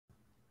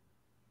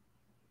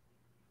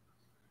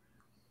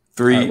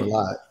All right, we're Three,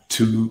 live.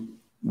 2,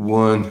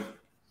 1.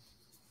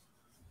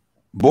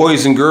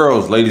 Boys and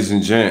girls, ladies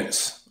and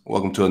gents,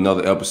 welcome to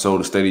another episode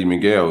of Steady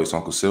Miguel. It's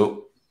Uncle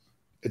Silk.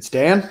 It's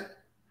Dan.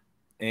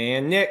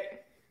 And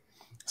Nick.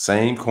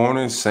 Same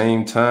corner,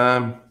 same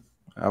time.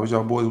 How was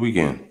y'all boys'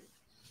 weekend?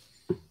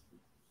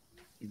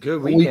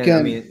 Good weekend.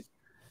 I mean,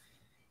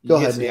 go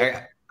ahead,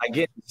 Nick. I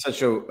get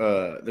such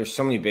a there's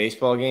so many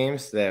baseball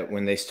games that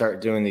when they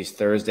start doing these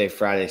Thursday,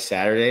 Friday,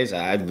 Saturdays,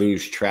 I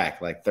lose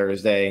track. Like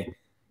Thursday,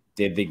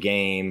 did the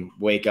game,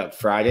 wake up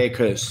Friday,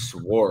 could have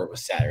swore it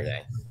was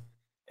Saturday.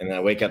 And then I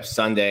wake up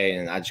Sunday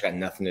and I just got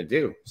nothing to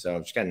do. So I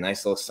just got a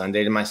nice little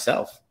Sunday to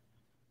myself.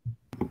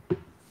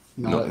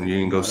 No, you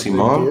didn't go see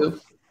Mom?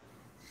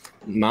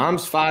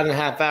 Mom's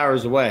 5.5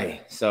 hours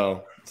away.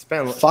 So it's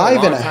been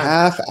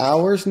 5.5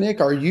 hours, Nick?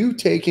 Are you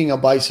taking a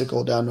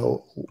bicycle down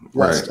to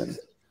Weston? Right.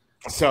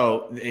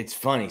 So it's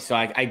funny. So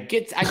I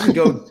can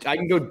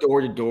go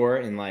door to door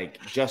in like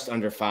just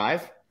under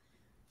 5.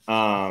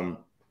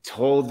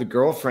 Told the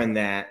girlfriend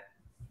that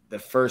the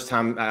first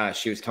time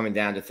she was coming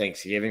down to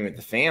Thanksgiving with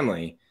the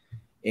family,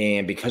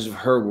 and because of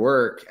her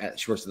work,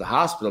 she works at the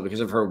hospital.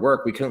 Because of her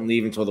work, we couldn't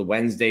leave until the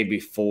Wednesday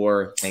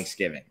before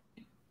Thanksgiving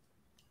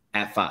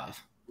at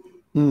 5.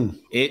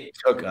 It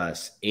took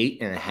us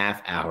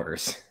 8.5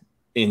 hours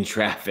in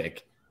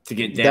traffic to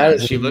get down.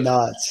 That is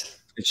nuts.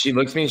 She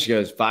looks at me and she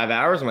goes, 5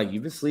 hours? I'm like,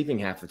 you've been sleeping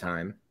half the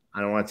time.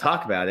 I don't want to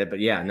talk about it, but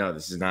yeah, no,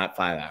 this is not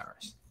 5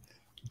 hours.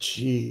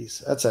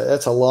 Jeez,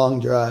 that's a long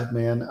drive,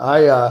 man.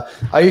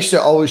 I used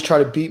to always try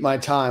to beat my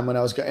time when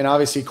I was – and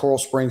obviously Coral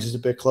Springs is a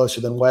bit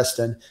closer than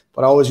Weston,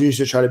 but I always used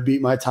to try to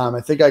beat my time. I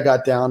think I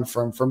got down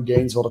from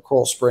Gainesville to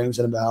Coral Springs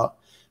in about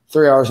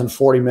 3 hours and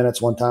 40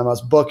 minutes one time. I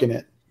was booking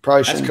it.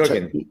 Probably shouldn't. That's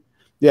cooking.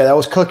 Yeah, that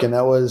was cooking.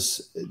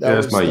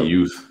 That's my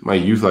youth. My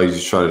youth, I used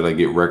to try to like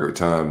get record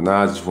time.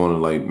 Now I just want to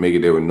like make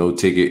it there with no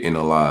ticket and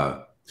alive.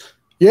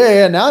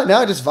 Yeah. Now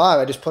I just vibe.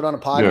 I just put on a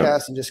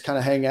podcast and just kind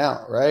of hang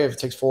out, right? If it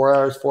takes 4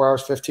 hours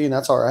 15,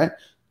 that's all right.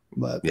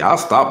 But yeah, I'll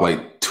stop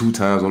like 2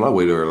 times on my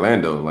way to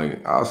Orlando.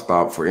 Like I'll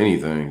stop for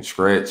anything,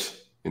 stretch,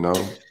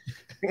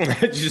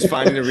 just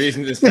finding a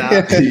reason to stop.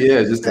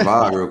 Yeah, just to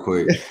vibe real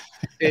quick.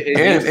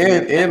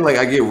 And like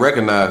I get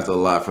recognized a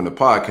lot from the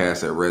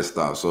podcast at rest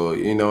stop. So I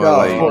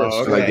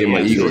get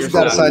my ego. You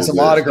got to sign some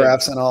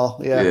autographs and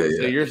all. Yeah.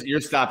 So you're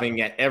stopping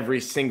at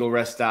every single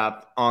rest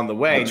stop on the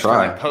way. Just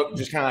kind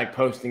of like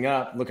posting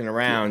up, looking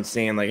around,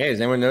 saying like, "Hey,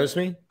 does anyone notice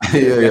me?"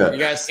 Yeah. You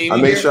guys see me?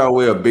 I make sure I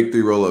wear a big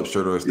 3 roll-up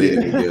shirt or a State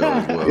of Miguel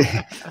as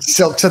well.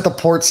 Silk's at the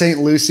Port St.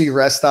 Lucie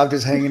rest stop,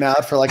 just hanging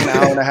out for like an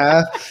hour and a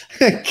half.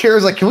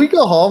 Kira's like, "Can we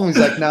go home?" He's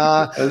like,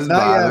 "Nah,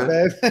 not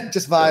yet, babe.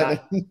 Just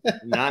vibing."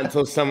 Not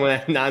until someone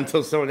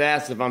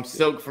asks if I'm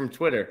Silk from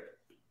Twitter.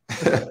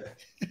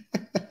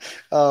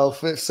 Oh,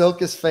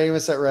 Silk is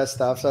famous at rest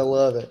stops. I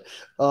love it.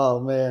 Oh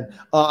man,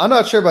 I'm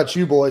not sure about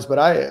you boys,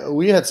 but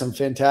we had some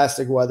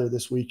fantastic weather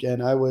this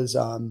weekend.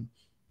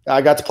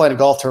 I got to play in a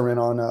golf tournament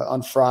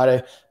on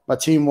Friday. My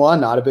team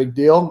won, not a big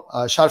deal.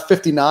 Shot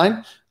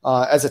 59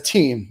 as a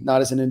team,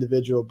 not as an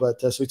individual. But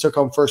so we took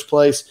home first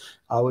place,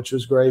 which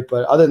was great.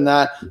 But other than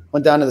that,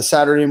 went down to the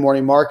Saturday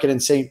morning market in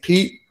St.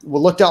 Pete. We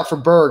looked out for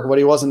Berg, but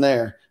he wasn't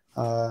there.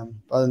 Other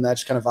than that,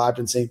 just kind of vibed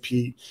in St.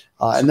 Pete.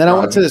 And then I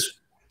went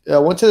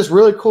to this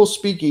really cool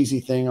speakeasy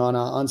thing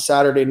on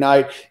Saturday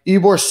night.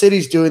 Ybor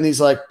City's doing these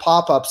like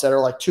pop-ups that are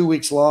like 2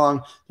 weeks long.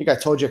 I think I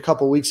told you a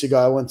couple weeks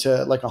ago I went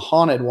to like a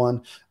haunted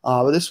one.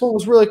 But this one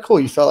was really cool.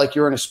 You felt like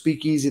you were in a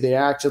speakeasy. They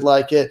acted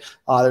like it.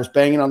 There's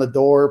banging on the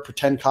door,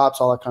 pretend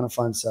cops, all that kind of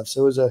fun stuff.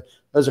 So it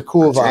was a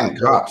cool vibe.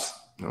 Pretend cops.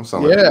 That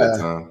sounds like a good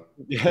time.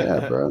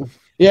 Yeah, bro.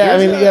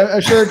 Yeah,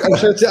 I'm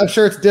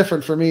sure it's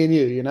different for me and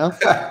you,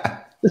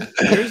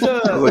 It's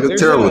like a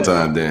terrible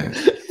time, Dan.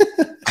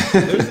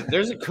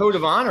 There's a code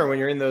of honor when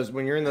you're in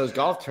those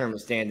golf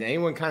tournaments, Dan.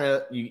 Anyone kind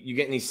of you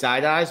get any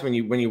side eyes when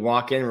you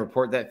walk in and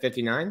report that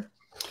 59?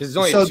 Because it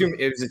was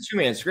a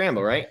 2-man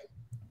scramble, right?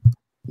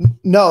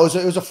 No,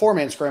 it was a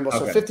 4-man scramble.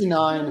 Okay. So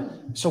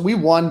 59. So we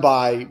won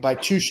by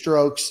 2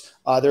 strokes.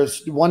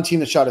 There's one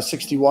team that shot a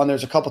 61.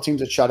 There's a couple teams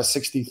that shot a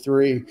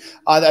 63.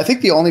 I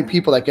think the only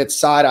people that get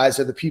side eyes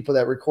are the people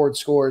that record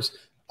scores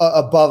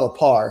above a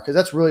par, because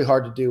that's really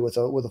hard to do with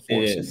a 4.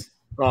 It is.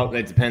 Well,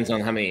 it depends on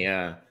how many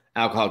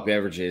alcoholic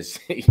beverages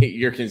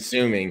you're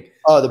consuming.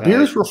 Oh, the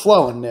beers were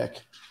flowing, Nick.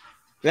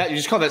 You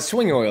just call that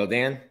swing oil,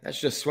 Dan. That's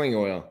just swing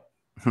oil.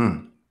 I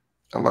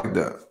like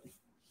that.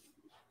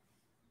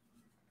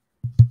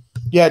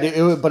 Yeah,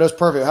 but it was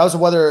perfect. How's the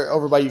weather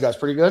over by you guys?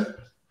 Pretty good?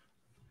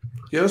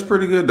 Yeah, it's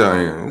pretty good down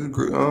here. It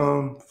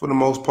was, for the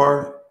most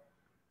part.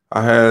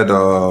 I had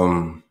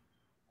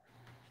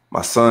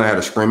my son had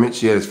a scrimmage.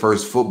 He had his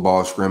first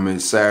football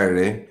scrimmage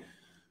Saturday.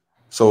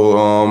 So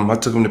I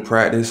took him to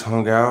practice,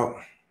 hung out.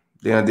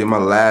 Then I did my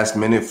last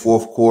minute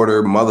 4th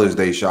quarter Mother's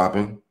Day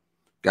shopping.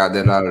 Got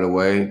that out of the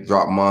way.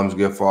 Dropped mom's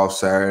gift off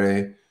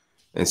Saturday.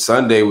 And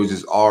Sunday was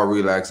just all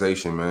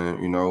relaxation,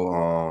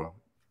 man.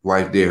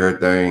 Wife did her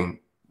thing.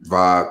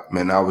 Vibe.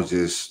 Man, I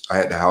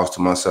had the house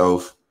to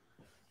myself.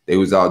 They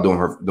was out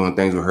doing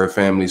things with her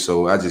family.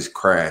 So I just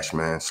crashed,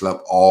 man.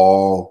 Slept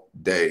all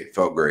day.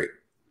 Felt great.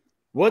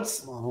 What's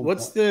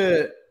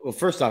the – well,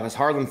 first off, has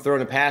Harlem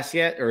thrown a pass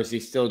yet, or is he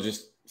still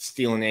just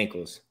stealing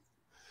ankles?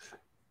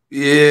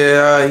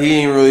 Yeah, he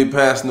ain't really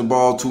passing the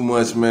ball too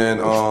much, man.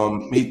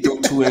 He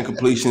threw 2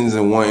 incompletions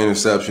and 1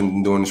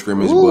 interception during the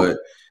scrimmage, but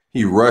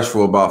he rushed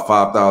for about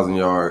 5,000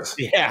 yards.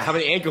 Yeah, how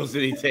many ankles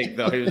did he take,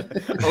 though? He was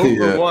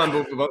over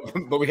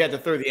 1, but we had to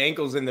throw the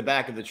ankles in the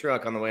back of the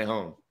truck on the way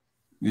home.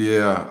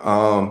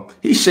 Yeah,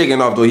 he's shaking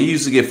off, though. He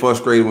used to get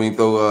frustrated when he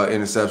throw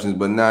interceptions,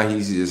 but now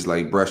he's just,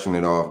 like, brushing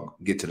it off,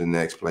 get to the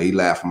next play. He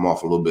laughed him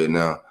off a little bit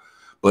now.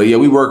 But, yeah,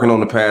 we working on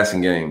the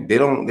passing game.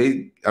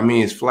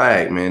 It's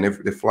flag, man.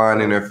 They're flying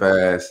in there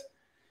fast,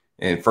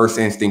 and first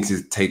instincts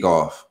is take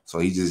off. So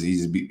he's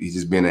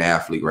just being an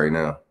athlete right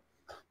now.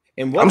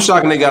 And I'm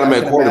shocked they got him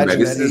at quarterback.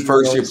 This is his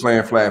first year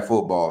playing flag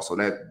football, so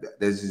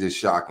that's just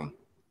shocking.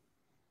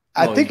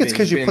 I think it's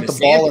because you put the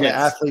ball in the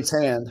athlete's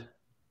hand.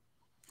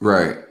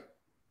 Right.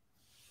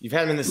 You've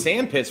had him in the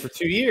sand pits for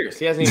 2 years.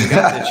 He hasn't even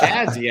gotten to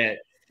Chad's yet.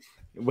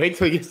 Wait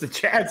till he gets to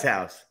Chad's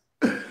house.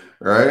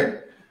 Right.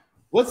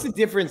 What's the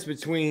difference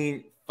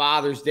between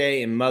Father's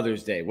Day and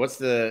Mother's Day? What's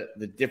the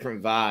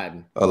different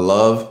vibe? A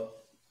love.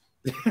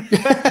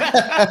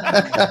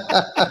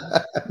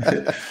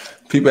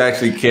 People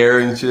actually care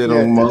and shit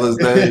on Mother's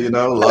Day,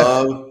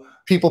 love.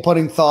 People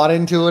putting thought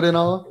into it and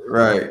all.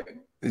 Right.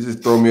 They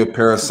just throw me a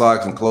pair of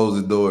socks and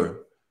close the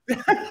door.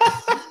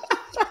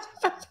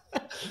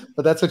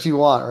 But that's what you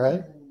want,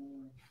 right?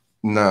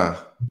 Nah.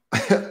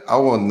 I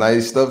want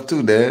nice stuff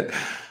too, Dad.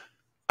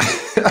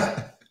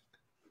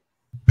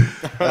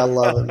 I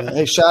love it, man.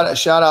 Hey,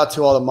 shout out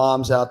to all the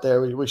moms out there.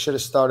 We should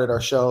have started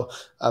our show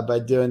by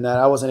doing that.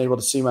 I wasn't able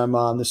to see my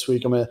mom this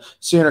week. I'm going to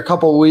see her in a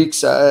couple of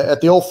weeks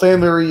at the old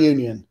family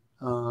reunion.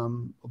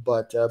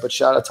 But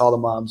shout out to all the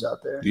moms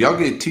out there. Do y'all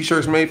get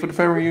T-shirts made for the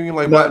family reunion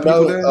like black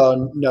people did?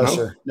 No,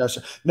 sir.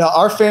 No,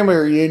 our family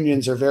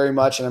reunions are very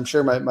much, and I'm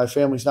sure my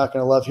family's not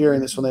going to love hearing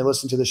this when they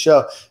listen to the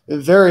show,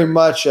 very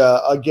much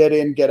a get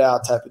in, get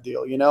out type of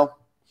deal, Yeah,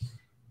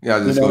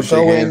 just go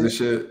shake hands and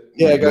shit.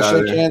 Yeah, go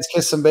shake hands,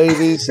 kiss some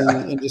babies,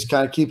 and just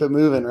kind of keep it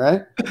moving,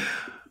 right?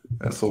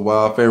 That's a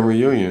wild family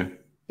reunion.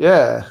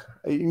 Yeah.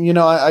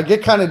 I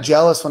get kind of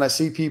jealous when I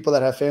see people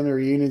that have family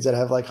reunions that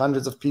have like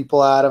hundreds of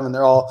people at them and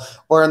they're all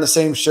wearing the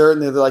same shirt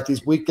and they're like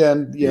these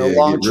weekend,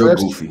 long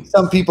trips.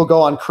 Some people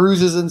go on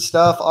cruises and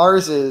stuff.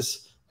 Ours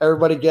is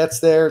everybody gets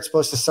there. It's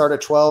supposed to start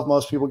at 12.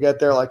 Most people get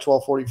there like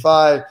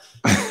 12:45.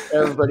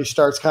 Everybody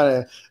starts kind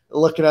of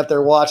looking at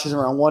their watches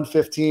around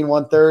 1:15,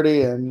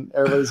 1:30, and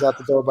everybody's out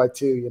the door by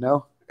 2,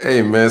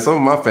 Hey, man, some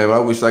of my family, I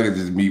wish I could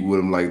just meet with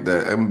them like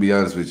that. I'm going to be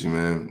honest with you,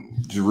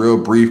 man. Just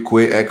real brief,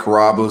 quick at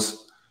Carrabba's.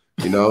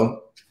 Dude, I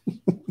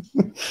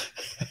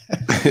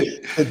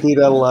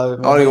love it,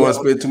 man. I don't even want to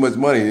spend too much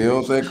money. You know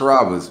what I'm saying?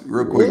 Carrabba's,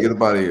 real quick, get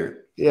up out of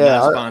here. Yeah,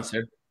 not a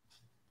sponsor.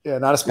 Yeah,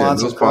 not a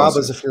sponsor. No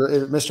Carrabba's, if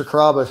Mr.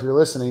 Carrabba, if you're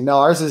listening. No,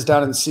 ours is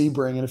down in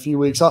Sebring in a few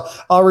weeks.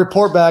 I'll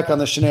report back on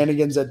the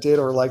shenanigans that did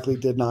or likely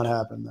did not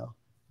happen, though.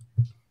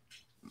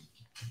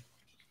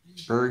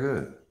 Very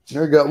good.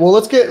 Very good. Well,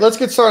 let's get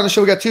started on the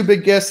show. We got 2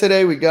 big guests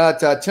today. We got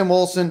Tim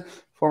Olson,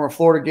 former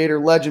Florida Gator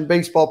legend,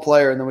 baseball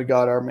player, and then we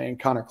got our man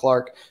Conner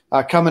Clarke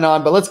coming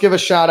on. But let's give a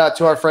shout out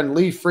to our friend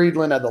Lee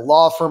Friedland at the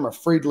law firm of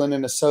Friedland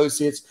and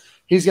Associates.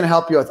 He's going to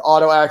help you with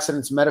auto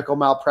accidents, medical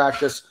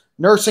malpractice,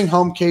 nursing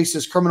home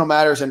cases, criminal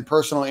matters, and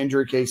personal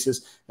injury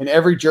cases in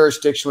every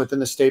jurisdiction within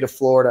the state of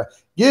Florida.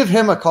 Give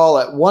him a call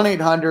at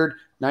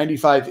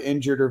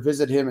 1-800-95-INJURED or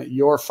visit him at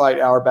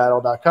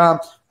yourfightourbattle.com.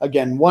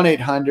 Again,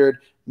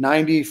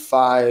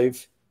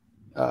 1-800-95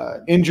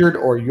 injured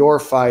or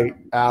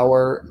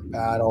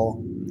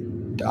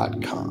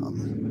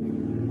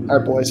yourfightourbattle.com. All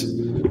right, boys,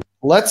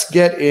 let's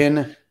get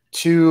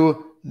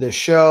into the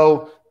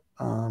show.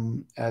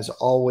 As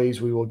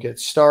always, we will get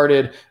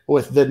started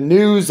with the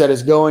news that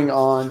is going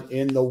on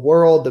in the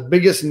world. The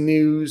biggest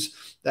news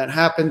that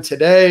happened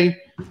today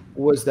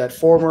was that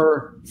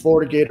former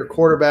Florida Gator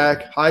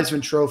quarterback,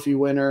 Heisman Trophy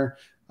winner,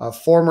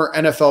 former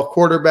NFL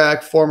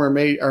quarterback, former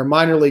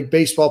minor league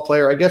baseball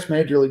player, I guess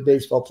Major League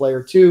Baseball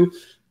player too,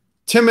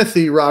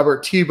 Timothy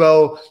Robert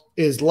Tebow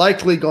is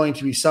likely going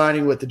to be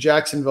signing with the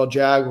Jacksonville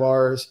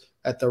Jaguars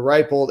at the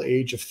ripe old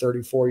age of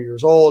 34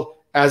 years old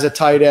as a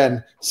tight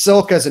end.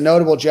 Silk, as a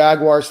notable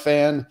Jaguars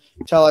fan,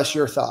 tell us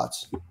your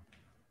thoughts.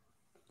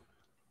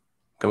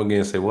 Come again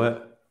and say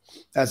what?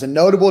 As a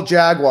notable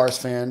Jaguars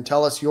fan,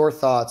 tell us your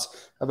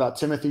thoughts about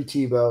Timothy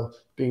Tebow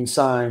being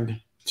signed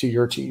to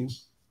your team.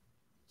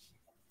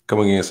 Come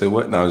again and say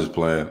what? No, I'm just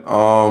playing.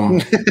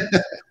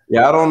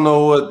 Yeah, I don't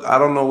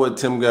know what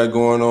Tim got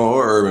going on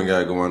or Urban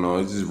got going on.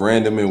 It's just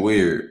random and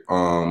weird.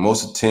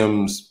 Most of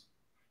Tim's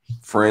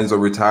friends are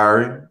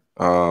retiring.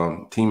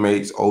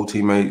 Teammates, old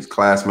teammates,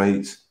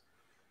 classmates.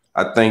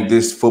 I think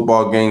this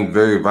football game is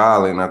very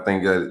violent. I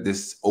think at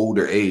this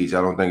older age, I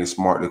don't think it's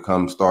smart to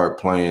come start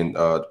playing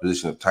the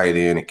position of tight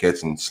end and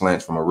catching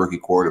slants from a rookie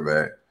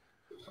quarterback.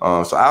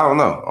 So I don't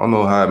know. I don't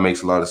know how it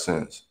makes a lot of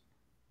sense.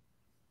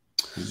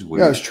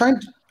 Yeah, I was trying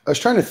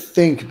to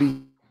think.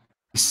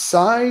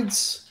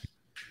 Besides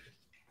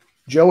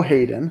Joe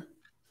Hayden,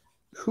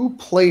 who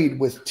played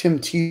with Tim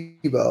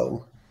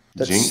Tebow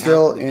that's Jenkins?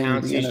 still in the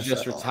Pouncey's NFL.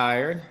 just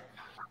retired.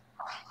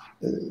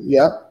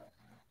 Yep.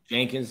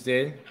 Jenkins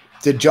did.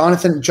 Did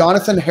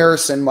Jonathan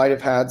Harrison might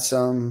have had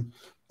some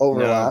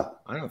overlap?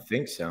 No, I don't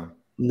think so.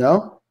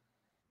 No?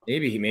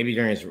 Maybe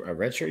during his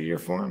redshirt year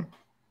for him.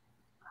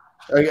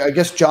 I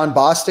guess John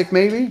Bostic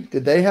maybe?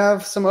 Did they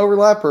have some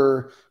overlap,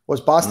 or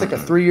was Bostic a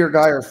 3-year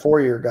guy or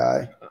 4-year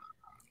guy?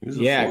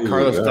 Yeah,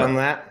 Carlos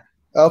Dunlap.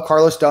 Oh,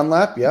 Carlos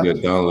Dunlap, yeah. Yeah,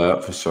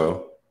 Dunlap for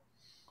sure.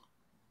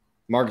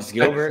 Marcus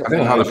Gilbert. I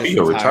think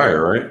Jalapeno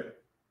retired, right?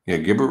 Yeah,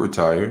 Gilbert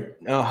retired.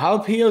 No,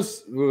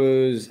 Jalapenos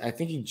was, I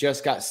think he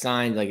just got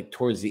signed like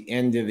towards the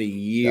end of the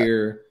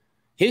year.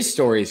 Yeah. His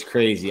story is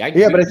crazy. I can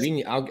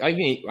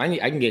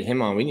get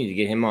him on. We need to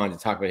get him on to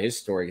talk about his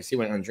story because he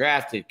went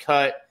undrafted,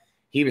 cut.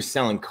 He was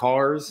selling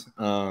cars,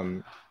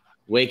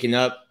 waking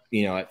up,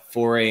 at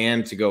 4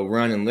 a.m. to go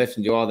run and lift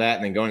and do all that,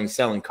 and then going and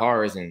selling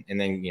cars, and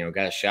then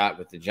got a shot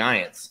with the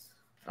Giants.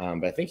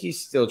 But I think he's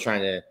still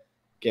trying to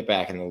get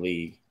back in the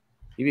league.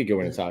 He'd be a good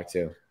one to talk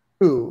to.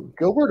 Who,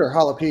 Gilbert or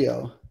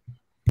Jalapeno?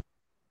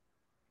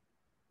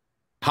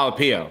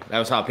 Jalapeno. That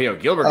was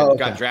Jalapeno. Gilbert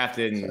got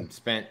drafted and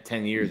spent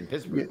 10 years in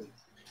Pittsburgh.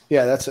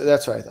 Yeah,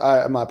 that's right.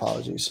 My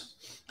apologies.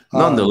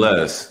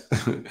 Nonetheless,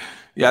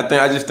 yeah,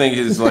 I just think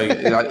it's like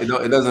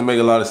it doesn't make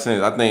a lot of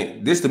sense. I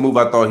think this is the move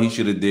I thought he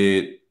should have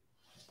did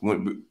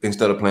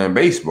instead of playing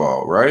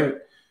baseball, right?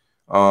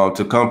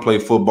 To come play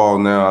football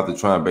now after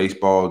trying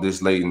baseball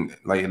this late in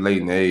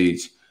the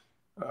age.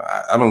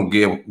 I don't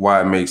get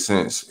why it makes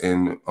sense.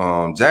 And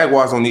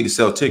Jaguars don't need to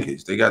sell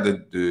tickets. They got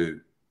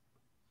the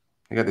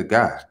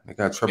guy. They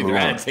got Trevor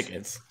Lawrence.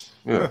 Tickets.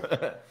 Yeah.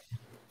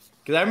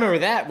 Because I remember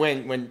that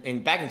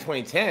when back in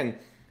 2010,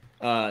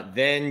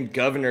 then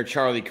Governor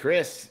Charlie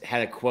Crist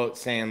had a quote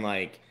saying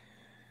like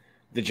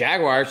the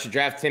Jaguars should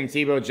draft Tim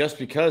Tebow just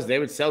because they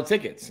would sell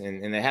tickets,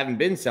 and they haven't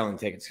been selling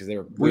tickets because they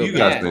were. What do you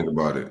guys think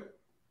about it?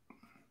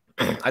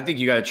 I think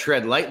you got to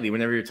tread lightly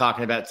whenever you're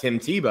talking about Tim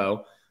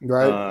Tebow,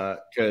 right?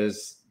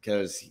 Because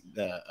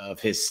of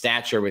his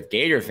stature with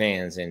Gator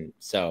fans, and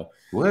so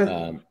what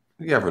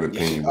you have an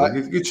opinion? What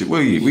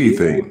do you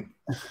think?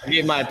 I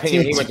gave my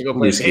opinion. He went to go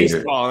play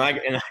baseball,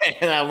 and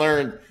I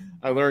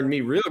learned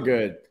me real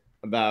good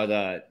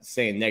about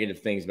saying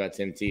negative things about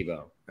Tim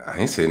Tebow. I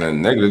ain't saying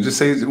nothing negative. Just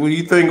say what do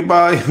you think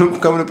about him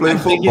coming to play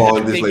football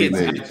at this late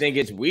age? I think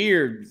it's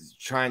weird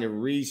trying to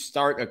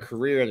restart a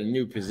career at a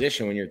new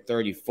position when you're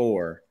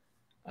 34.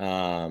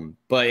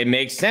 But it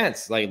makes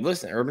sense. Like,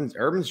 listen,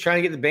 Urban's trying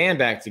to get the band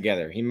back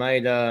together. He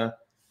might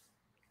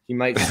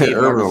see if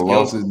Urban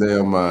lost his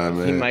damn mind,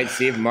 man. He might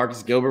see if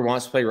Marcus Gilbert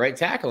wants to play right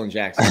tackle in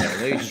Jacksonville.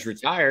 I know he's just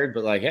retired,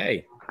 but like,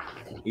 hey,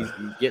 he's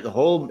get the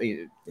whole.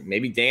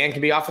 Maybe Dan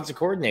can be offensive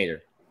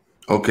coordinator.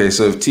 Okay,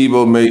 so if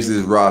Tebow makes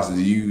this roster,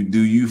 do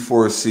you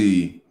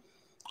foresee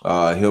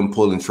him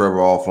pulling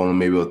Trevor off on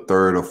maybe a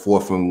 3rd or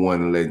 4th and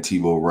 1 and letting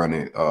Tebow run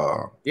it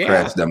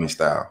crash dummy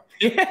style?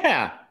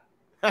 Yeah.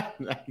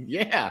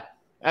 Yeah,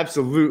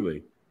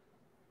 absolutely.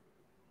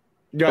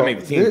 You gotta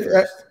make the team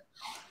first.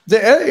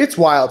 It's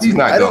wild. He's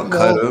not gonna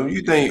cut him.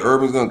 You think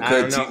Urban's gonna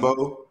cut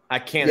Tebow? I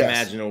can't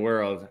imagine a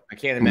world. I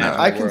can't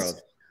imagine a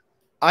world.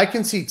 I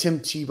can see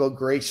Tim Tebow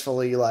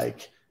gracefully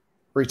like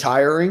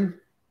retiring,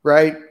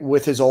 right,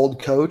 with his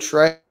old coach,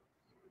 right?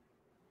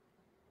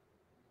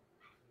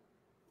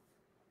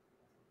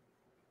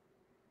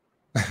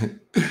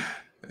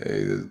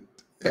 Hey,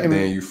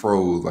 Dan, you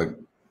froze like.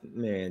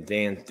 Man,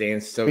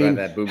 Dan still got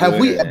that boo-boo. Have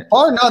we,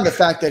 bar none, the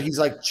fact that he's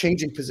like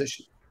changing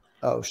position?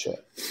 Oh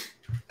shit.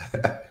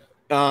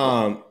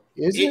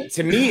 Is it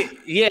to me?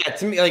 Yeah,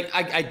 to me, like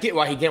I get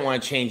why he didn't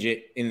want to change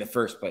it in the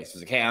first place. He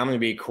was like, "Hey, I'm going to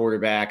be a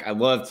quarterback." I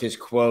loved his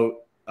quote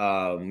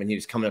when he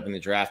was coming up in the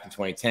draft in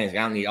 2010. He's like,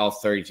 "I don't need all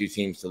 32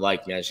 teams to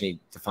like me. I just need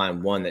to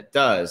find one that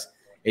does."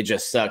 It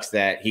just sucks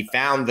that he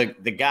found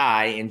the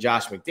guy in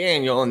Josh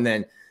McDaniel, and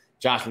then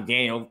Josh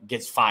McDaniel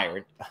gets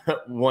fired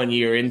 1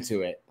 year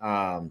into it.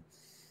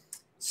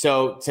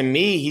 So to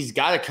me, he's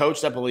got a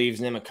coach that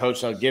believes in him, a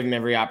coach that'll give him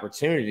every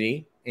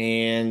opportunity,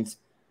 and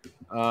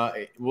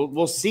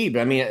we'll see. But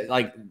I mean,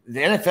 like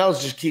the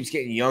NFL just keeps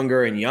getting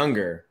younger and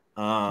younger.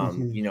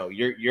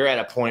 You're at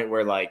a point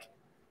where like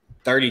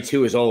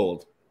 32 is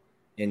old,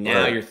 and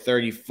now you're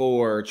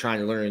 34 trying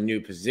to learn a new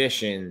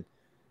position,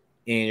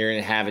 and you're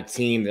going to have a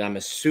team that I'm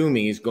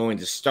assuming is going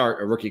to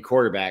start a rookie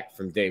quarterback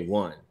from day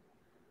one.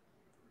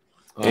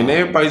 And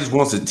everybody just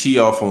wants to tee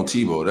off on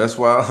Tebow. That's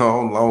why I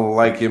don't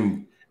like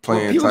him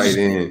playing tight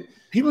end.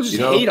 People just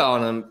hate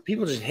on him.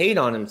 People just hate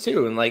on him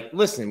too. And like,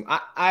 listen,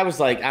 I was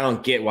like, I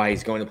don't get why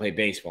he's going to play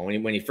baseball.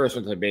 When he first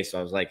went to play baseball,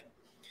 I was like,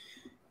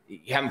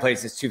 you haven't played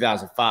since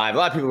 2005. A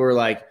lot of people were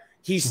like,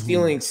 he's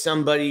stealing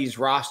somebody's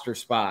roster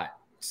spot.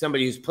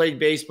 Somebody who's played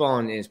baseball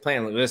and is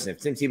playing. Like, listen,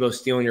 if Tim Tebow's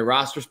stealing your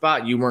roster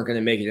spot, you weren't going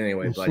to make it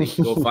anyway, buddy.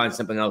 Go find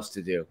something else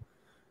to do.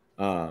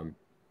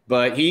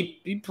 But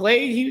he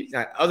played.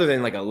 Other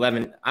than like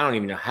 11. I don't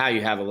even know how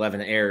you have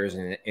 11 errors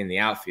in the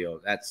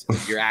outfield. That's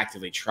you're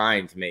actively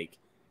trying to make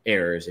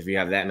errors if you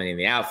have that many in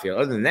the outfield.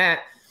 Other than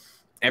that,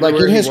 like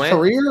in his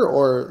career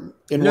or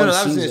in one season? No,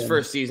 that was in his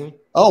first season.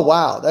 Oh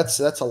wow, that's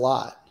a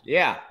lot.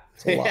 Yeah.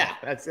 Yeah,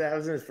 that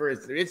was his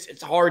first.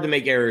 It's hard to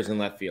make errors in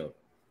left field.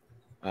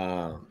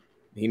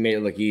 He made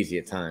it look easy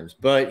at times,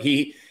 but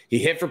he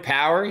hit for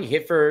power. He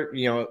hit for,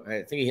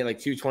 I think he hit like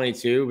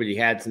 222, but he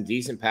had some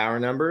decent power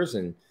numbers,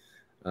 and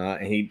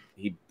he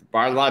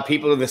brought a lot of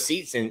people to the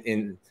seats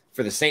in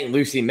for the St.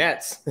 Lucie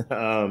Mets.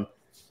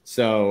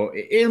 So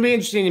it'll be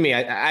interesting to me.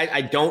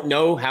 I don't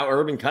know how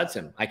Urban cuts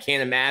him. I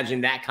can't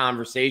imagine that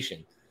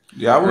conversation.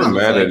 Yeah, I wasn't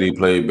mad that he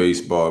played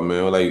baseball,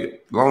 man.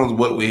 Like, as long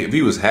as if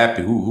he was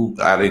happy, who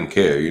I didn't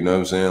care. You know what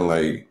I'm saying?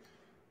 Like,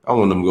 I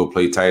want him to go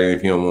play tight end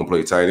if he don't want to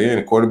play tight end.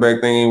 The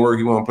quarterback thing ain't work.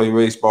 He want to play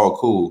baseball,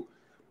 cool.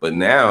 But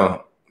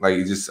now, like,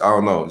 I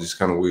don't know, just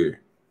kind of weird.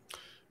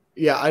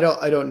 Yeah, I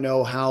don't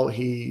know how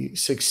he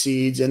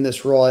succeeds in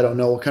this role. I don't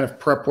know what kind of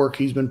prep work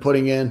he's been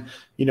putting in.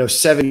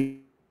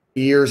 7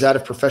 years out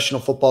of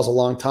professional football is a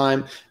long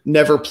time.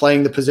 Never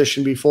playing the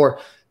position before.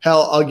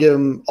 Hell, I'll give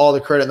him all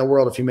the credit in the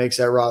world if he makes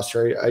that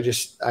roster.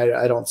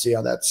 I don't see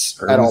how that's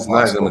at all possible.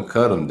 Not going to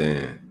cut him,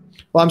 Dan.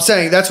 Well, I'm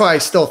saying that's why I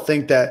still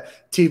think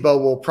that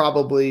Tebow will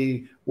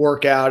probably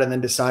work out and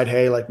then decide,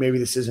 hey, like maybe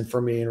this isn't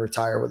for me and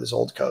retire with his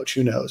old coach.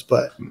 Who knows?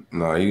 But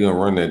no, he's going to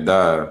run that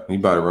dive. He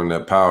about to run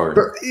that power.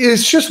 But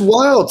it's just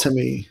wild to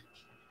me.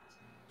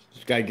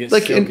 Just got to get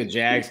like a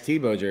Jags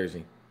Tebow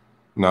jersey.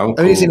 No, I'm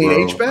cool, is he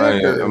an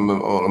H-back?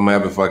 I'm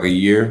having for like a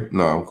year.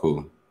 No, I'm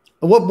cool.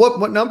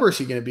 What number is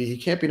he going to be? He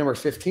can't be number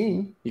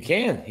 15. He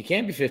can't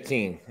be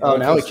 15. Oh,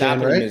 now he can,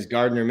 right? Is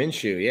Gardner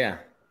Minshew, yeah.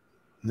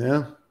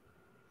 Yeah.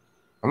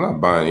 I'm not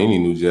buying any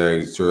new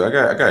Jags shirt.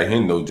 I got a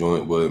Hendo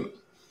joint, but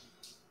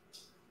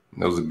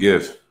that was a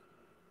gift.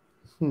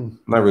 I'm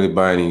not really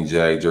buying any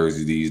Jag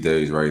jerseys these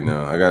days right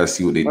now. I got to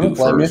see what they do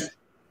first.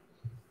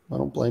 I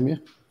don't blame you.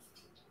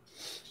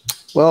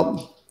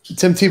 Well,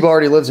 Tim Tebow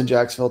already lives in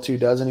Jacksonville too,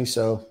 doesn't he?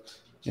 So,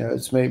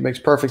 it makes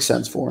perfect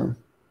sense for him.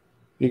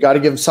 You got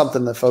to give him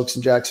something, the folks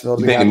in Jacksonville.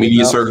 You think the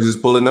media circus is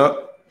pulling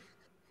up?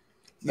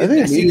 I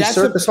think the media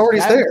circus already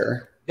is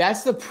there.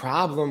 That's the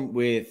problem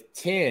with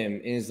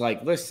Tim is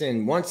like,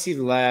 listen, once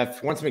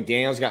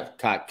McDaniels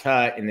got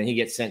cut and then he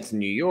gets sent to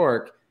New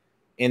York,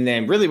 and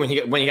then really when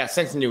he got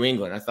sent to New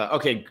England, I thought,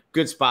 okay,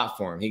 good spot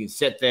for him. He can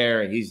sit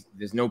there and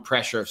there's no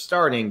pressure of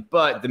starting,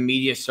 but the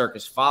media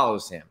circus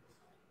follows him.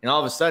 And all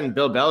of a sudden,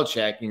 Bill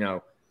Belichick,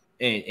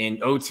 in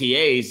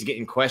OTAs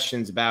getting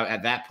questions about,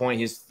 at that point,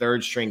 his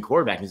third string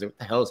quarterback. He's like, what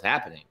the hell is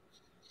happening?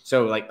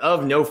 So, like,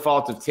 of no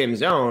fault of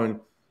Tim's own,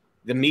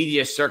 the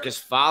media circus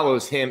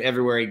follows him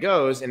everywhere he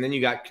goes. And then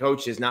you got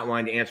coaches not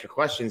wanting to answer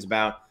questions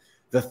about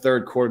the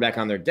third quarterback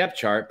on their depth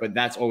chart, but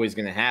that's always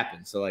going to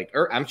happen. So, like,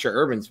 I'm sure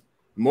Urban's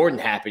more than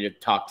happy to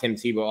talk Tim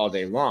Tebow all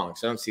day long.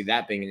 So I don't see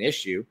that being an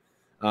issue.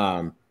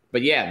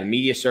 But, yeah, the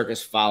media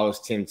circus follows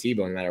Tim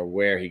Tebow no matter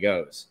where he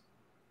goes.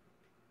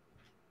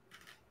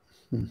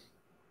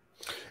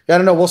 Yeah, I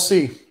don't know. We'll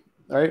see.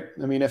 All right.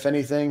 I mean, if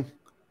anything,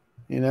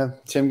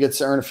 Tim gets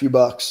to earn a few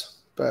bucks.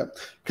 But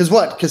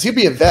because he'd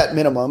be a vet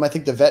minimum. I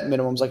think the vet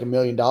minimum is like $1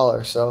 million.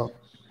 So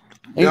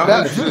I'm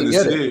interested to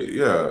see it.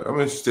 Yeah, I'm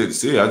interested to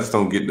see it. I just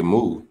don't get the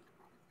move.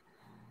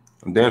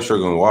 I'm damn sure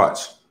gonna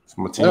watch. It's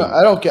my team.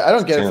 I don't get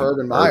it for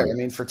Urban Meyer. I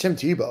mean, for Tim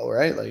Tebow,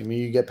 right? Like, I mean,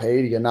 you get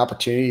paid, you get an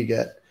opportunity, you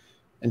get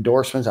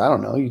endorsements. I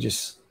don't know.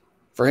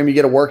 For him, you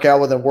get a workout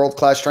with a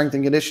world-class strength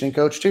and conditioning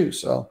coach too.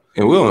 So,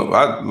 and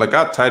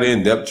our tight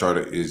end depth chart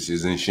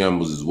is in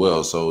shambles as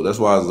well. So that's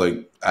why I was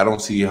like, I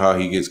don't see how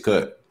he gets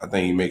cut. I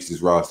think he makes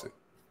his roster.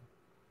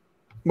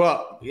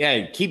 Well,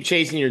 yeah, keep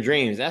chasing your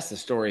dreams. That's the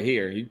story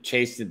here. He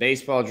chased the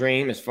baseball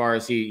dream as far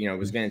as he,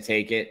 was going to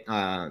take it.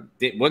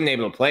 Wasn't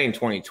able to play in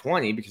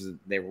 2020 because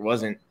there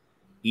wasn't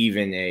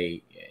even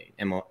a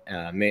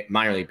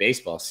minor league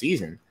baseball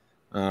season.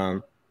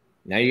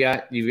 Now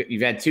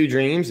you've had two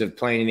dreams of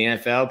playing in the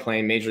NFL,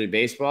 playing Major League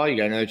Baseball. You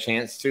got another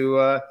chance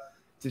to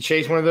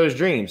chase one of those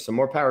dreams. So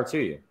more power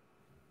to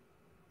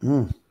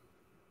you.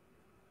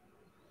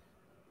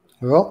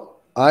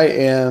 Well, I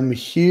am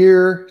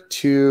here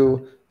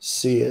to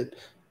see it.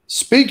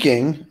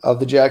 Speaking of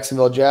the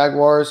Jacksonville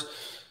Jaguars,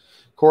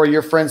 Corey,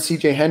 your friend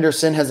CJ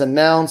Henderson has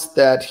announced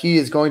that he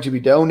is going to be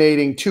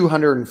donating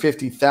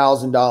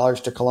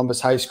 $250,000 to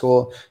Columbus High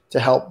School to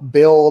help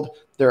build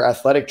their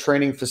athletic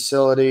training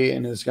facility,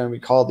 and it's going to be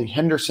called the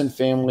Henderson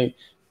Family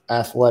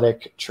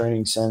Athletic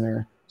Training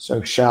Center.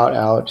 So shout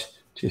out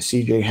to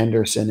CJ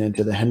Henderson and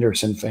to the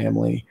Henderson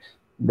family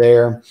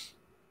there.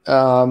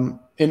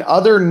 In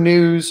other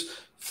news,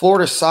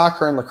 Florida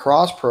soccer and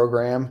lacrosse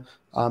program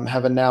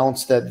have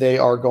announced that they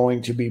are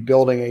going to be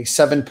building a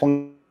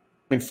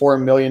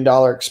 $7.4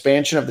 million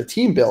expansion of the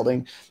team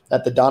building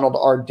at the Donald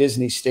R.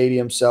 Disney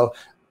Stadium. So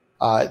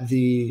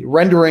the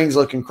renderings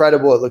look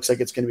incredible. It looks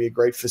like it's going to be a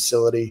great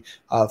facility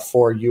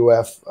for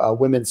UF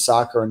women's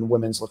soccer and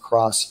women's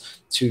lacrosse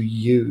to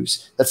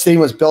use. That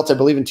stadium was built, I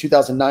believe, in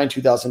 2009,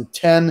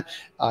 2010.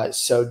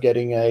 So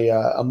getting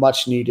a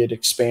much needed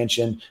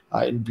expansion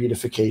and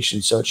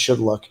beautification. So it should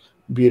look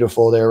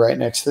beautiful there right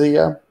next to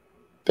the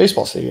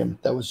baseball stadium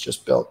that was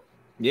just built.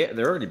 Yeah,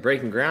 they're already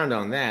breaking ground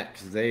on that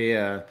because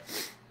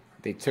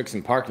they took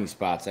some parking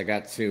spots. I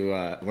got to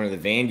one of the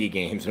Vandy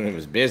games when it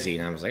was busy,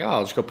 and I was like, oh,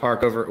 I'll just go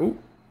park over.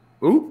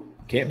 Ooh,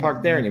 Can't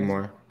park there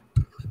anymore.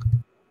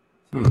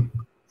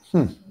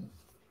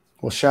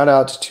 Well, shout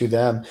out to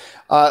them.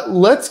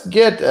 Let's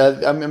get.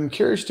 I'm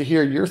curious to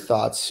hear your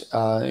thoughts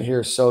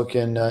here, Silk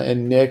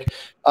and Nick.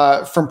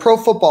 From Pro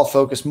Football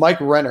Focus, Mike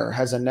Renner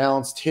has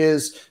announced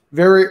his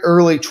very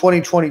early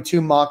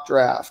 2022 mock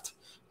draft.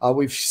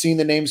 We've seen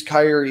the names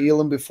Kyrie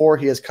Elam before.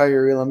 He has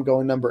Kyrie Elam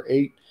going number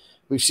 8.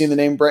 We've seen the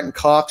name Brenton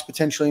Cox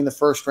potentially in the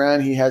first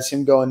round. He has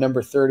him going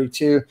number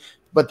 32.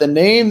 But the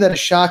name that is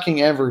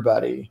shocking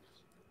everybody,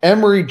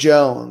 Emory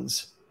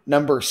Jones,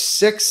 number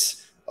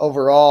 6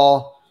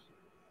 overall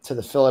to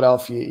the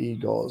Philadelphia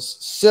Eagles.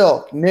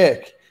 Silk,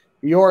 Nick,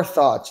 your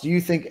thoughts. Do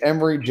you think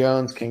Emory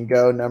Jones can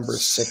go number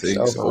 6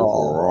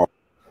 overall?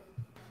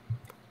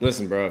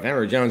 Listen, bro, if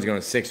Emory Jones is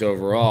going 6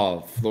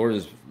 overall,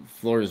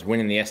 Florida's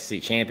winning the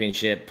SEC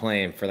championship,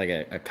 playing for like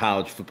a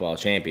college football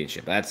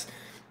championship. That's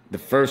the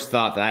first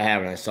thought that I had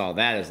when I saw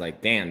that is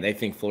like, damn, they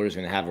think Florida's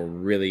going to have a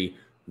really,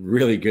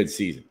 really good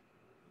season.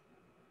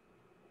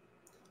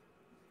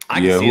 I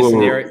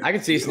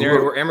can see a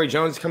scenario where Emory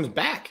Jones comes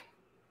back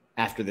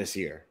after this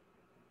year.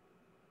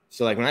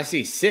 So, like, when I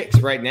see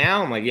 6 right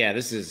now, I'm like, yeah,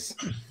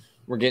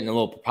 we're getting a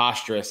little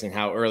preposterous in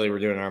how early we're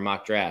doing our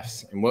mock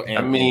drafts and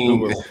who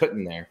we're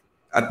putting there.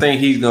 I think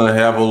he's going to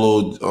have a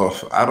little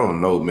I don't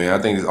know, man.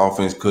 I think his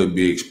offense could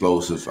be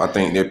explosive. I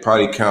think they're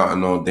probably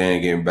counting on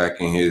Dan getting back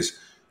in his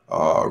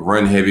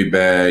run-heavy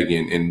bag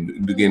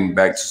and getting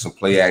back to some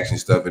play-action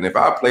stuff. And if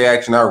our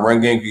play-action, our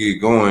run game could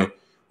get going,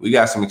 we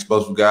got some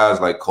explosive guys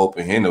like Cope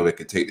and Hendo that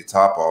could take the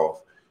top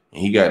off.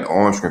 And he got an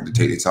arm strength to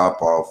take the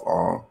top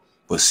off.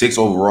 But 6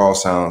 overall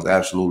sounds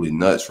absolutely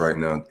nuts right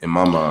now in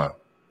my mind.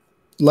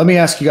 Let me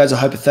ask you guys a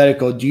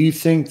hypothetical. Do you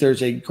think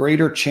there's a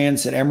greater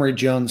chance that Emory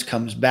Jones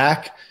comes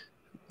back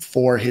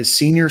for his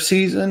senior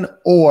season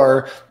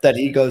or that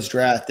he goes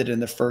drafted in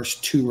the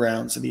first 2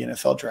 rounds of the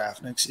NFL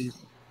draft next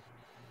season?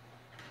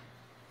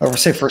 Or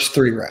say first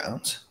 3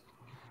 rounds.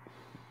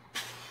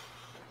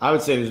 I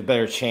would say there's a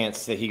better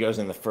chance that he goes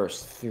in the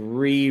first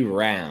 3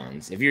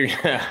 rounds. If you're,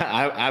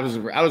 I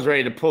was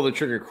ready to pull the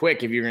trigger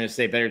quick. If you're going to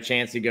say better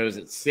chance he goes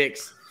at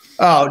 6.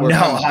 Oh no!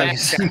 I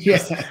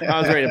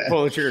was ready to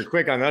pull the trigger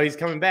quick on that. He's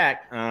coming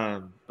back.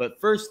 But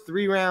first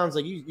 3 rounds,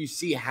 like you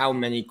see how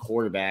many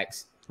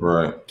quarterbacks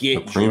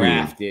get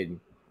drafted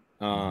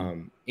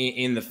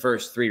in the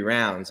first 3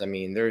 rounds. I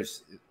mean,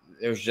 there's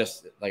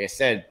just, like I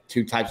said,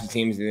 2 types of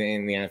teams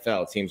in the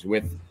NFL: teams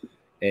with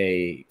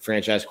a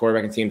franchise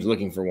quarterback and teams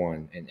looking for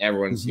one, and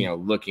everyone's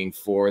looking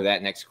for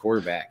that next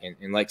quarterback.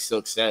 And like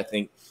Silk said, I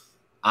think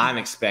I'm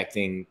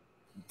expecting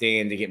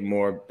Dan to get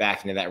more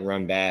back into that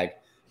run bag,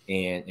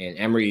 and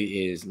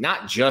Emory is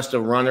not just a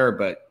runner,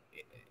 but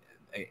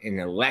an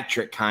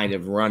electric kind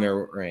of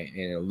runner, right?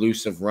 An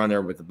elusive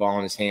runner with the ball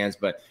in his hands.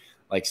 But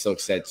like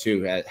Silk said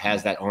too,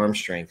 has that arm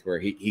strength where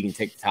he can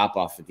take the top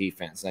off the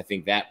defense. And I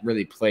think that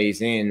really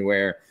plays in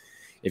where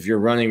if you're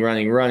running,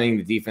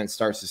 the defense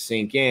starts to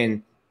sink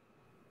in.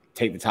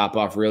 Take the top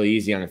off really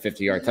easy on a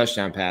 50-yard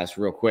touchdown pass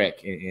real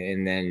quick.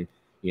 And then,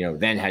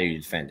 then how do you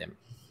defend him?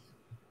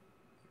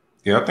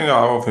 Yeah, I think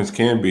our offense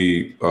can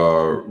be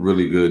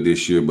really good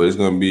this year, but it's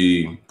going to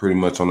be pretty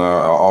much on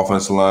our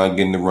offensive line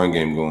getting the run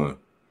game going.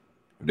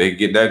 If they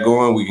get that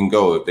going, we can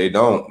go. If they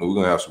don't, we're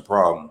going to have some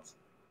problems.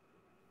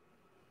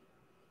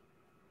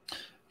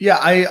 Yeah,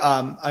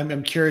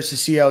 I'm curious to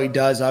see how he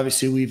does.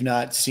 Obviously, we've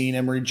not seen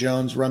Emory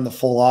Jones run the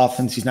full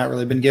offense. He's not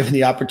really been given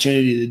the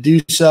opportunity to do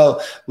so.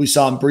 We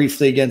saw him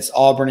briefly against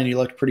Auburn, and he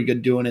looked pretty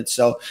good doing it.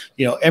 So,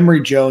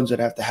 Emory Jones would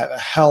have to have a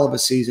hell of a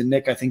season.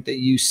 Nick, I think that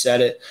you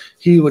said it.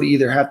 He would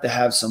either have to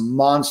have some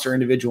monster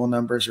individual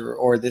numbers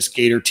or this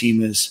Gator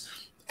team is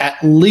at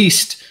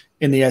least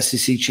in the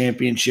SEC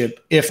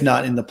championship, if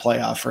not in the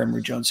playoff for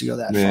Emory Jones to go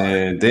that far.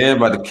 Man, they're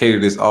about to cater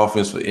this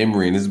offense for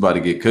Emory, and it's about to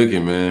get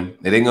cooking, man.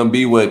 It ain't going to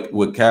be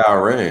what Kyle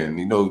ran.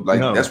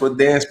 That's what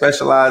Dan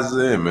specializes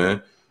in,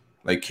 man.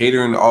 Like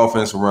catering the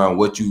offense around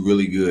what you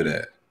really good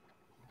at.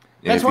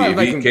 And if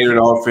he catered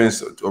the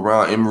offense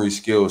around Emory's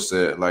skill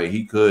set, like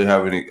he could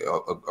have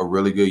a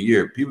really good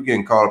year. People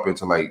getting caught up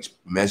into like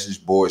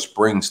message board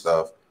spring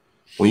stuff.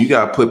 When you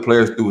got to put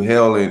players through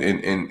hell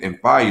and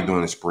fire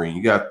during the spring,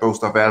 you got to throw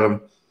stuff at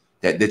them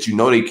that they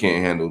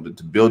can't handle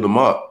to build them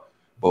up.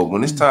 But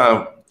when it's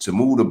time to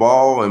move the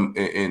ball and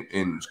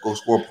go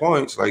score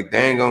points, like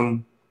dang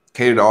them,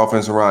 cater the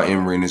offense around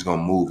Emory and it's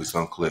gonna move, it's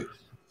gonna click.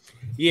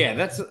 Yeah,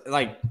 that's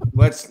like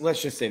let's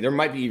just say there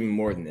might be even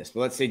more than this, but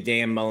let's say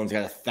Dan Mullen's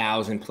got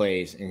 1,000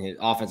 plays in his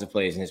offensive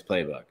plays in his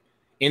playbook.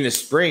 In the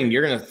spring,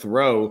 you're gonna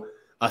throw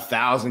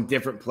 1,000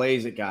 different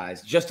plays at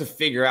guys just to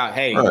figure out,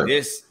 hey,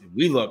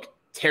 we look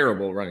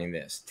terrible running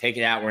this. Take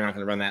it out. We're not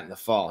going to run that in the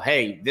fall.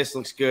 Hey, this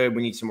looks good.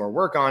 We need some more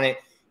work on it.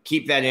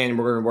 Keep that in.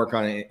 We're going to work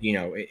on it,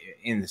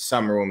 in the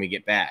summer when we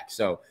get back.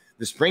 So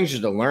the spring's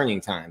just a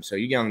learning time. So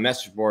you get on the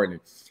message board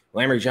and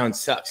Emory Jones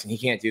sucks and he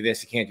can't do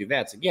this. He can't do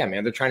that. It's like, yeah,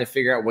 man, they're trying to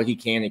figure out what he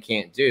can and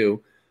can't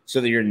do so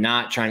that you're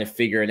not trying to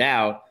figure it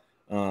out,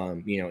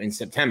 in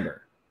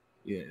September.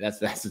 Yeah, that's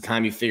the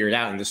time you figure it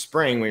out. In the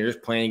spring when you're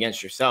just playing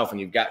against yourself and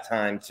you've got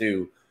time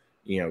to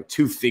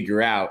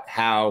figure out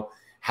how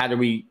how do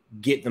we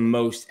get the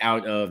most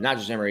out of not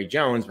just Emory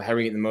Jones, but how do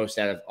we get the most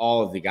out of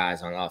all of the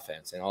guys on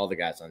offense and all the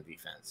guys on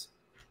defense?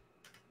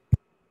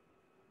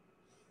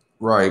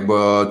 Right,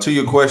 but to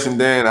your question,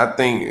 Dan, I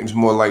think it's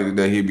more likely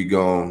that he'll be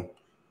gone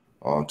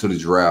to the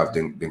draft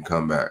than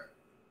come back.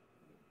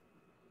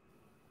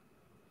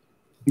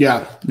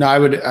 Yeah, no, I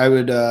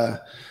would,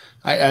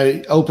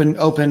 I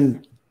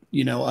open,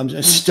 you know,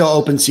 I'm still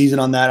open season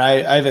on that.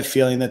 I have a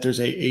feeling that there's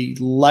a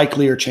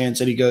likelier chance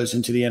that he goes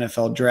into the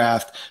NFL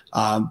draft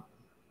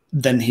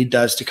than he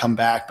does to come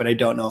back, but I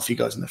don't know if he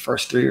goes in the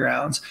first 3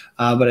 rounds.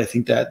 But I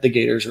think that the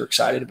Gators are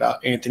excited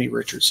about Anthony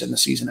Richardson the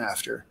season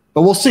after.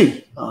 But we'll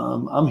see.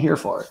 I'm here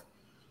for it.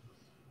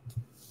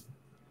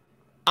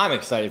 I'm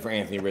excited for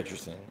Anthony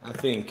Richardson. I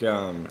think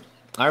I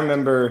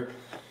remember,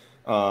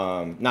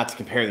 not to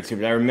compare the two,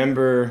 but I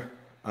remember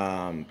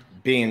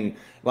being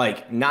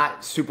like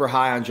not super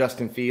high on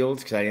Justin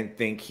Fields because I didn't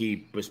think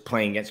he was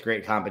playing against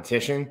great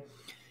competition.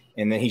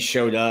 And then he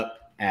showed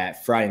up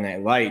at Friday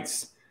Night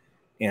Lights,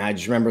 and I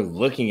just remember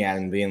looking at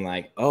him being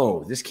like,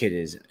 oh, this kid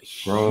is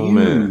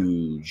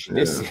huge.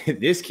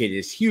 This kid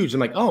is huge. I'm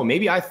like, oh,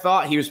 maybe I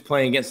thought he was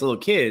playing against little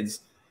kids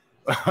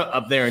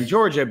up there in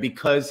Georgia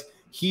because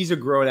he's a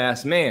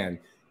grown-ass man,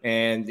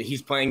 and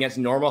he's playing against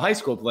normal high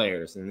school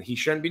players, and he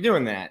shouldn't be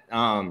doing that.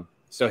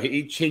 So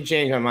he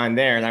changed my mind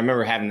there, and I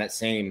remember having that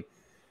same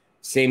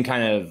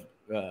kind of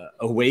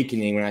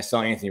awakening when I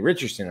saw Anthony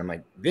Richardson. I'm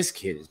like, this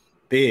kid is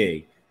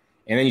big.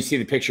 And then you see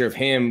the picture of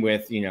him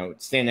with, you know,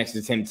 standing next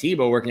to Tim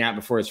Tebow working out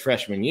before his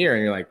freshman year,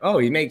 and you're like, oh,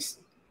 he's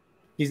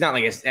not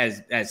like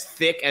as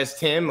thick as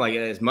Tim, like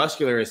as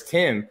muscular as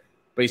Tim,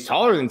 but he's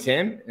taller than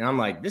Tim. And I'm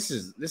like, this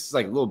is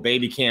like little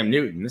baby Cam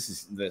Newton. This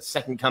is the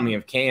second coming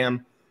of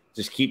Cam.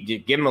 Just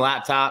give him a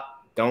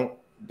laptop. Don't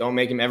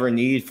make him ever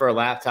need for a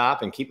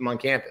laptop, and keep him on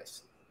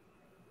campus.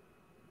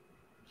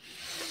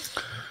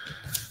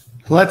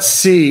 Let's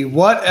see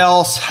what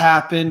else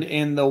happened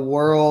in the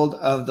world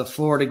of the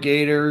Florida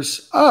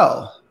Gators.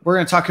 Oh, we're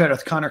going to talk about it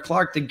with Conner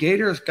Clarke. The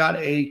Gators got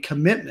a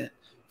commitment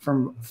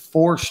from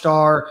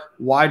 4-star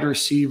wide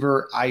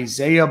receiver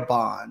Isaiah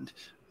Bond.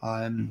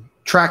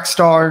 Track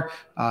star,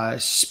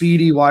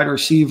 speedy wide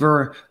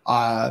receiver.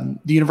 The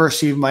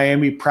University of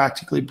Miami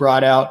practically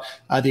brought out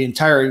the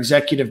entire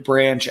executive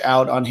branch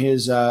out on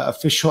his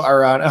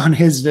on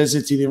his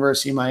visit to the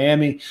University of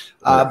Miami.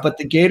 But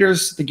the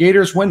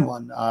Gators win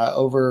one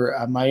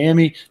over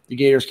Miami. The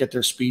Gators get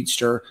their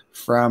speedster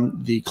from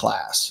the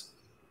class.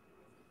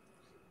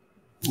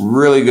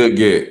 Really good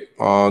get.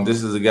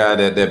 This is a guy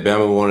that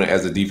Bama wanted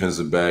as a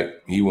defensive back.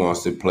 He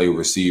wants to play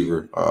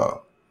receiver.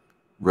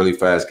 Really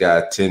fast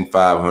guy,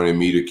 10,500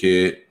 meter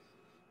kid.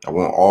 I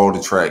want all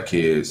the track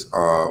kids.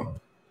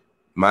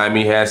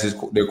 Miami has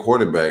their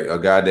quarterback, a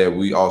guy that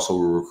we also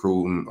were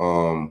recruiting.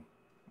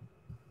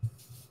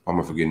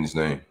 I'm forgetting his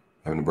name.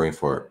 Having a brain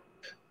fart.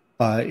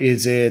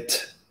 Is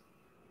it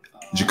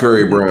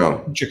Ja'Carri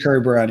Brown?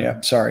 Ja'Carri Brown,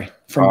 yeah. Sorry.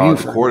 From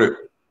Buford.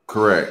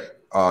 Correct.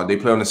 They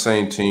play on the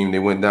same team. They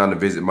went down to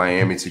visit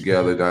Miami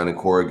together down in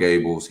Coral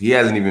Gables. He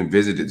hasn't even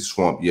visited the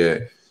Swamp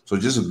yet. So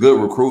just a good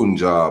recruiting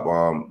job.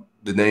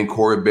 The name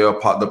Corey Bell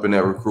popped up in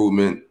that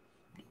recruitment.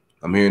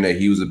 I'm hearing that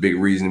he was a big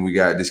reason we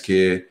got this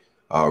kid.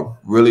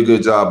 Really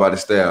good job by the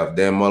staff.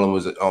 Dan Mullen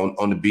was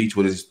on the beach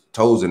with his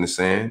toes in the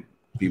sand.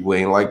 People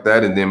ain't like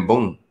that, and then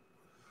boom,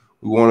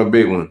 we won a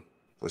big one.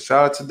 So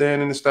shout out to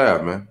Dan and the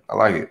staff, man. I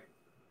like it.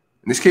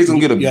 And this kid's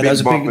gonna get a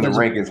big bump in the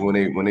rankings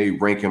when they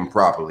rank him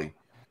properly.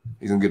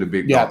 He's gonna get a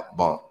big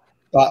bump.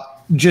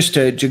 Just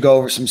to go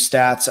over some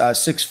stats,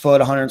 6 foot,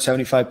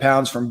 175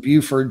 pounds from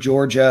Buford,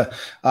 Georgia.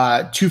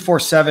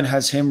 247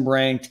 has him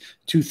ranked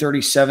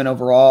 237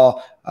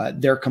 overall.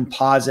 Their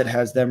composite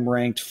has them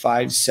ranked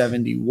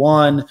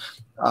 571.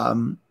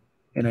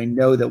 And I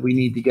know that we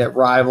need to get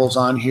Rivals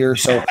on here.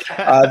 So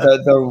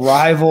the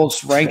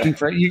Rivals ranking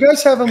for you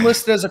guys have him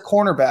listed as a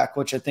cornerback,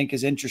 which I think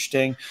is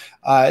interesting.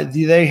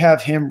 They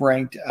have him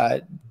ranked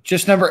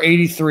just number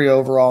 83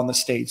 overall in the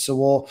state. So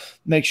we'll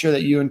make sure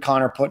that you and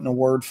Conner put in a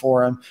word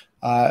for him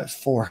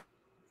for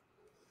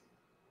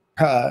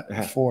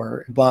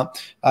bump.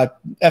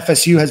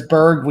 FSU has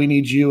Berg. We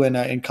need you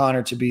and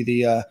Conner to be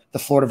the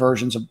Florida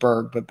versions of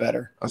Berg, but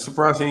better. I'm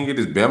surprised he didn't get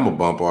his Bama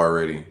bump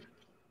already.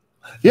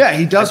 Yeah,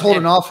 he does hold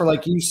an offer,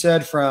 like you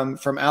said, from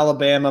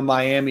Alabama,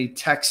 Miami,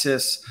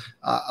 Texas,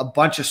 a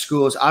bunch of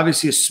schools.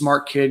 Obviously, a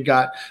smart kid,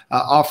 got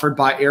offered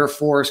by Air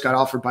Force, got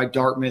offered by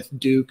Dartmouth,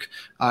 Duke.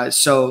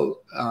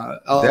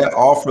 That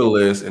offer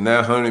list and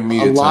that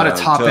 100-meter a lot of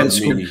top end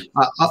schools.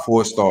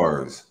 4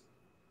 stars.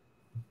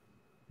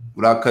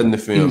 Without cutting the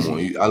film on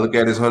you, I look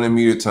at his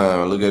 100-meter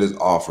time. I look at his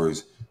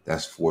offers.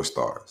 That's 4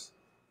 stars.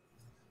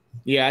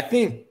 Yeah, I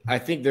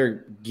think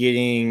they're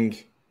getting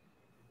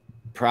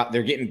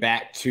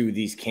back to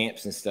these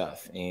camps and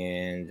stuff,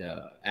 and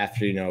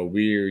after a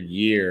weird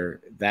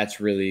year,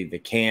 that's really the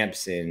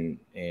camps and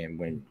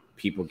when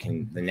people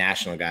the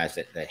national guys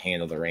that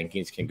handle the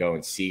rankings can go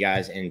and see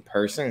guys in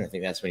person. I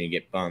think that's when you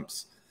get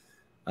bumps.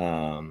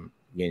 Unless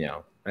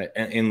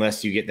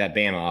you get that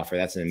Bama offer,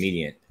 that's an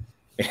immediate.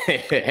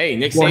 Hey,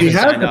 Nick Saban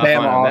signed off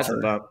on him. That's a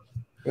bump.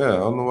 Yeah, I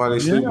don't know why they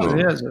sleeping on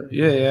him.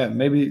 Yeah.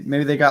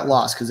 Maybe they got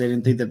lost because they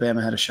didn't think that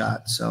Bama had a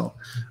shot. So,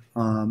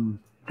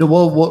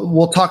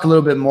 we'll talk a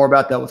little bit more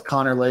about that with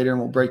Conner later, and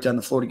we'll break down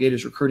the Florida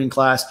Gators recruiting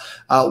class.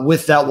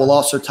 With that, we'll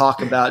also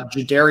talk about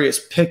Jadarius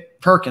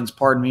Perkins.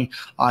 Pardon me.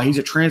 He's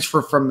a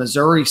transfer from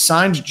Missouri,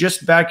 signed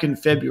just back in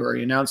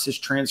February. Announced his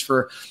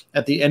transfer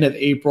at the end of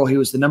April. He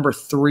was the number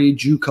 3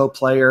 JUCO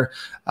player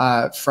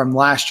from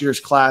last year's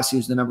class. He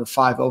was the number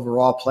 5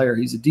 overall player.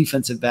 He's a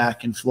defensive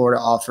back, and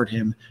Florida offered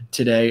him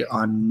today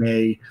on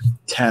May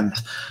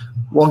 10th.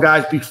 Well,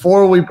 guys,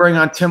 before we bring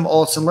on Tim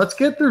Olson, let's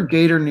get through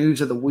Gator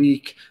news of the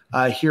week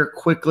here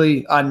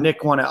quickly.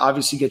 Nick, want to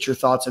obviously get your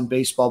thoughts on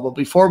baseball, but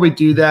before we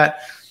do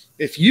that,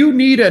 if you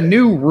need a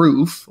new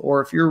roof,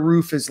 or if your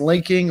roof is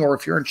leaking, or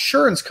if your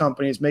insurance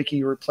company is making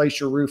you replace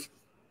your roof,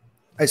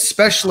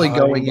 especially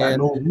going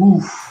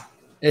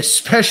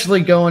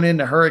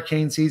into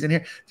hurricane season here.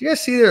 Do you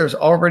guys see there's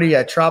already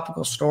a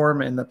tropical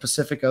storm in the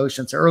Pacific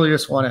Ocean? It's the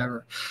earliest one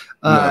ever.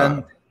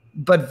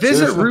 But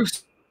visit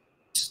roofs.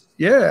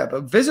 Yeah,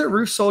 but visit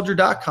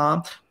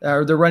roofsoldier.com.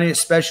 They're running a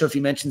special. If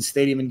you mention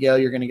Stadium and Gale,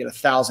 you're going to get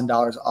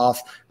 $1,000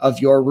 off of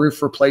your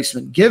roof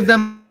replacement. Give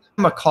them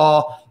a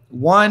call,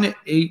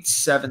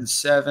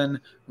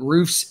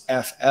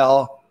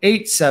 1-877-ROOFS-FL,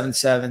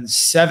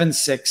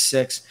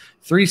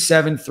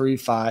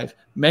 877-766-3735.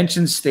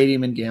 Mention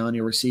Stadium and Gale, and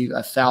you'll receive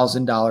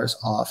 $1,000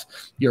 off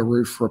your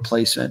roof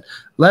replacement.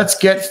 Let's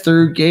get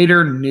through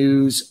Gator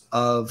news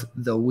of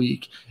the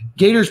week.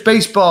 Gators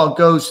baseball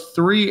goes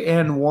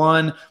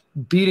 3-1.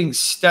 Beating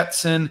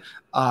Stetson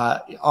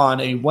on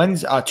a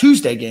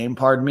Tuesday game,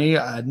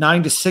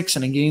 9-6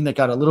 in a game that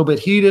got a little bit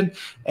heated,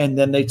 and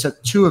then they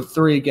took 2 of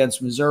 3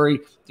 against Missouri.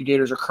 The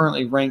Gators are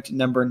currently ranked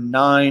number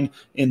 9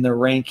 in the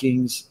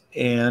rankings,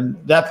 and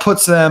that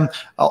puts them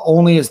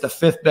only as the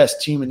 5th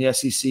best team in the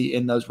SEC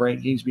in those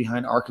rankings,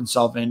 behind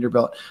Arkansas,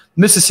 Vanderbilt,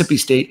 Mississippi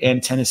State,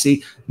 and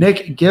Tennessee.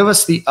 Nick, give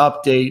us the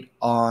update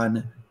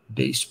on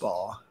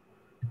baseball.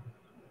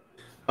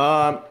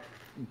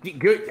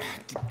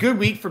 Good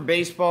week for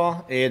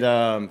baseball.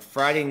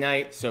 Friday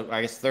night, so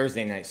I guess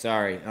Thursday night.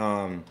 Sorry,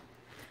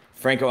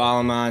 Franco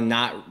Alaman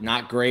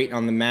not great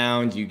on the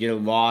mound. You get a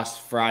loss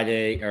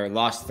Friday or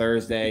loss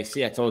Thursday.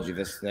 See, I told you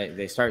this.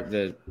 They start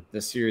the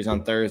series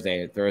on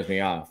Thursday. It throws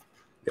me off.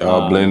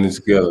 Y'all blending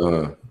together,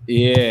 huh?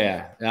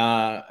 Yeah,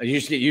 I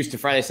used to get used to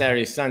Friday,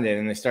 Saturday, Sunday, and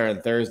then they start on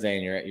Thursday,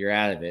 and you're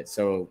out of it.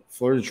 So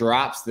Florida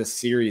drops the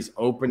series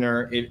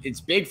opener.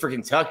 It's big for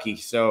Kentucky.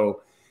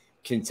 So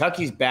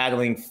Kentucky's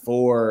battling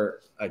for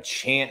a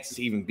chance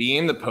to even be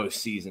in the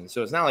postseason.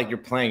 So it's not like you're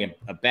playing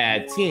a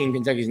bad team.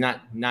 Kentucky's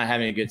not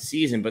having a good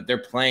season, but they're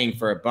playing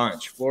for a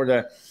bunch.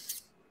 Florida,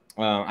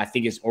 I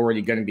think, is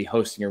already going to be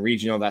hosting a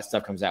regional. That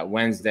stuff comes out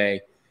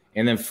Wednesday.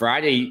 And then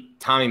Friday,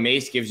 Tommy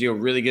Mace gives you a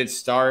really good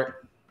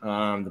start.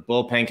 The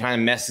bullpen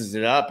kind of messes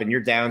it up, and you're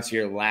down to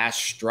your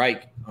last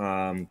strike.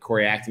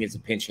 Corey Acton gets a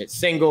pinch hit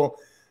single.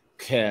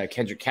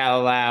 Kendrick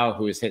Callaway,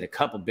 who has hit a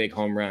couple big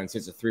home runs,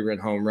 hits a 3-run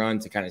home run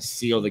to kind of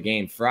seal the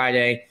game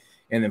Friday.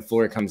 And then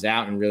Florida comes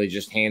out and really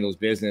just handles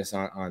business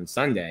on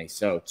Sunday.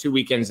 So 2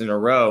 weekends in a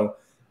row,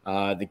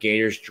 the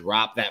Gators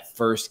drop that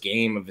first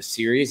game of a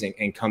series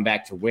and come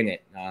back to win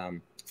it.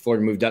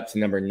 Florida moved up to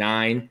number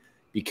 9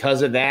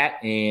 because of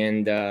that.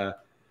 And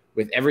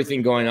with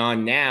everything going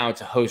on now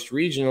to host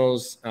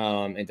regionals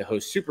and to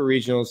host super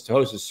regionals, to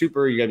host a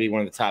super, you got to be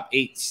one of the top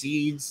 8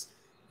 seeds.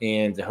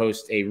 And to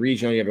host a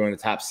regional, you have to be one of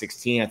the top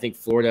 16. I think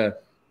Florida,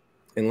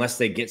 unless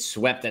they get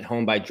swept at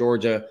home by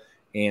Georgia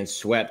and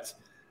swept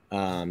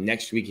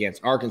next week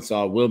against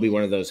Arkansas, will be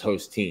one of those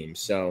host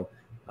teams. So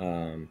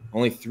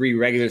only 3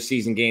 regular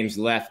season games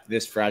left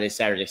this Friday,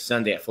 Saturday,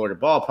 Sunday at Florida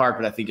Ballpark,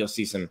 but I think you'll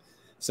see some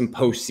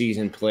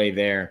postseason play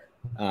there,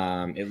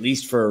 at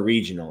least for a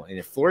regional. And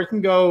if Florida can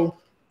go,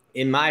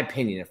 in my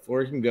opinion,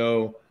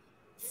 4-2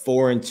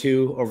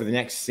 over the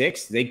next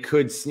 6, they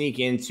could sneak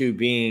into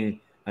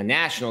being a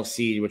national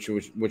seed,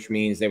 which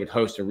means they would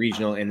host a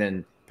regional and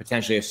then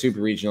potentially a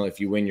super regional if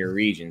you win your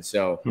region.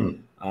 So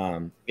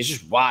it's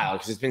just wild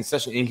because it's been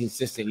such an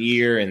inconsistent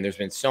year, and there's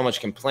been so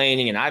much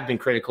complaining, and I've been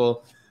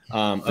critical.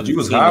 But you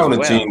was high on the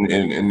team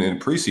in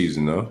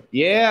preseason, though.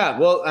 Yeah,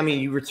 well, I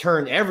mean, you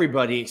returned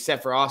everybody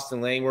except for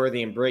Austin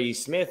Langworthy and Brady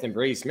Smith, and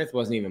Brady Smith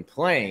wasn't even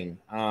playing.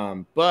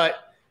 But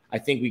I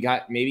think we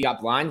got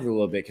blinded a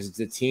little bit because it's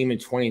a team in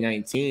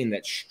 2019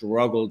 that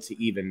struggled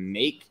to even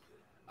make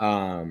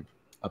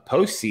a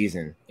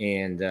postseason,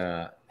 and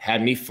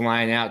had me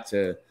flying out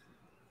to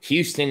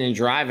Houston and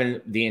driving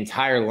the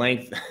entire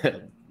length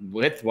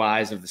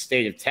width-wise of the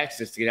state of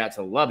Texas to get out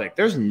to Lubbock.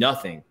 There's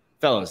nothing,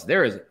 fellas.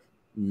 There is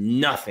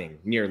nothing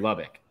near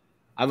Lubbock.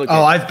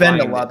 I've been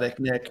to Lubbock,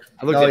 Nick.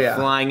 I looked at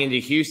flying into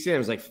Houston. It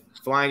was like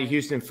flying to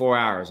Houston 4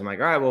 hours. I'm like,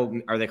 all right, well,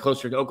 are they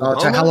closer to Oklahoma?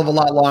 It's a hell of a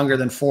lot longer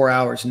than 4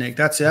 hours, Nick.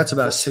 That's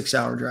about a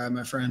 6-hour drive,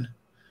 my friend.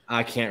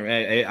 I can't.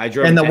 I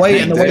drove. And the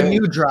way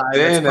you drive,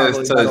 Dan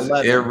has touched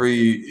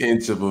every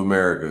inch of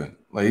America.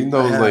 Like he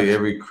knows like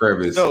every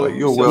crevice. So, like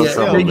you're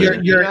welcome.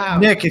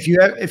 Nick,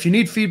 if you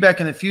need feedback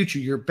in the future,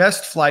 your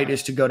best flight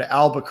is to go to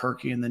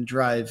Albuquerque and then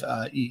drive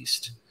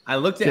east. I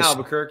looked at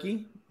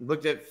Albuquerque.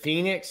 looked at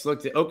Phoenix,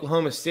 looked at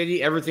Oklahoma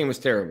City. Everything was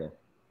terrible.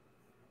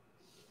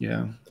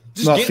 Yeah.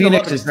 Well,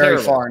 Phoenix is very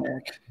far,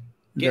 Nick.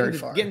 Very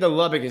far. Getting to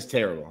Lubbock is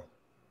terrible.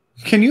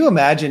 Can you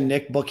imagine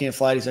Nick booking a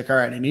flight? He's like, all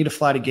right, I need a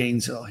flight to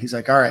Gainesville. He's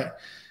like, all right,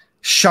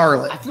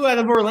 Charlotte. I flew out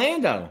of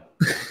Orlando.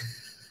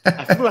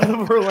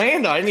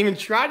 I didn't even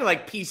try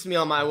to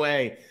piecemeal my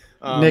way.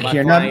 Nick,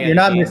 you're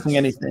not missing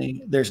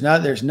anything. There's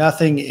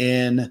nothing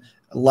in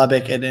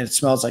Lubbock, and it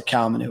smells like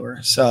cow manure.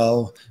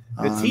 So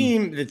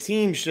the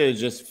team should have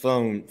just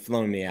flown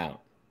me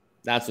out.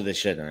 That's what they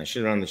should have done. I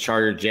should have done the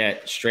charter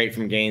jet straight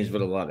from Gainesville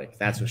to Lubbock.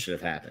 That's what should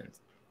have happened.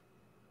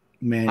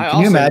 Man,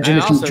 can you imagine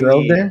if you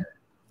drove there?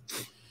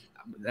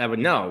 I would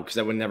know, because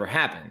that would never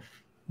happen.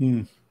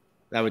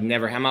 That would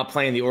never. I'm not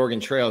playing the Oregon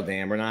Trail,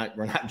 Dan. We're not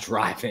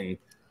driving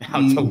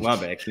out to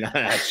Lubbock. Not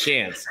a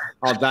chance.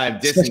 I'll die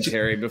of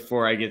dysentery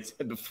before I get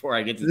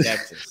to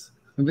Texas.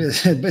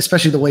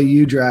 Especially the way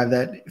you drive,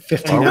 that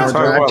 15-hour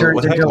drive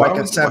turns into like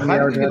a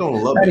 7-hour drive.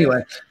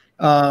 Anyway.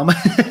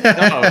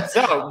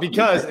 So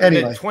because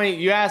anyway.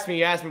 You asked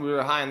me, we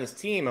were high on this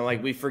team,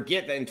 and we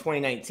forget that in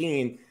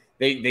 2019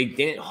 they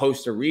didn't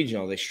host a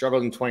regional. They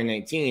struggled in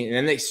 2019, and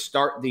then they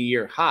start the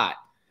year hot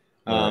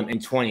in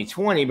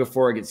 2020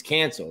 before it gets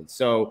canceled.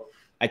 So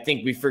I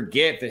think we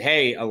forget that,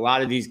 hey, a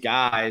lot of these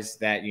guys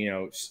that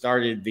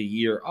started the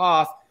year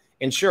off,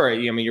 and sure,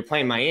 you're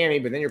playing Miami,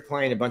 but then you're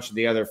playing a bunch of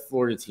the other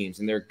Florida teams,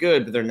 and they're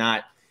good, but they're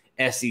not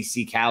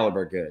SEC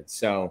caliber good.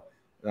 So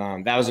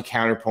that was a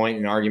counterpoint,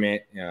 an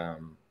argument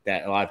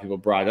that a lot of people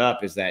brought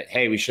up, is that,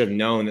 hey, we should have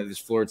known that this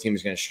Florida team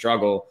was going to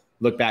struggle.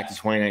 Look back to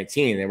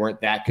 2019. They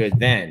weren't that good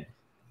then.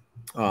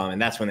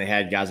 And that's when they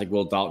had guys like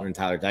Will Dalton and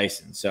Tyler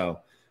Dyson. So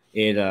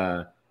it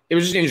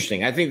was just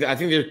interesting. I think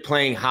they're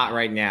playing hot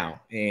right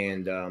now,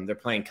 and they're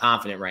playing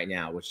confident right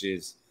now, which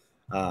is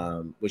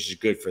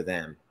good for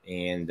them.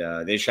 And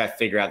they just got to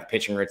figure out the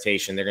pitching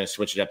rotation. They're going to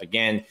switch it up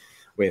again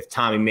with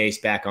Tommy Mace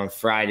back on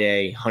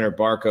Friday. Hunter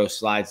Barco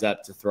slides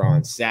up to throw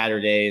on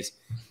Saturdays,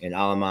 and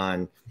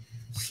Alum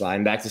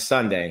sliding back to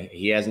Sunday.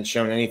 He hasn't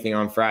shown anything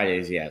on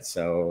Fridays yet,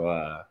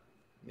 so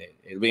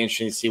it'll be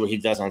interesting to see what he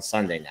does on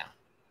Sunday now.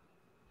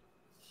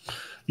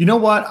 You know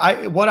what?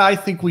 I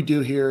think we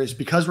do here is,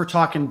 because we're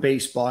talking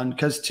baseball and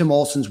because Tim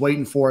Olson's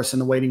waiting for us in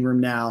the waiting room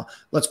now,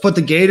 let's put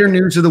the Gator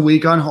news of the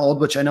week on hold,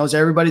 which I know is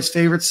everybody's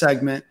favorite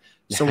segment.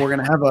 So we're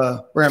gonna have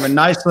a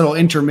nice little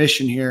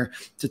intermission here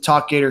to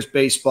talk Gators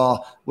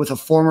baseball with a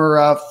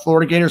former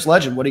Florida Gators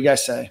legend. What do you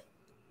guys say?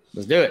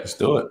 Let's do it.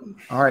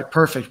 All right,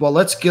 perfect. Well,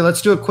 let's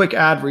do a quick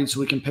ad read so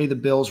we can pay the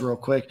bills real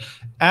quick.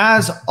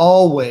 As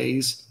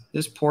always,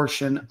 this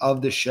portion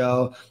of the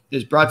show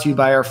is brought to you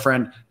by our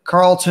friend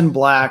Carlton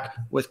Black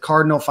with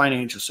Cardinal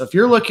Financial. So if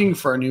you're looking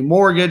for a new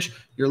mortgage,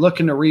 you're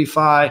looking to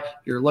refi,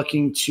 you're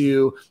looking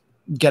to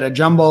get a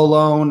jumbo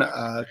loan,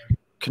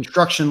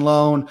 construction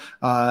loan,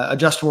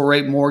 adjustable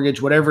rate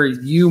mortgage, whatever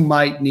you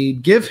might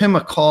need, give him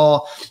a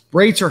call.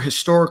 Rates are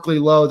historically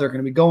low. They're going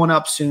to be going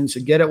up soon,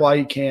 so get it while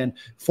you can.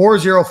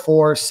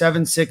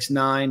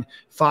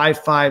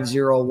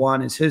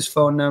 404-769-5501 is his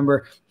phone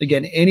number.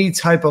 Again, any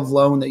type of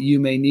loan that you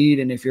may need,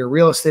 and if you're a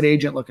real estate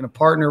agent looking to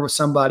partner with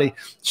somebody,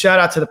 shout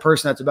out to the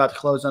person that's about to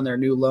close on their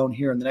new loan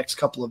here in the next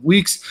couple of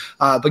weeks.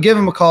 But give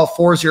him a call,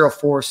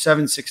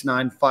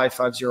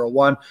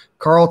 404-769-5501,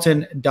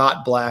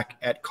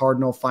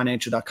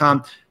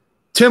 carlton.black@cardinalfinancial.com.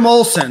 Tim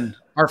Olson,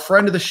 our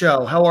friend of the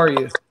show, how are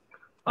you?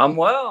 I'm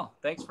well.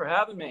 Thanks for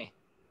having me.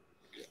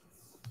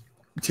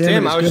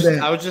 Tim, I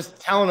was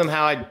just telling him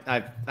how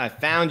I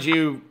found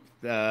you.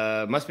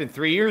 Must have been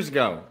 3 years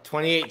ago,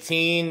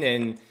 2018,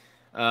 and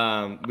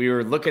we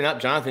were looking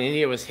up. Jonathan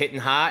India was hitting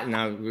hot,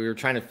 and we were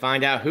trying to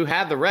find out who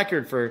had the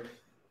record for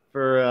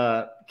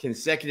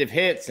consecutive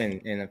hits,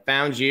 and I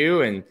found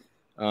you, and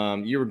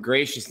you were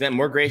gracious then,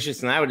 more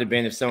gracious than I would have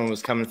been if someone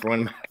was coming for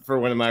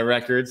one of my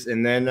records,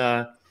 and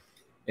then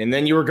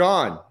you were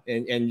gone,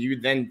 and you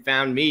then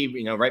found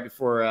me, right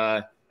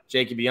before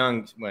Jacob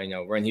Young,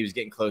 when he was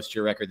getting close to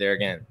your record there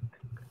again.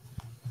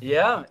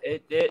 Yeah,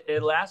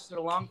 it lasted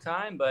a long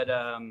time, but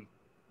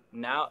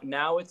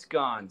now it's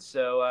gone.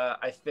 So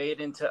I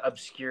fade into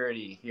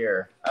obscurity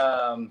here.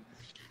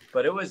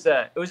 But it was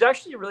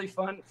actually a really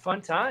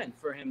fun time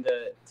for him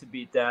to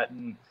beat that,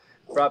 and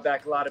brought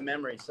back a lot of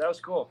memories. So that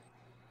was cool.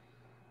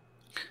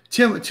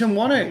 Tim,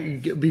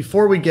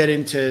 before we get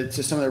into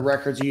some of the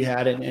records you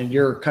had and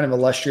your kind of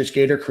illustrious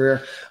Gator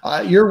career,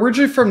 you're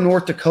originally from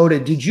North Dakota.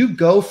 Did you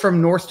go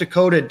from North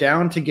Dakota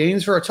down to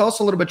Gainesville? Or tell us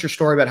a little bit your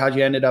story about how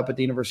you ended up at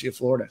the University of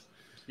Florida.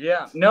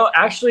 Yeah, no,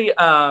 actually,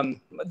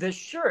 the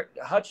shirt,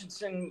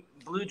 Hutchinson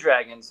Blue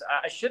Dragons,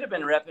 I should have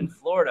been repping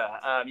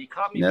Florida. You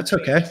caught me. That's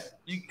okay.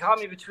 You caught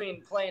me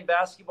between playing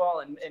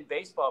basketball and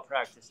baseball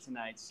practice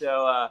tonight.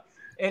 So,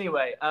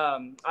 anyway,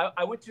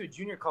 I went to a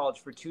junior college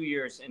for 2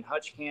 years in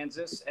Hutch,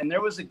 Kansas, and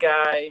there was a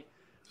guy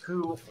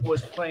who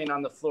was playing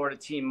on the Florida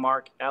team,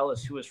 Mark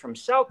Ellis, who was from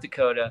South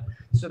Dakota.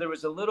 So there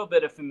was a little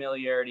bit of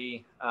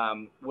familiarity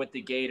with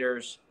the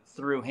Gators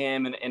through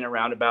him in a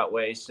roundabout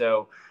way.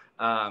 So,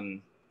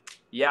 I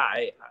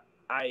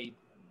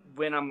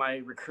went on my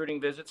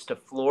recruiting visits to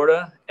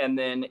Florida and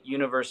then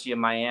University of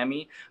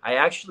Miami. I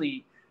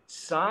actually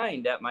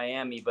signed at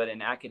Miami, but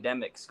an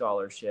academic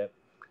scholarship.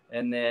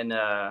 And then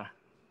I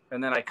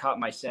caught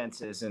my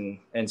senses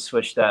and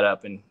switched that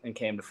up and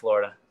came to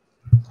Florida.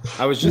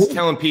 I was just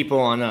telling people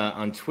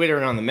on Twitter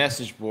and on the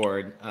message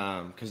board,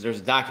 because there's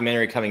a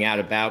documentary coming out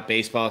about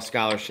baseball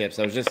scholarships.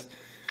 I was just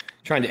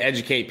trying to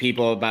educate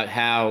people about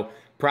how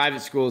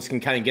private schools can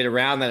kind of get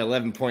around that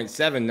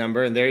 11.7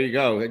 number. And there you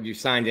go. You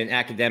signed an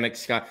academic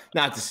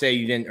not to say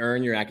you didn't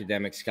earn your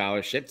academic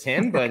scholarship,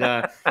 Tim,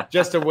 but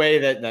just a way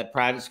that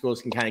private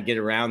schools can kind of get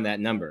around that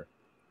number.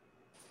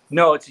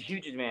 No, it's a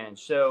huge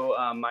advantage. So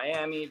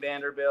Miami,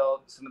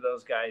 Vanderbilt, some of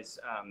those guys,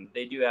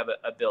 they do have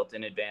a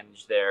built-in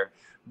advantage there.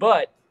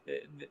 But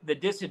the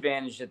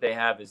disadvantage that they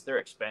have is they're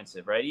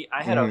expensive, right?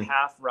 I had a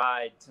half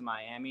ride to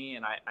Miami,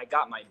 and I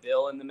got my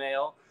bill in the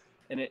mail.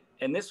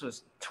 And this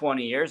was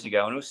 20 years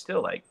ago, and it was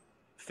still like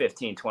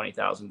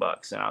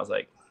 $15,000-$20,000, and I was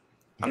like,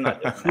 I'm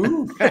not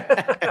doing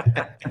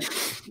that.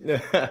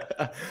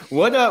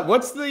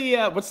 What's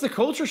the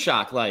culture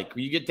shock like?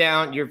 You get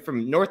down, you're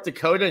from North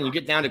Dakota, and you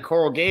get down to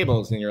Coral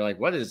Gables, and you're like,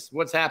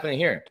 what's happening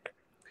here?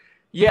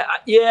 Yeah.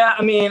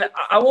 I mean,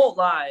 I won't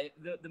lie.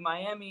 The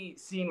Miami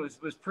scene was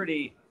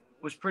pretty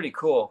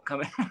cool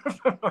coming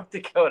from North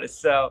Dakota.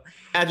 So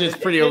it's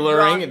pretty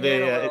alluring. A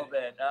little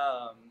bit.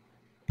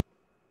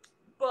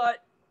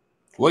 But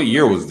what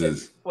year was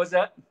this? Was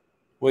that?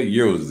 What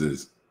year was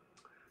this?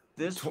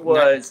 This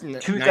was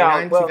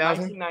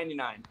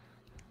 1999.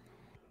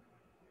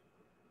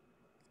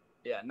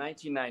 Yeah,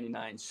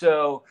 1999.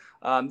 So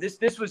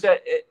this was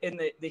in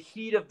the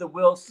heat of the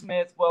Will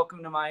Smith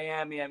Welcome to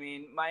Miami. I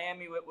mean,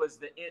 Miami was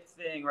the it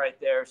thing right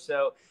there.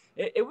 So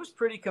it was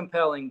pretty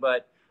compelling,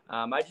 but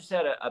I just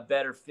had a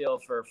better feel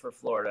for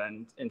Florida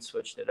and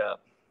switched it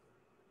up.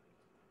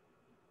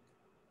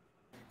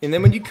 And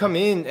then when you come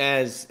in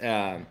as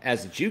a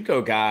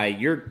JUCO guy,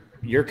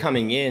 you're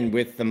coming in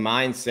with the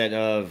mindset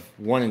of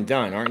one and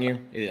done, aren't you?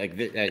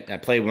 Like I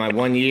played my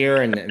 1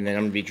 year, and then I'm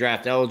going to be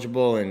draft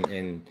eligible,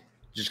 and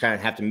just kind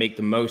of have to make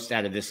the most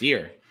out of this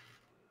year.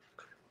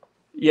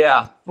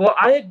 Yeah. Well,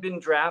 I had been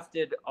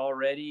drafted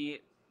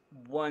already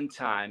one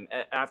time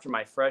after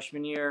my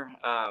freshman year,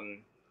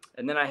 and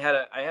then I had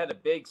a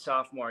big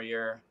sophomore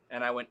year,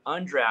 and I went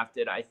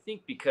undrafted. I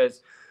think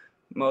because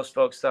most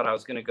folks thought I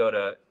was going to go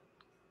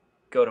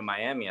to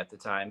Miami at the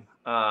time.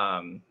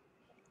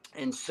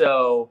 And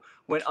so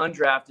went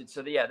undrafted.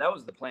 So that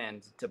was the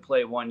plan, to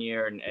play 1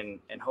 year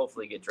and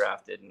hopefully get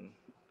drafted. And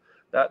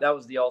that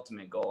was the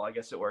ultimate goal. I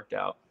guess it worked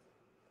out.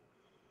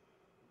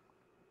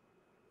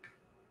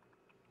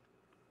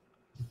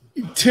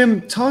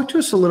 Tim, talk to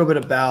us a little bit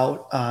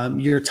about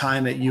your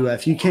time at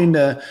UF. You came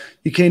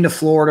to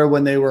Florida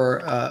when they were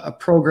a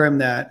program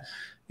that,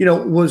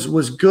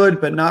 was good,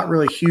 but not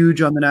really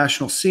huge on the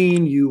national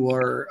scene. You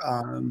were,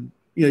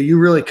 you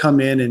really come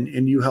in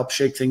and you help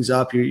shake things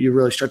up. You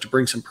really start to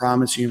bring some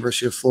promise to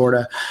University of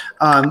Florida.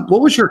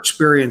 What was your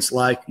experience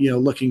like,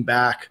 looking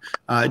back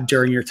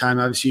during your time?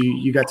 Obviously,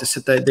 you got to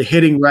set the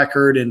hitting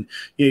record, and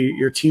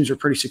your teams were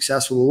pretty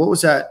successful. What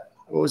was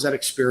that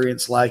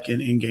experience like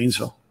in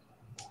Gainesville?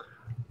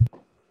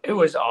 It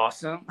was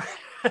awesome.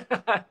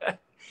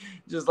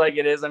 Just like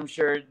it is, I'm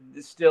sure,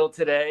 still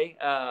today.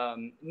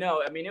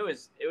 No, I mean, it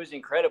was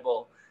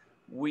incredible.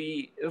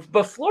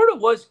 But Florida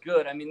was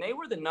good. I mean, they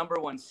were the number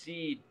 1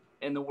 seed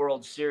in the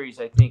World Series,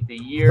 I think, the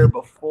year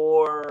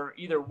before,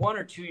 either 1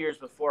 or 2 years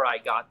before I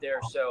got there.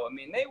 So, I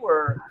mean, they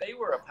were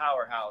a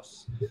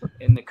powerhouse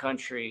in the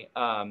country.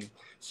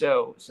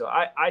 So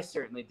I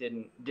certainly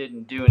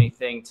didn't do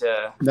anything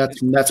to.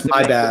 That's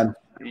my bad.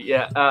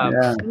 Yeah.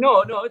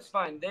 No, it's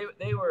fine.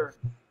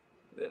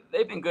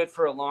 They've been good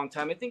for a long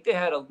time. I think they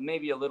had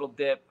maybe a little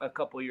dip a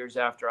couple years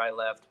after I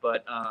left,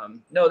 but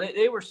no,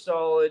 they were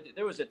solid.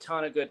 There was a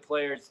ton of good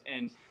players,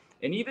 and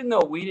even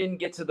though we didn't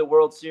get to the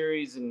World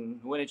Series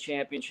and win a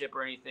championship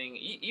or anything,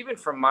 even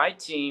from my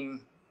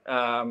team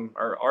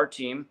or our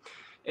team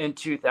in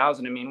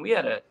 2000, I mean, we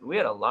had a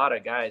lot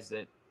of guys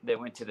that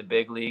went to the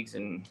big leagues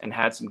and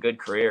had some good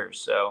careers.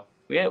 So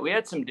we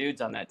had some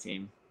dudes on that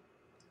team.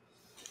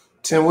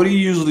 Tim, what do you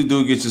usually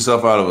do to get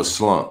yourself out of a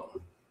slump?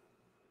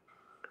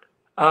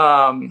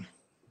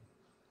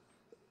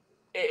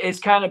 It's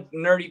kind of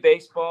nerdy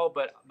baseball,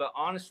 but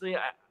honestly,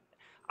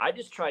 I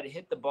just try to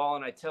hit the ball,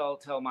 and I tell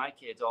my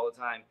kids all the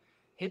time,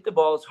 hit the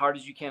ball as hard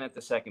as you can at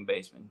the second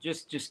baseman.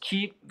 Just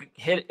keep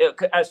hit it.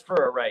 As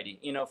for a righty,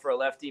 for a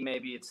lefty,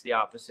 maybe it's the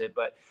opposite,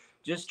 but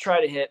just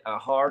try to hit a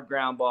hard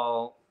ground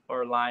ball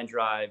or line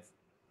drive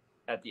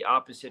at the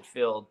opposite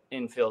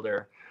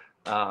infielder,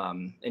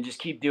 and just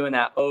keep doing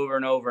that over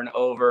and over and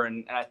over.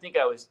 And I think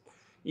I was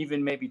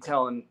even maybe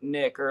telling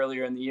Nick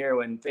earlier in the year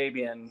when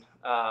Fabian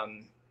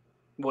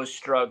was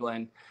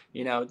struggling,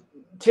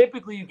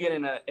 typically you get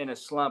in a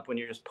slump when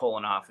you're just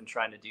pulling off and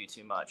trying to do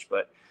too much,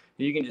 but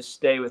you can just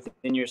stay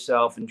within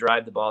yourself and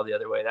drive the ball the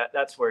other way.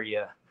 That's where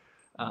you're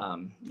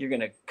going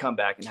to come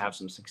back and have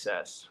some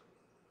success.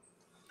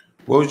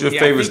 What was your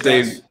favorite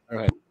stage?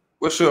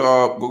 What's your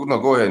no,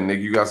 go ahead,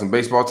 Nick. You got some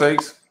baseball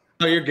takes?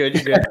 No, you're good.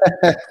 You're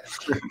good.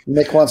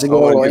 Nick wants to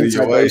go a little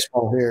inside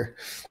baseball here.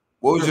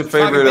 What was your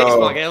favorite?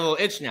 Baseball, I get a little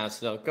itch now.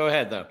 So go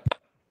ahead though.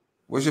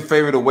 What's your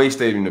favorite away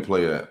stadium to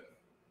play at?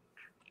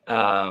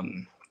 Oh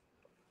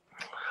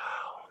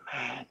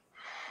man.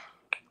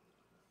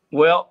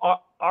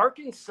 Well,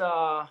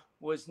 Arkansas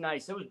was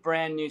nice. It was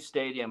brand new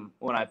stadium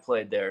when I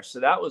played there, so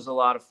that was a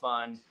lot of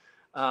fun.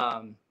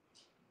 But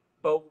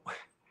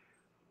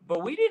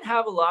we didn't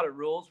have a lot of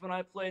rules when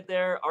I played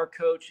there. Our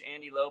coach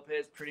Andy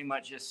Lopez pretty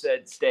much just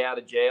said stay out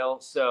of jail.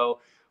 So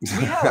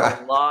we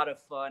had a lot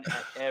of fun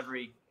at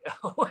every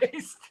away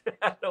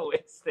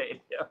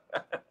stadium.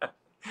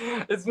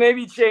 It's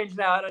maybe changed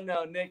now. I don't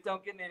know. Nick,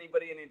 don't get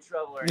anybody in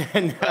trouble or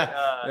anything.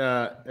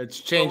 It's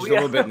changed a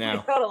little bit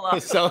now.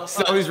 So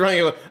he's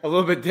running a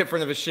little bit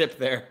different of a ship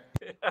there.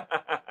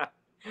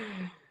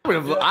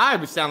 I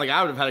would sound like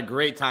I would have had a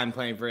great time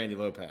playing for Andy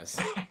Lopez.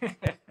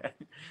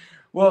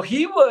 Well,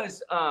 he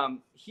was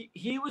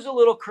he was a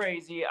little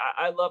crazy.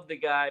 I love the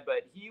guy,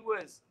 but he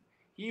was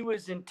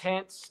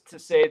intense to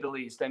say the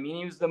least. I mean,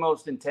 he was the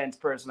most intense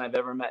person I've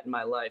ever met in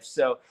my life.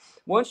 So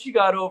once you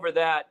got over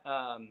that,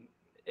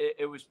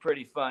 it was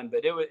pretty fun.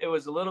 But it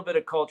was a little bit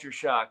of culture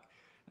shock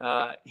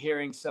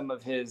hearing some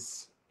of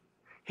his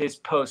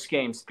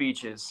post-game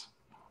speeches.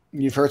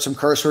 You've heard some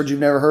curse words you've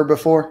never heard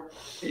before?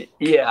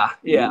 Yeah.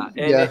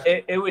 And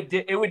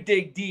it would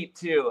dig deep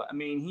too. I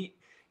mean,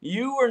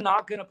 you were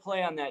not going to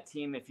play on that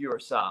team if you were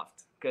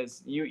soft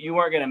because you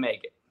weren't going to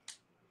make it.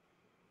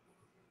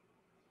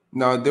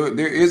 No,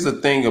 there is a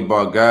thing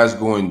about guys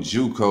going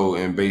JUCO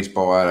in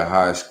baseball out of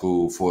high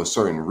school for a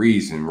certain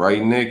reason,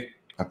 right, Nick?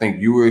 I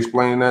think you were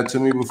explaining that to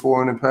me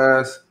before in the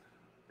past.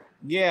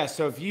 Yeah,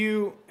 so if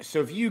you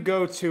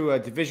go to a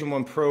Division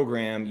I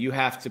program, you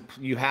have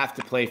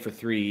to play for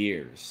 3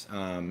 years.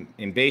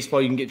 In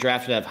baseball, you can get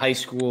drafted out of high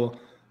school.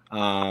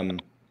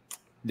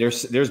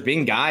 There's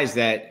been guys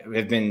that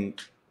have been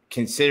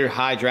considered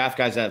high draft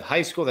guys out of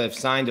high school that have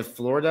signed to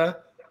Florida,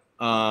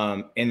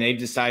 and they've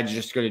decided to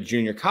just go to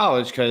junior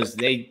college because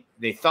they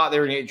thought they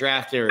were going to get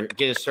drafted or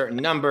get a certain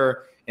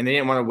number, and they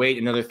didn't want to wait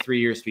another 3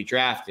 years to be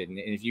drafted. And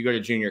if you go to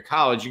junior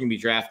college, you can be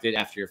drafted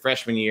after your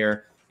freshman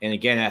year and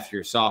again after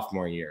your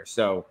sophomore year.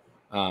 So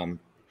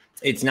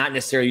it's not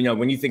necessarily,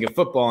 when you think of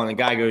football and a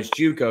guy goes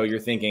JUCO, you're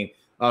thinking,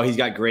 oh, he's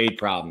got grade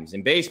problems.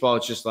 In baseball,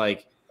 it's just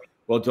like,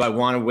 well, do I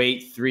want to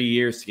wait 3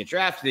 years to get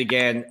drafted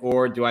again?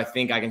 Or do I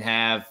think I can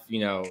have,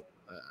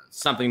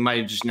 something might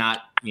have just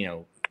not,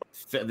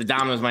 the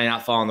dominoes might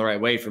not fall in the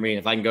right way for me. And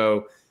if I can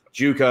go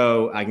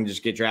JUCO, I can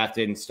just get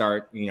drafted and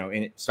start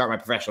my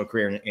professional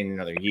career in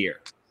another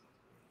year.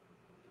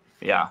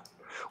 Yeah.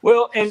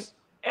 Well,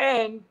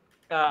 and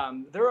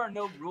there are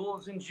no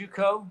rules in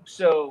JUCO.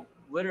 So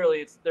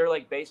literally they're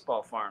like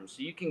baseball farms.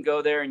 So you can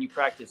go there and you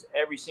practice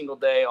every single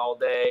day, all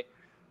day.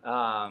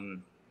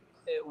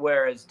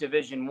 Whereas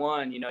Division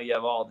I, you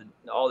have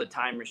all the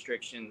time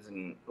restrictions,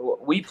 and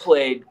we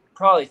played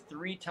probably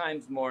 3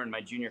 times more in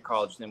my junior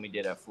college than we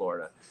did at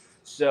Florida.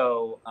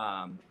 So,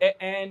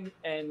 and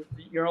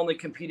you're only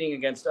competing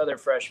against other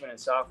freshmen and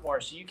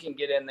sophomores, so you can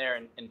get in there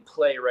and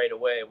play right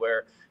away.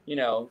 Where,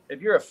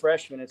 if you're a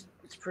freshman, it's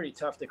pretty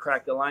tough to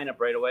crack the lineup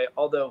right away.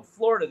 Although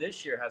Florida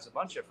this year has a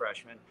bunch of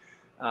freshmen,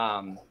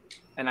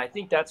 and I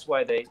think that's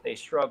why they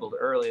struggled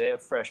early. They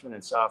have freshmen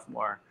and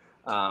sophomore.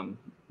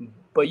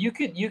 But you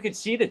could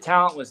see the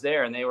talent was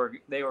there, and they were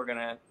going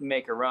to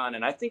make a run,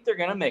 and I think they're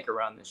going to make a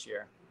run this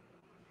year.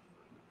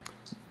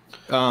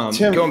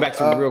 Tim, going back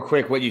to real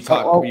quick, what you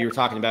were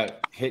talking about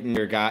hitting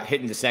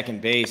to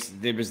second base.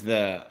 There was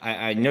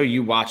I know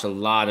you watch a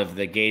lot of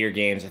the Gator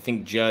games. I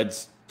think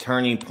Judd's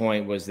turning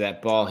point was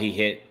that ball he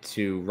hit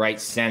to right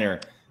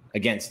center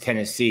against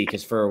Tennessee,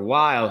 because for a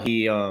while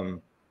he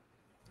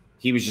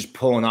was just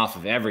pulling off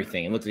of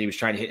everything. It looked like he was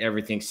trying to hit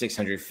everything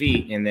 600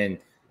 feet, and then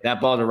that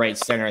ball to right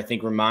center, I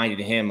think, reminded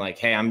him like,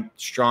 hey, I'm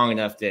strong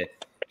enough to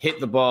hit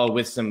the ball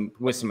with some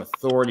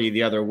authority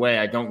the other way.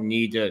 I don't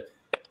need to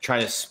try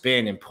to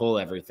spin and pull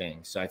everything.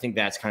 So I think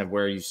that's kind of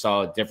where you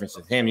saw a difference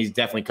with him. He's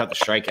definitely cut the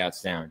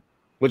strikeouts down,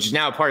 which is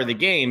now a part of the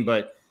game,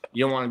 but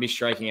you don't want to be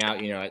striking out.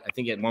 I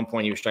think at one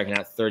point he was striking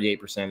out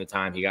 38% of the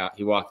time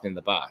he walked in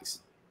the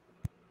box.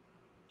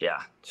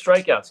 Yeah,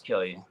 strikeouts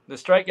kill you. The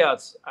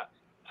strikeouts,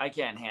 I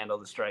can't handle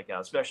the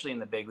strikeouts, especially in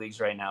the big leagues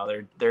right now.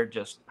 They're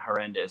just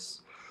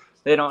horrendous.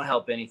 They don't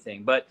help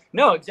anything. But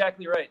no,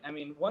 exactly right. I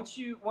mean, once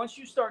you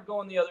start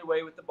going the other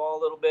way with the ball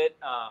a little bit,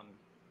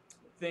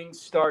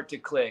 things start to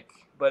click.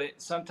 But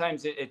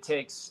sometimes it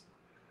takes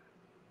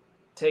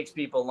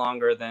people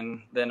longer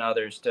than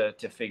others to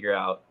figure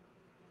out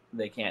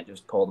they can't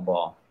just pull the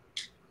ball.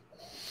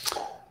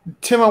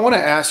 Tim, I want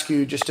to ask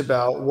you just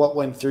about what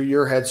went through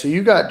your head. So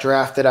you got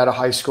drafted out of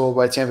high school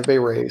by Tampa Bay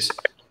Rays,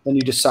 then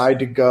you decide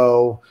to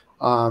go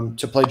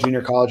to play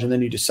junior college, and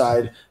then you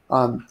decide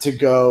to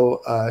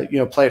go,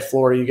 play at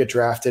Florida. You get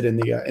drafted in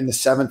the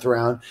 7th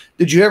round.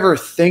 Did you ever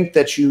think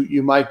that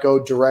you might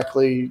go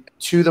directly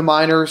to the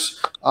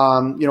minors,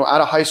 out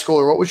of high school,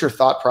 or what was your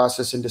thought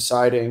process in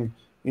deciding,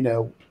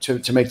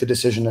 to make the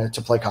decision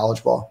to play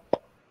college ball?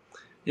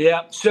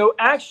 Yeah. So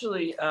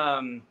actually,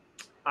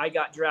 I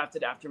got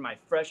drafted after my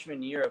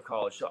freshman year of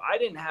college, so I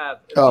didn't have.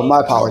 Oh,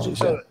 my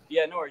apologies.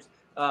 Yeah, no worries.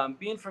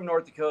 Being from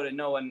North Dakota,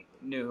 no one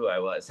knew who I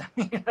was. I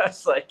mean,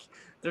 that's like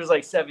there's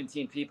like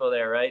 17 people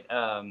there, right?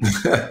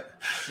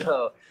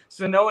 So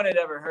no one had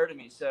ever heard of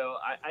me. So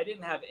I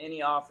didn't have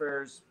any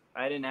offers.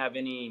 I didn't have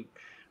any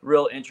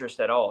real interest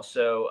at all.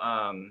 So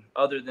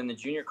other than the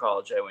junior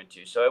college I went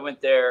to, so I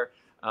went there.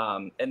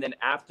 And then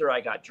after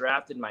I got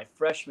drafted my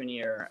freshman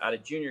year out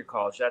of junior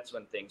college, that's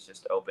when things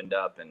just opened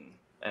up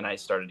and I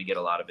started to get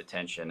a lot of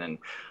attention. And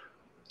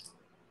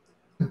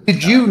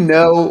did you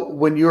know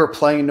when you were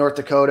playing North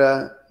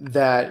Dakota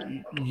that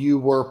you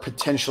were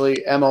potentially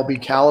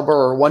MLB caliber,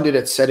 or when did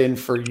it set in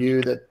for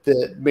you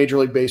that Major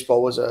League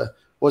Baseball was a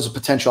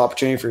potential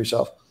opportunity for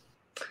yourself?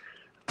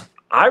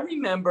 I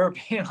remember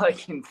being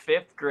like in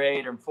 5th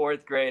grade or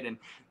 4th grade and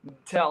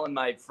telling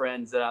my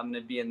friends that I'm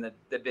going to be in the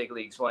big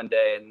leagues one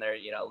day. And they're,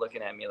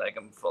 looking at me like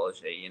I'm full of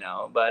shit,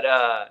 but,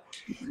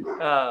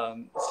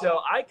 so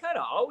I kind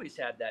of always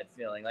had that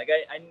feeling. Like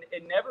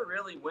it never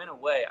really went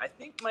away. I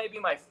think maybe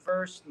my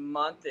first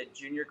month at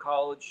junior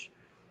college,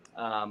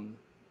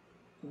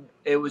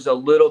 it was a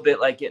little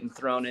bit like getting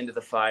thrown into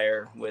the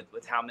fire with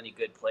how many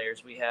good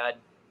players we had.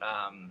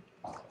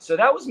 So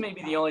that was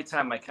maybe the only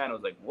time I kind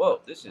of was like, whoa,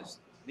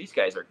 these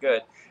guys are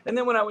good. And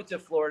then when I went to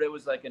Florida, it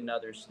was like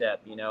another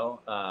step,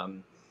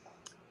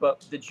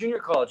 but the junior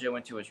college I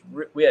went to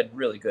we had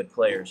really good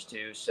players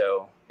too.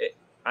 So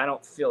I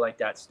don't feel like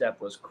that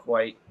step was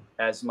quite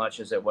as much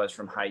as it was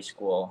from high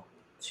school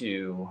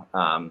to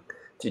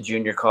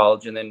junior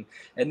college. And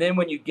then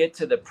when you get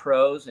to the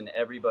pros and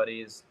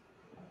everybody is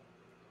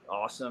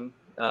awesome,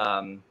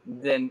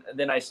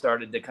 then I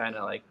started to kind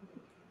of like,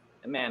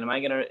 man, am I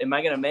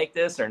gonna make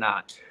this or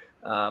not?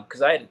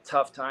 Because I had a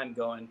tough time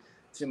going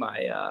to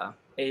my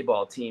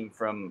A-ball team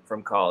from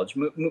college.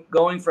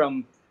 Going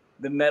from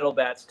the metal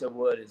bats to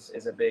wood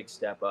is a big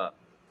step up.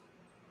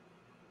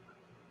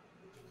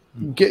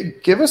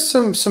 Give us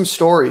some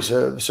stories,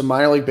 some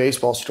minor league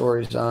baseball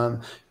stories.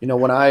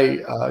 When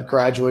I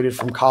graduated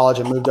from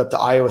college, I moved up to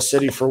Iowa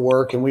City for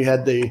work, and we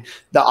had the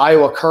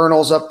Iowa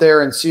Colonels up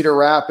there in Cedar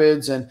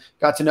Rapids, and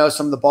got to know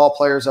some of the ball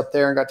players up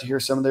there and got to hear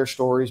some of their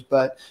stories.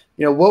 But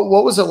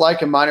what was it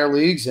like in minor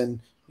leagues? And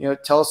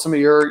tell us some of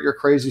your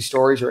crazy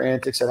stories or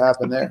antics that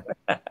happened there.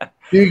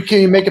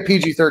 Can you make a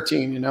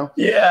PG-13?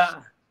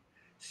 Yeah.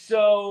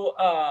 So,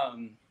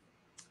 I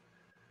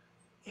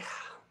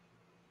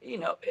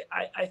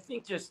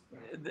think just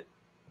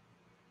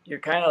you're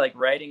kind of like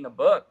writing a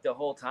book the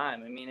whole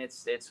time. I mean,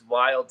 it's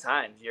wild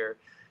times. You're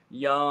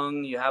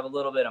young, you have a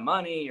little bit of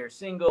money, you're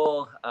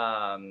single,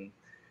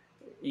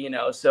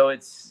 so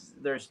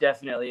there's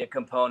definitely a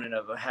component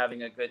of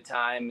having a good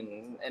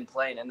time and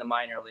playing in the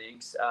minor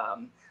leagues.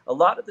 A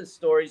lot of the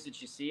stories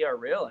that you see are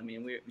real. I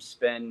mean, we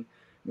spend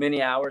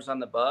many hours on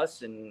the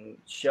bus and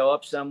show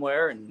up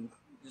somewhere and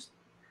just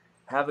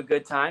have a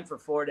good time for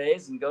 4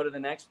 days and go to the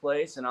next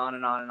place and on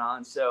and on and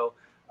on. So,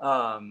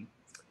 I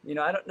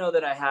don't know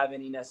that I have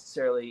any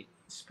necessarily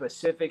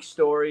specific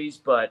stories,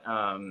 but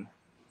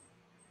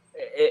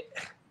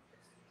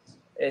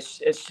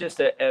it's just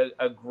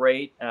a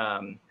great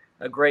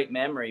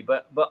memory.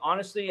 But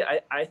honestly,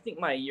 I think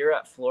my year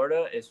at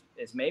Florida is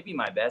maybe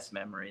my best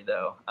memory,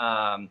 though.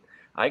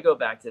 I go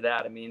back to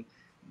that. I mean,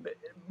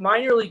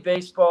 minor league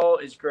baseball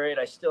is great.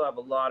 I still have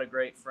a lot of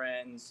great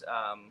friends.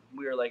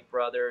 We were like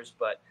brothers,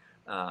 but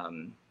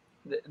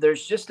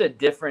there's just a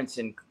difference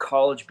in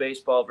college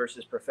baseball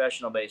versus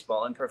professional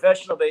baseball. In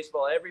professional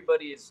baseball,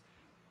 everybody is,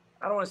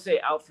 I don't want to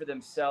say out for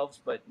themselves,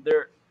 but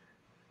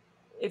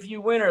if you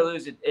win or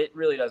lose, it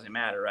really doesn't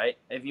matter, right?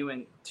 If you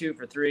win 2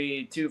 for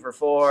 3, 2 for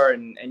 4,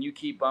 and you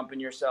keep bumping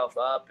yourself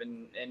up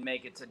and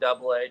make it to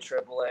AA,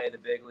 AAA, the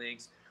big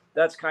leagues,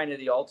 that's kind of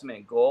the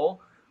ultimate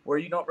goal, where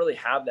you don't really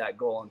have that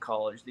goal in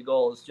college. The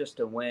goal is just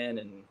to win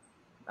and,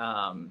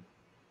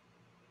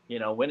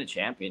 win a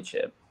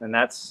championship. And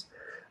that's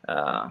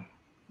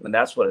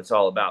what it's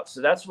all about. So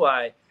that's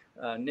why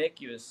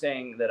Nick, you was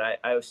saying that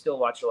I still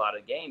watch a lot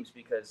of games,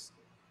 because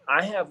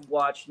I have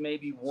watched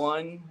maybe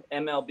one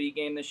MLB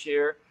game this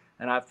year,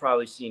 and I've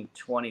probably seen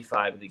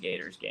 25 of the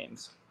Gators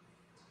games.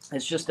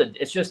 It's just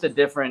a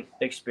different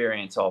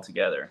experience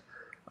altogether.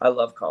 I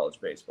love college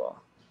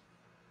baseball.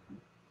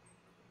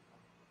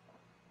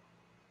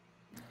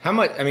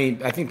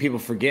 I think people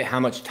forget how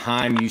much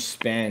time you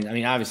spend. I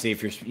mean, obviously,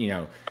 if you're,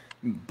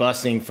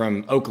 busing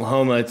from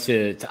Oklahoma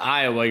to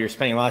Iowa, you're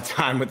spending a lot of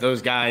time with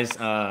those guys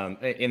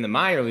in the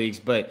minor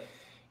leagues, but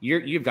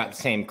you've got the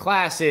same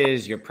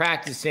classes, you're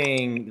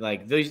practicing,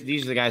 like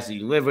these are the guys that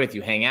you live with,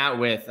 you hang out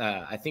with.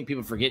 I think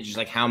people forget just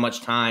like how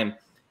much time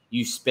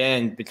you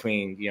spend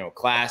between,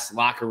 class,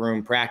 locker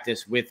room,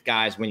 practice with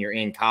guys when you're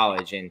in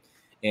college. And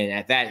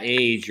at that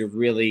age, you're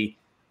really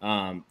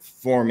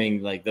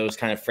forming like those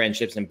kind of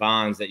friendships and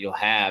bonds that you'll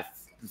have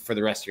for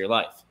the rest of your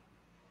life.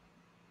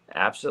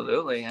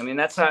 Absolutely. I mean,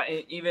 that's how,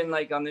 even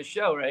like on this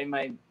show, right?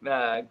 My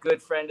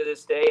good friend to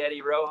this day,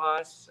 Eddie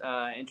Rojas,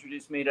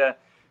 introduced me to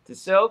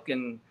Silk,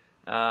 and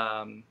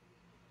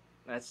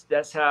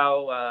that's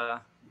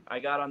how I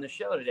got on the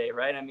show today,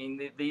 right? I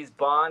mean, these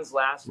bonds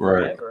last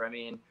forever. I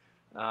mean,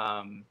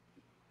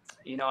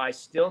 I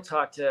still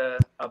talk to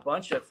a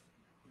bunch of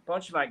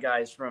my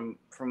guys from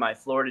my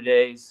Florida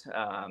days.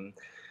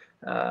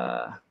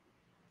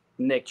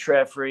 Nick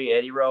Treffry,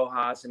 Eddie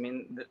Rojas. I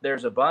mean,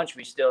 there's a bunch.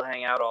 We still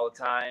hang out all the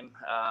time.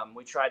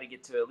 We try to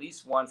get to at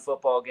least one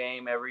football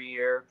game every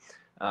year.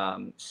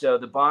 So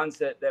the bonds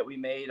that we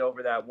made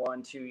over that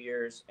 1-2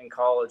 years in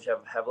college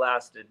have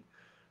lasted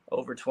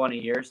over 20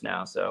 years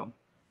now. So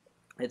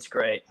it's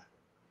great.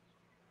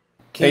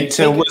 Hey,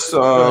 Tim, what's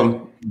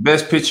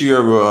best pitcher you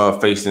ever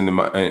faced in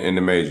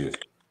the majors?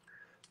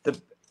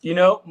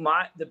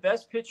 The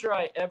best pitcher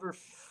I ever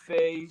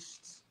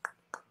faced.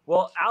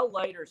 Well, Al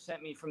Leiter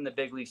sent me from the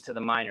big leagues to the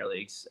minor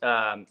leagues.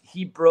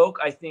 He broke,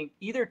 I think,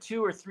 either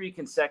 2 or 3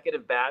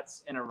 consecutive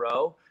bats in a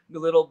row, the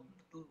little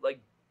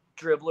like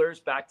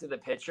dribblers back to the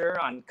pitcher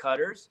on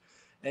cutters.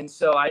 And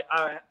so I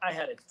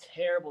had a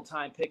terrible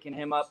time picking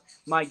him up.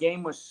 My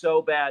game was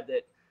so bad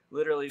that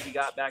literally we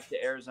got back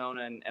to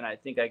Arizona and I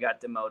think I got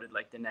demoted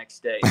like the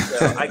next day.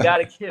 So I got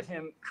to give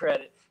him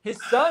credit. His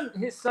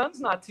son's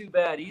not too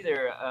bad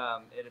either.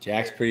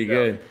 Jack's pretty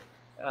good.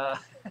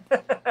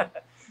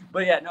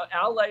 But yeah, no,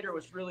 Al Leiter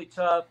was really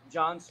tough.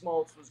 John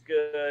Smoltz was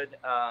good.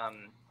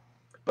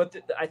 But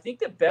I think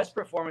the best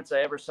performance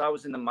I ever saw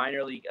was in the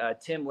minor league.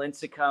 Tim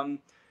Lincecum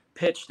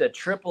pitched a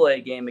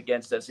AAA game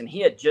against us, and he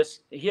had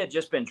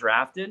just been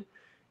drafted,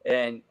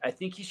 and I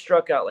think he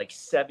struck out like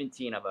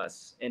 17 of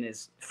us in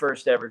his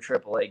first ever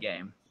AAA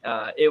game.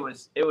 It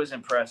was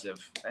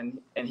impressive,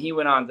 and he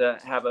went on to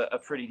have a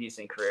pretty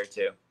decent career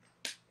too.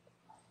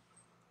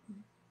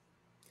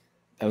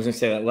 I was gonna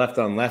say that left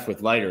on left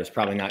with Leiter is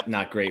probably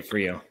not great for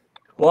you.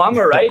 Well, I'm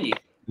a righty.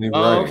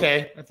 Oh,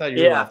 okay. I thought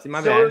you were lefty.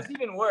 My bad. It was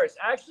even worse.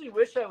 I actually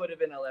wish I would have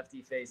been a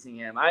lefty facing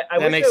him.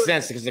 That makes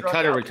sense because the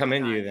cutter would come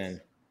into you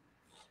then.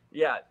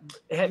 Yeah,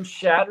 him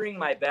shattering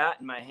my bat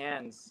in my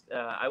hands.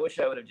 I wish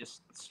I would have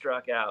just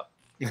struck out.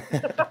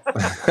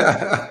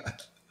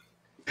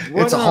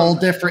 It's a whole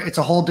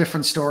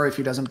different story if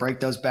he doesn't break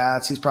those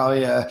bats. He's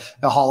probably a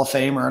Hall of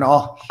Famer and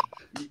all.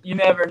 You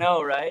never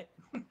know, right?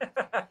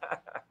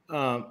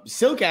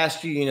 Silk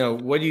asked you,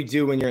 what do you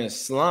do when you're in a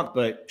slump?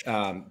 But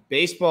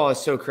baseball is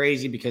so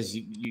crazy because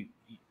you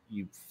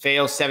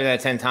fail 7 out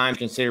of 10 times,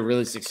 considered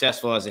really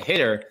successful as a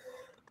hitter.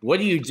 What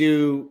do you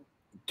do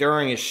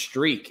during a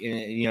streak?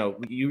 And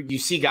you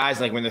see guys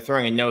like when they're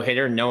throwing a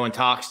no-hitter, no one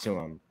talks to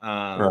them.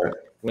 Right.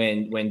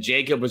 When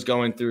Jacob was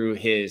going through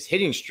his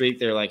hitting streak,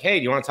 they're like, "Hey,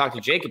 do you want to talk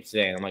to Jacob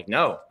today?" And I'm like,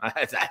 "No,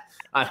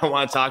 I don't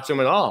want to talk to him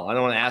at all. I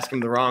don't want to ask him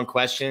the wrong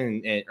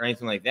question or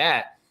anything like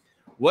that."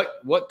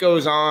 What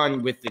goes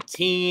on with the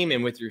team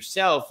and with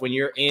yourself when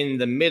you're in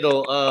the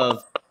middle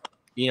of,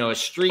 a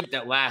streak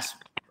that lasts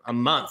a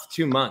month,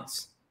 2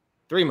 months,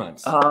 3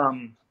 months?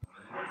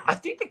 I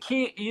think the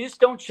key, you just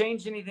don't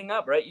change anything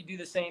up, right? You do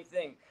the same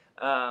thing.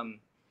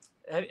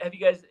 Have you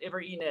guys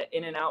ever eaten an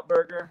In-N-Out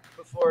burger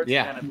before?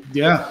 Yeah.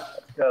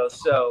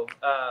 So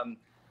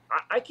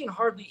I can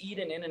hardly eat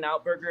an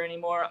In-N-Out burger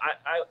anymore.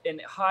 I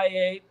in high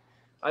A,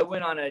 I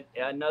went on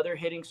another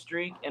hitting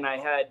streak, and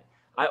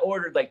I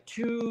ordered like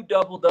 2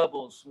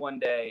 double-doubles one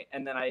day,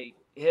 and then I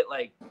hit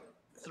like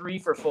 3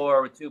 for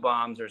 4 with 2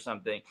 bombs or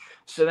something.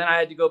 So then I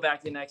had to go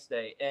back the next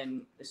day,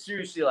 and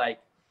seriously, like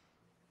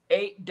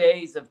 8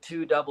 days of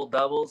 2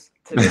 double-doubles.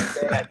 To this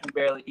day, I can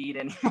barely eat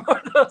any more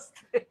of those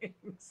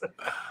things.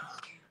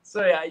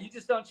 So yeah, you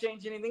just don't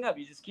change anything up.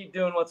 You just keep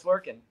doing what's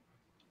working.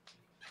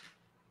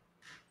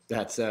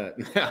 That's your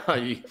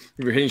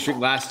hitting streak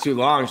lasts too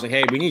long. It's like,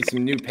 hey, we need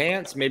some new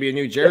pants, maybe a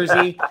new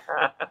jersey.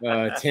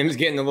 Tim's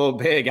getting a little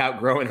big,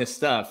 outgrowing his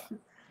stuff.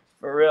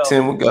 For real.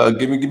 Tim,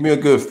 give me a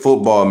good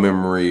football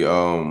memory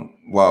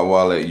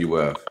while at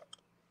UF.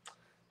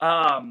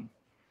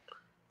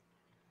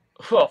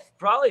 Well,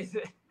 probably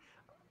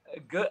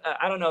good.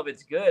 I don't know if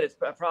it's good. It's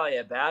probably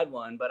a bad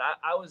one. But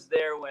I was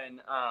there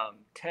when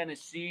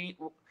Tennessee.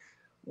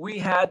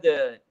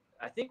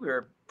 I think we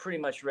were pretty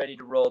much ready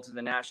to roll to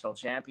the national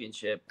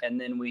championship, and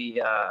then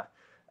we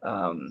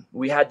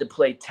had to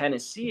play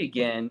Tennessee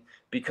again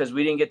because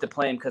we didn't get to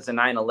play them because of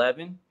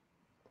 9/11,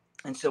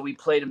 and so we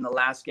played them the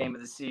last game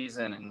of the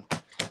season, and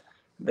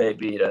they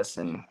beat us.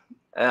 And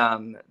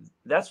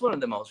that's one of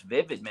the most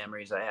vivid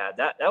memories I had.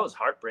 That was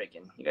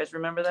heartbreaking. You guys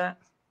remember that?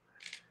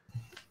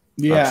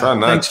 Yeah.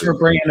 Thanks for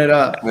bringing it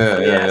up.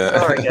 Yeah.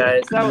 Sorry,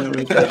 guys. That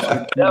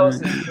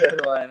was a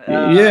good one.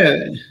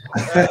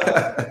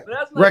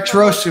 Rex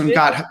Roshan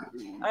got.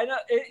 I know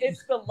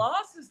it's the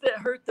losses that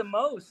hurt the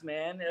most,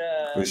 man.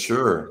 For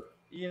sure.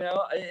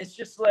 It's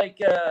just like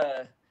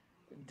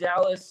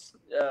Dallas,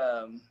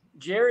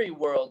 Jerry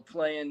World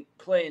playing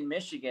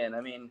Michigan. I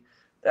mean,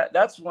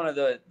 that's one of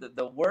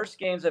the worst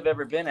games I've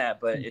ever been at.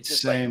 But it's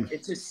just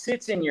it just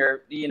sits in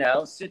your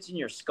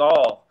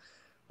skull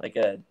like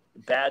a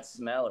bad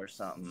smell or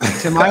something.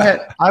 Tim,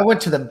 I went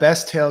to the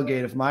best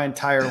tailgate of my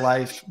entire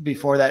life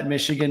before that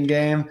Michigan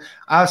game.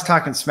 I was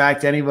talking smack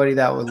to anybody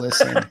that would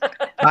listen.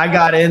 I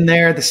got in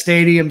there. The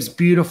stadium's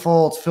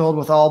beautiful. It's filled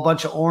with a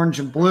bunch of orange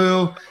and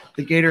blue.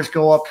 The Gators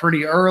go up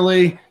pretty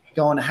early.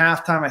 going to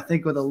halftime, I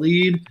think, with a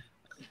lead.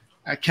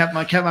 I kept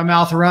my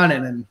mouth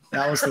running, and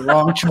that was the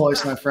wrong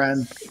choice, my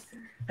friend.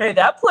 Hey,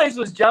 that place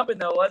was jumping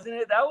though, wasn't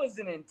it? That was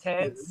an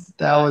intense.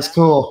 That was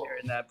cool.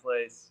 In that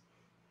place.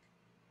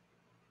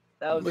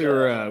 That was, we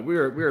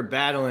were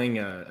battling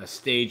a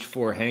stage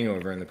 4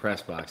 hangover in the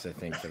press box, I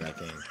think, for that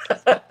game.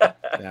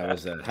 That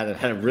was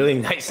had a really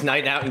nice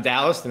night out in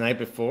Dallas the night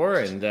before,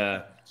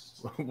 and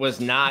was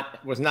not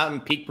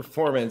in peak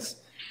performance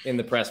in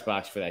the press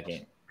box for that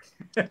game.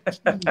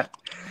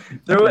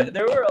 There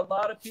were a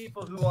lot of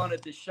people who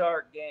wanted the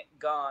Shark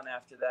gone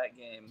after that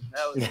game.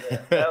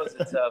 That was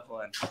a tough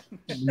one.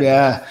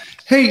 Yeah.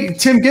 Hey,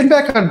 Tim, getting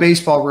back on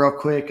baseball real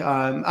quick.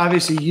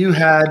 Obviously, you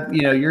had,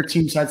 your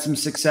team's had some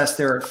success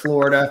there at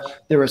Florida.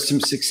 There was some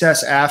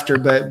success after,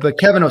 but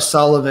Kevin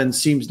O'Sullivan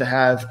seems to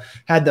have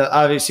had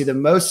the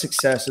most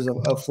success as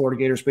a Florida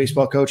Gators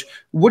baseball coach.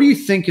 What do you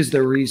think is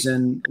the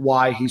reason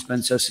why he's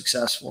been so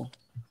successful?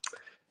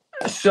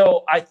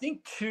 So I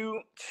think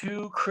two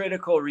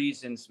critical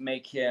reasons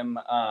make him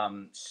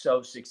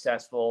so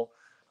successful.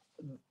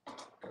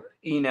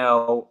 And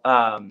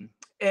I'm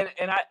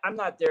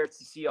not there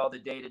to see all the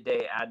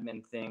day-to-day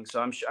admin things,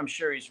 so I'm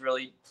sure he's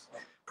really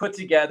put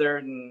together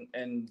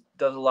and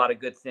does a lot of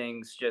good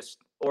things just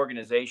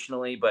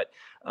organizationally. But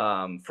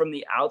from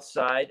the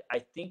outside, I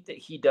think that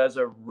he does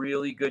a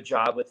really good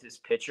job with his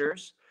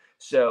pitchers.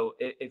 So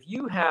if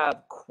you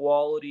have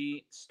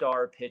quality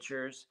star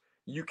pitchers,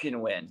 you can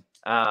win.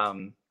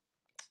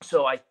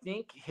 So I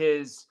think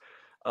his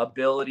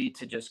ability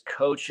to just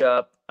coach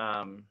up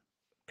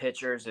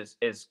pitchers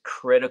is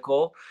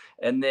critical.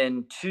 And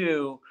then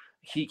 2,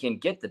 he can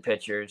get the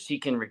pitchers, he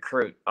can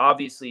recruit.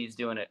 Obviously, he's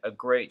doing a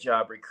great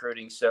job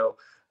recruiting. So,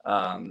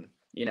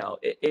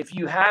 if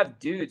you have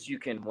dudes, you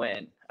can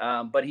win.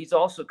 But he's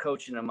also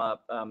coaching them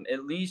up,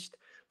 at least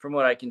from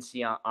what I can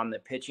see on the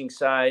pitching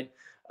side.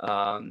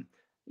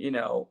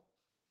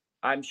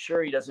 I'm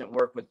sure he doesn't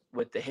work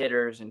with the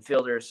hitters and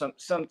fielders.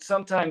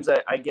 Sometimes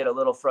I get a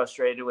little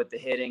frustrated with the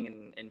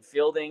hitting and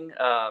fielding.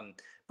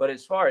 But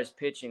as far as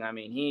pitching, I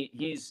mean,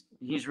 he's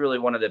really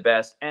one of the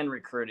best, and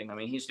recruiting. I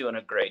mean, he's doing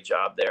a great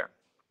job there.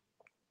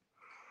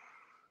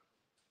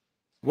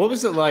 What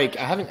was it like?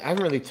 I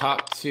haven't really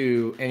talked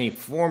to any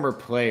former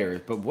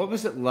players, but what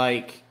was it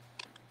like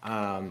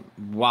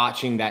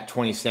watching that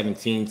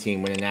 2017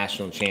 team win a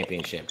national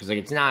championship? Because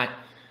it's not.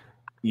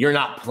 You're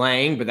not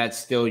playing, but that's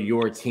still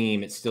your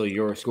team. It's still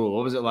your school.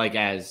 What was it like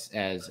as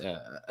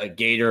a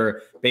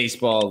Gator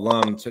baseball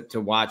alum to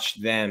watch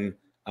them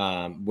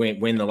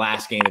win the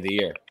last game of the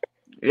year?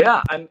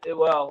 Yeah,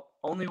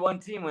 only one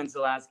team wins the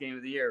last game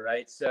of the year,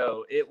 right?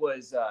 So it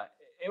was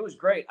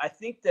great. I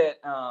think that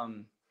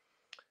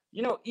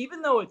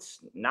even though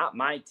it's not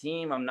my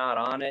team, I'm not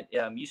on it.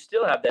 You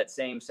still have that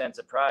same sense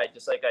of pride,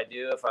 just like I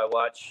do if I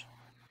watch.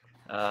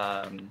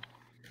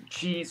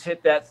 Cheese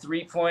hit that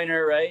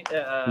 3-pointer, right?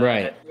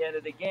 Right at the end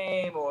of the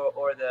game,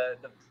 or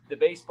the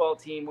baseball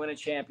team win a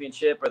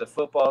championship, or the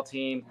football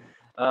team.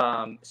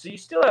 So you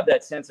still have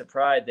that sense of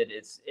pride that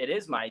it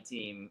is my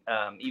team,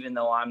 even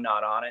though I'm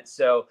not on it.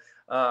 So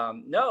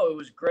no, it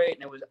was great,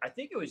 and I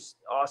think it was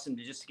awesome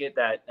to just get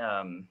that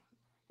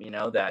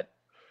that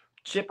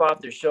chip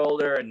off their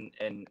shoulder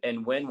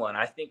and win one.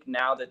 I think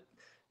now that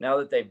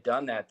they've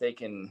done that, they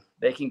can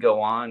go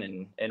on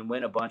and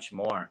win a bunch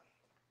more.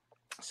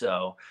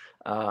 So,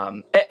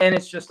 and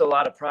it's just a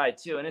lot of pride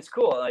too. And it's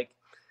cool. Like,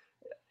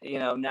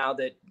 now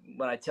that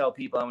when I tell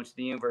people I went to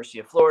the University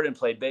of Florida and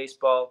played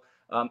baseball,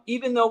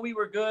 even though we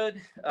were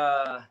good,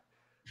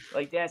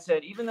 like Dan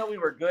said, even though we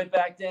were good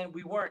back then,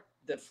 we weren't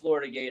the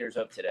Florida Gators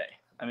of today.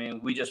 I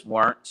mean, we just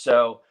weren't.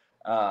 So,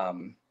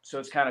 so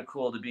it's kind of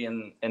cool to be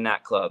in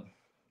that club.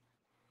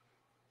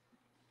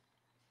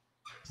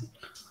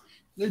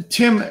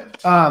 Tim,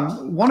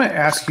 want to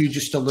ask you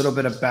just a little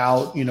bit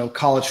about,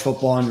 college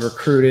football and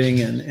recruiting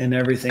and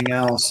everything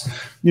else.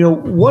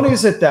 What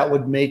is it that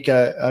would make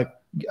a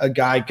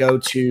guy go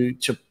to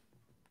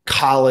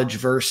college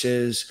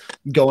versus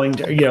going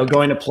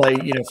to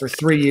play, for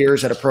 3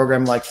 years at a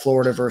program like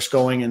Florida versus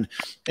going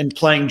and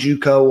playing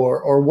JUCO,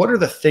 or what are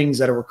the things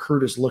that a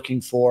recruit is looking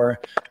for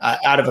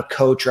out of a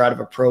coach or out of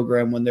a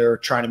program when they're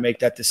trying to make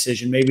that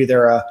decision? Maybe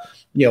they're a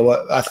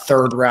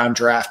 3rd round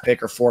draft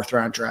pick or 4th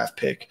round draft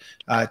pick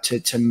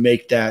to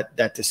make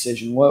that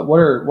decision.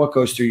 What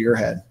goes through your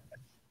head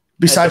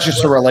besides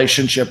just a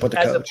relationship with the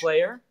coach as a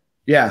player?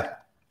 Yeah.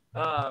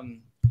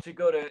 To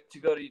go to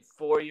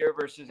 4-year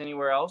versus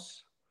anywhere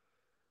else.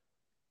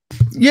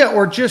 Yeah,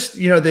 or just,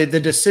 the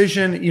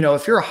decision,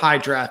 if you're a high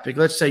draft pick,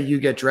 let's say you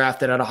get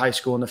drafted out of high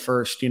school in the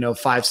first,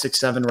 5, 6,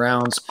 7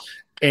 rounds,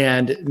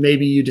 and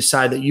maybe you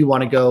decide that you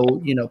want to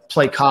go,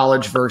 play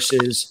college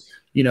versus,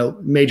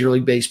 Major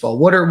League Baseball.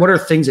 What are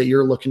things that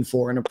you're looking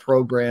for in a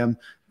program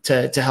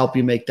to help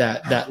you make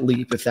that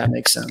leap, if that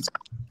makes sense?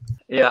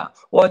 Yeah.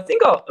 Well, I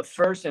think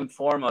first and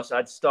foremost,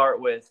 I'd start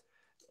with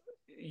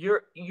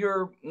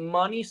your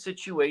money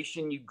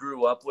situation you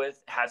grew up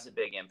with has a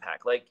big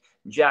impact. Like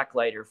Jack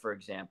Leiter, for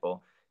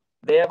example,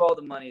 they have all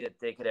the money that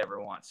they could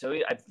ever want. So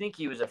I think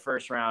he was a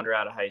first rounder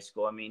out of high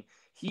school. I mean,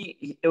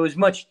 it was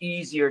much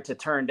easier to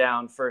turn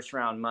down first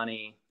round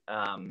money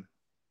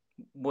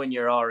when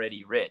you're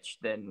already rich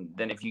than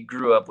if you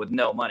grew up with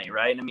no money,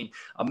 right? I mean,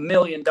 $1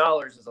 million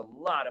is a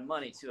lot of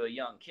money to a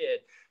young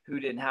kid who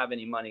didn't have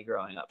any money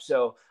growing up.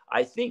 So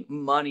I think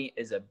money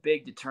is a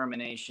big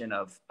determination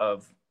of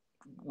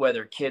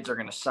whether kids are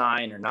going to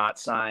sign or not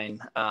sign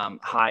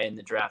high in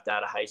the draft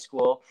out of high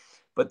school.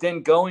 But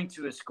then going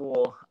to a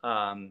school,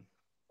 I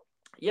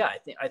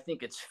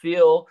think it's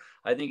feel.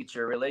 I think it's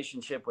your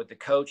relationship with the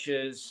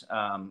coaches.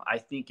 I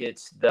think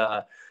it's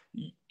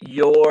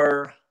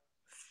your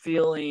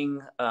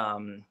feeling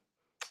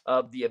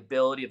of the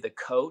ability of the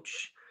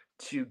coach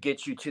to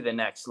get you to the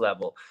next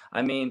level.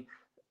 I mean,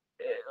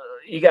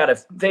 you got to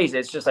face it.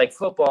 It's just like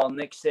football.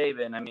 Nick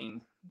Saban, I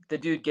mean, the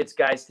dude gets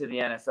guys to the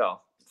NFL.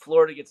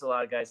 Florida gets a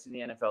lot of guys to the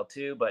NFL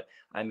too. But,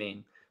 I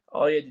mean,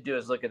 all you had to do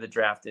is look at the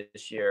draft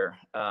this year.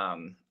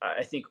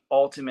 I think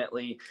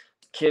ultimately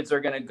kids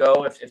are going to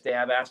go if they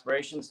have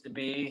aspirations to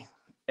be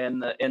in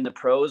the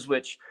pros,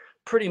 which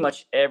pretty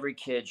much every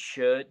kid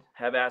should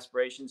have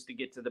aspirations to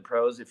get to the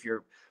pros if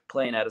you're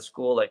playing at a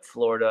school like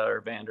Florida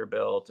or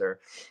Vanderbilt or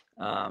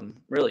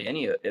really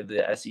any of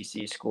the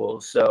SEC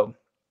schools. So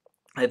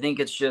I think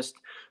it's just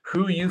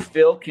who you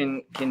feel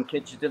can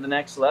get you to the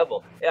next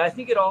level. I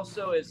think it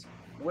also is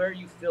where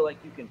you feel like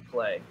you can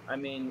play. I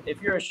mean,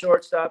 if you're a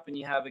shortstop and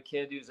you have a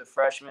kid who's a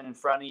freshman in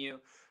front of you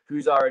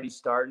who's already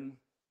starting,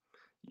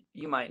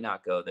 you might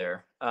not go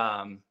there.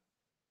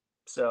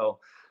 So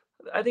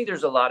I think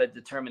there's a lot of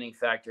determining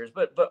factors,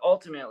 but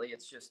ultimately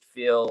it's just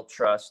feel,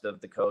 trust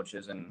of the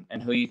coaches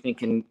and who you think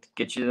can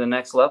get you to the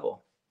next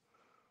level.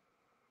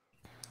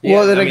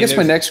 Well, then I guess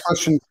my next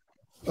question.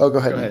 Oh, go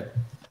ahead. Go ahead.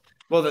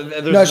 Well,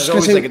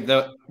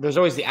 there's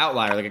always the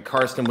outlier, like a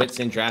Karsten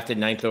Whitson drafted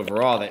 9th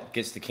overall that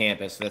gets to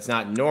campus. So that's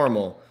not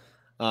normal.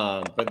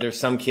 But there's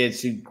some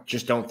kids who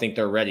just don't think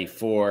they're ready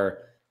for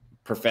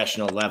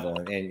professional level,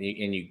 and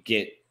you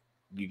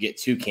get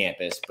to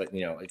campus, but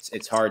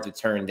it's hard to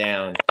turn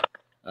down.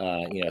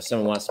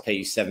 Someone wants to pay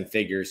you 7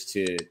 figures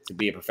to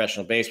be a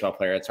professional baseball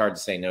player. It's hard to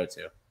say no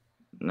to.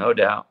 No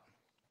doubt.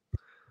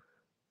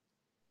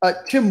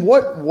 Tim,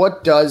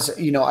 what does,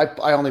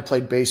 I only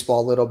played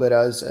baseball a little bit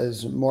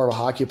as more of a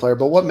hockey player,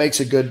 but what makes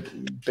a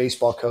good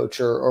baseball coach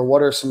or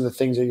what are some of the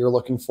things that you're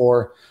looking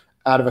for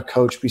out of a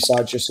coach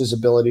besides just his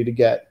ability to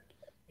get,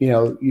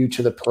 you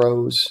to the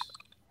pros?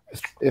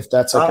 If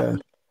that's like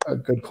a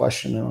good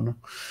question. I don't know.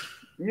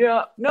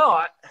 Yeah,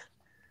 no,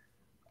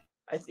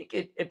 I think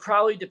it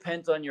probably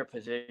depends on your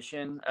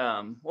position.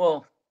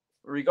 Well,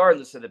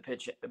 regardless of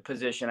the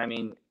position, I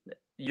mean,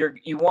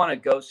 you want to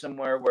go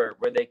somewhere where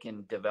they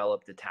can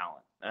develop the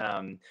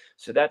talent.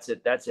 So that's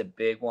a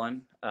big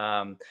one.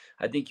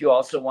 I think you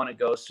also want to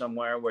go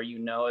somewhere where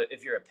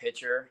if you're a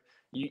pitcher,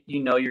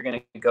 you're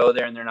going to go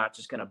there and they're not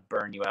just going to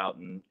burn you out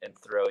and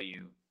throw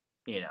you,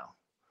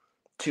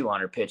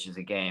 200 pitches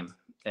a game.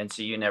 And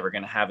so you're never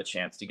going to have a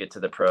chance to get to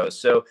the pros.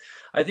 So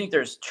I think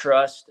there's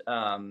trust.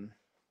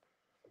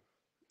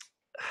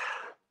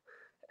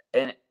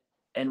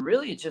 And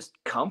really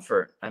just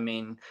comfort. I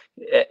mean,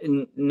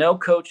 no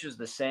coach is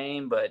the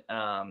same, but,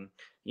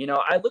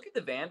 I look at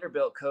the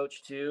Vanderbilt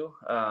coach too.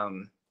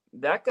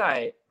 That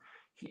guy,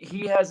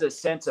 he has a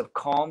sense of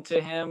calm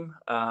to him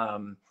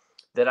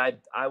that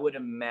I would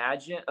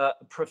imagine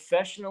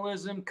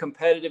professionalism,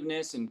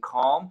 competitiveness, and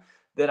calm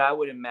that I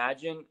would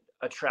imagine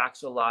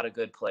attracts a lot of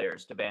good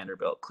players to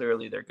Vanderbilt.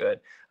 Clearly they're good.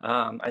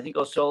 I think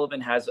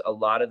O'Sullivan has a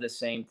lot of the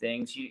same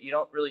things. You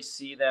don't really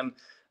see them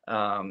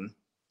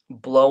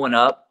blowing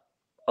up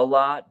a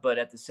lot, but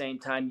at the same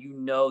time,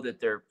 that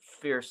they're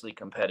fiercely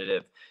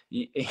competitive.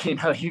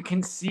 You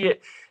can see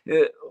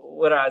it.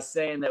 What I was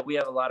saying, that we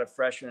have a lot of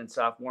freshmen and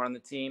sophomore on the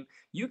team.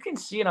 You can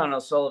see it on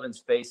O'Sullivan's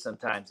face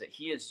sometimes that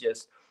he is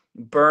just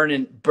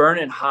burning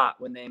hot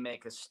when they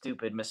make a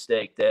stupid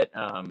mistake that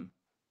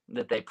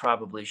they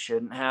probably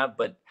shouldn't have.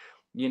 But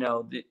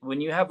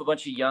when you have a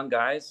bunch of young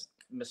guys,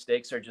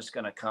 mistakes are just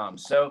going to come.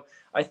 So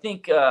I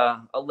think a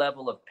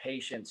level of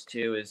patience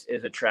too is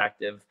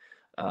attractive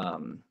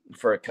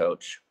for a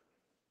coach.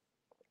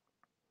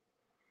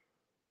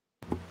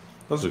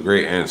 That's a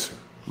great answer,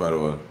 by the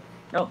way.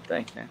 Oh,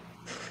 thanks, man.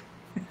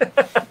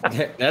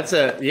 That's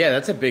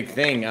a big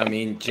thing. I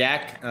mean,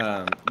 Jack, you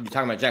were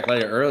talking about Jack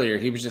Leiter earlier.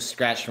 He was just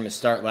scratched from his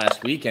start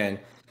last weekend.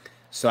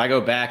 So I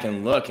go back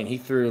and look, and he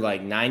threw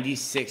like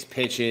 96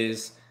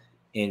 pitches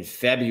in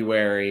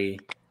February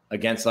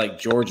against like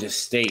Georgia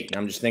State. And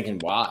I'm just thinking,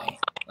 why?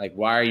 Like,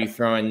 why are you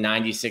throwing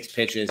 96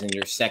 pitches in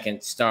your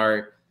second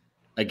start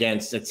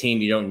against a team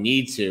you don't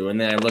need to?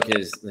 And then I look at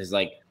his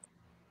like,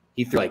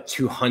 he threw like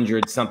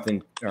 200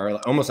 something or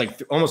almost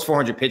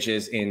 400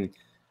 pitches in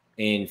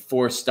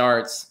 4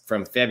 starts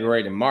from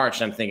February to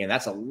March. I'm thinking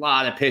that's a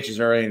lot of pitches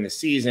early in the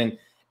season.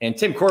 And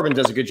Tim Corbin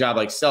does a good job,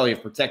 like Sully,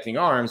 of protecting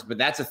arms. But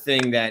that's a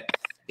thing that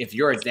if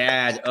you're a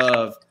dad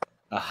of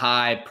a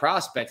high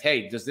prospect,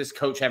 hey, does this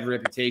coach have a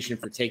reputation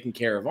for taking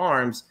care of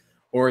arms?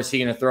 Or is he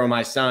going to throw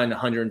my son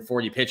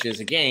 140 pitches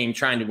a game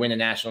trying to win a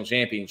national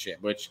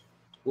championship, which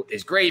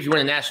is great if you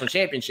win a national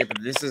championship,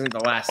 but this isn't the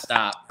last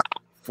stop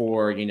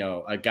for,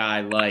 a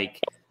guy like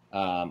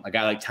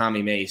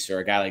Tommy Mace or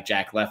a guy like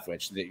Jack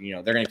Leftwich.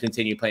 That, they're going to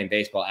continue playing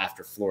baseball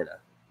after Florida.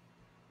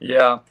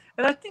 Yeah.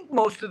 And I think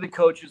most of the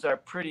coaches are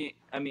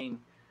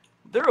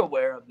they're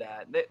aware of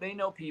that. They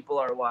know people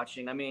are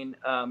watching.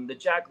 The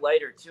Jack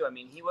Leiter too.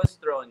 He was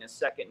throwing a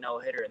second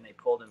no-hitter and they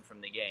pulled him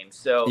from the game.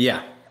 So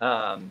yeah,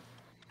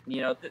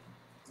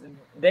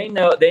 they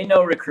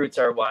know recruits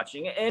are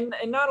watching, and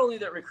not only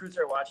that recruits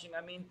are watching.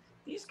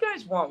 These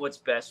guys want what's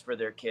best for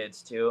their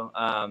kids too.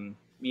 I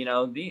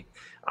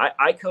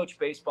coach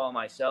baseball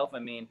myself.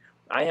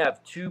 I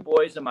have 2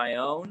 boys of my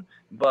own,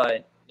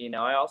 but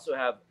I also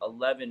have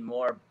 11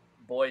 more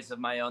boys of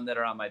my own that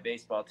are on my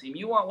baseball team.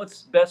 You want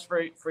what's best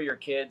for your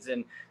kids,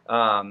 and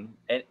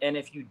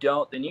if you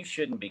don't, then you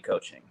shouldn't be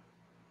coaching.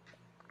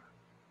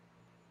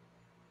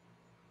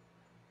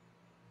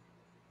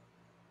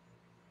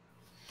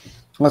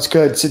 That's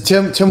good. So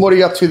Tim, what are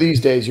you up to these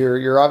days?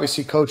 You're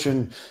obviously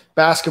coaching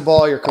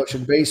basketball. You're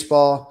coaching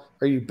baseball.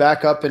 Are you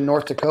back up in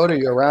North Dakota? Are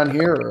you around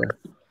here? Or?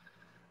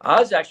 I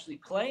was actually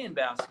playing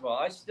basketball.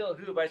 I still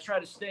hoop. I try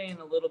to stay in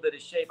a little bit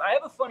of shape. I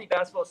have a funny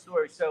basketball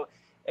story. So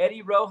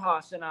Eddie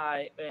Rojas and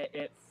I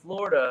at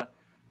Florida,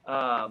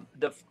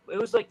 it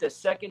was like the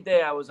second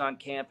day I was on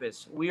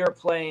campus. We were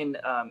playing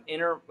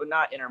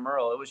not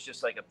intramural. It was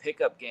just like a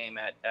pickup game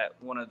at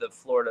one of the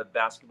Florida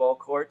basketball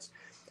courts.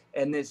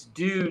 And this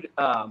dude,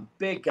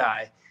 big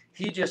guy,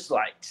 he just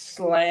like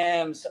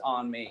slams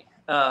on me,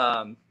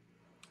 posterizes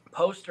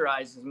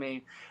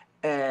me.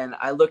 And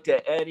I looked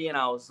at Eddie and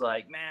I was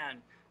like,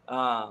 man,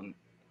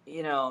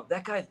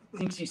 that guy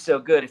thinks he's so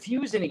good. If he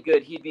was any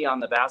good, he'd be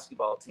on the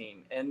basketball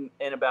team. And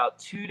about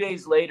 2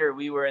 days later,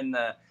 we were in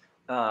the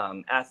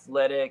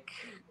athletic,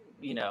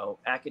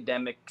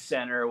 academic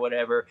center or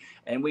whatever.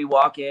 And we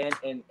walk in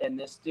and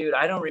this dude,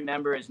 I don't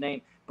remember his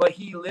name, but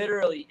he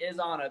literally is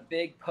on a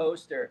big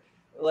poster,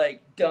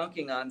 like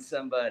dunking on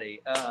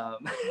somebody.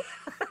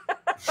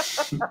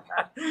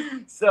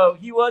 So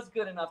he was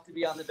good enough to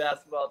be on the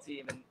basketball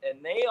team, and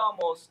they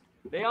almost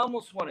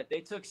won it.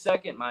 They took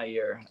second my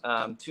year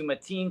to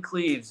Mateen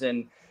Cleaves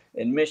in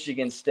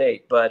Michigan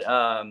State, but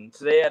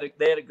so they had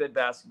a good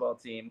basketball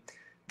team.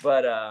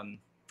 But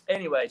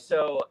anyway,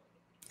 so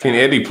can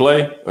Eddie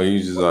play, or you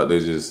just out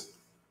there just?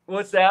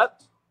 What's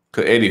that?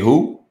 Could Eddie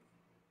hoop?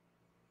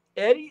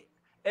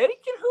 Eddie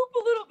can hoop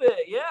a little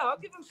bit. Yeah, I'll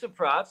give him some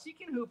props. He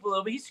can hoop a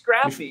little bit. He's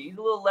scrappy. He's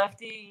a little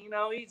lefty.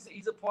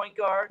 He's a point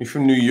guard. He's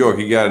from New York.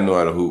 He got to know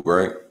how to hoop,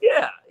 right?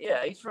 Yeah.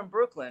 He's from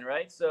Brooklyn,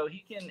 right? So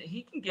he can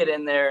get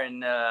in there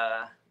and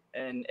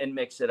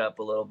mix it up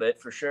a little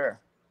bit for sure.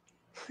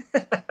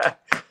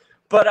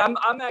 But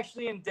I'm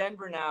actually in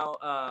Denver now.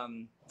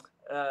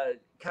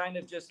 Kind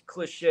of just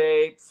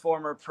cliche,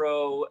 former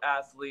pro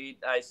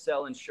athlete. I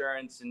sell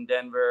insurance in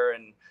Denver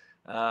and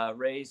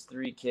raised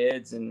 3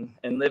 kids and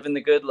living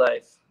the good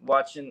life,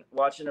 watching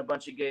a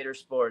bunch of Gator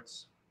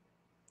sports.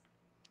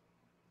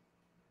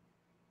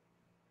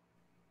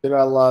 Dude,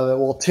 I love it.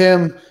 Well,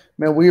 Tim,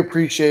 man, we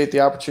appreciate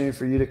the opportunity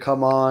for you to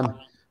come on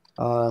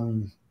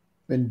and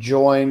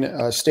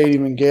join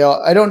Stadium and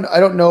Gale. I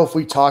don't know if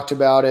we talked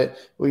about it.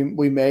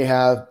 We may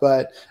have,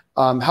 but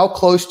how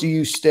close do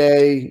you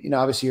stay?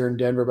 Obviously you're in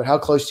Denver, but how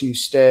close do you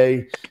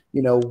stay,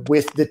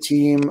 with the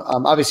team?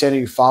 Obviously I know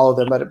you follow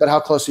them, but how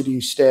closely do you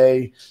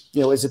stay?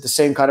 Is it the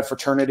same kind of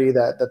fraternity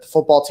that the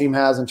football team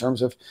has in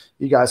terms of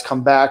you guys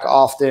come back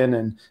often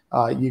and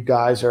you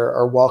guys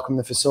are welcome in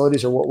the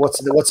facilities, or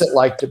what's it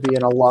like to be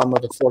an alum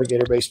of the Florida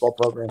Gator baseball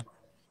program?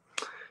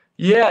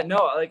 Yeah,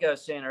 no, like I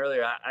was saying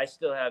earlier, I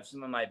still have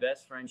some of my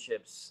best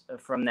friendships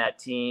from that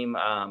team.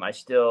 I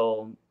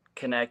still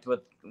connect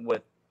with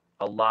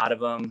a lot of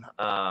them.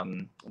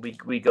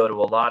 We go to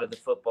a lot of the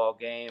football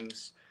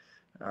games,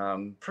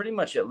 pretty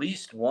much at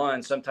least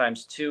 1,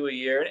 sometimes 2 a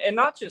year, and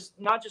not just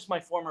my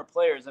former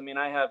players.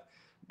 I have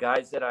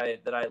guys that I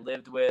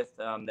lived with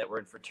that were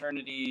in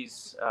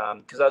fraternities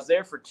because I was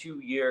there for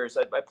 2 years.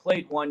 I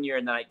played 1 year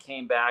and then I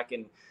came back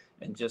and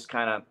just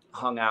kind of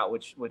hung out,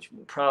 which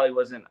probably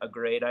wasn't a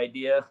great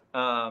idea,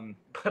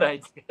 but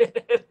I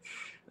did.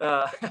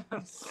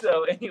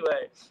 So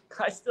anyway,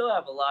 I still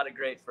have a lot of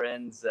great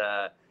friends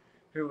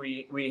who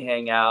we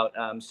hang out.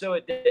 So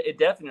it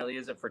definitely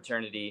is a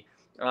fraternity.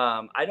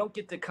 I don't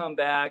get to come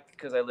back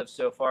because I live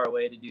so far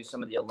away to do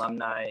some of the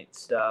alumni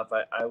stuff.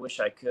 I wish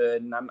I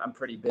could, and I'm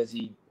pretty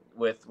busy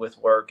with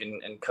work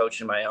and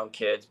coaching my own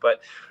kids.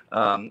 But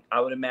I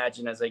would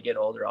imagine as I get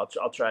older,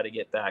 I'll try to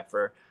get back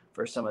for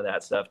some of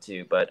that stuff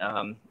too. But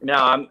no,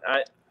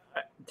 I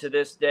to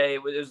this day,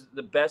 it was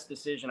the best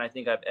decision I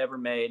think I've ever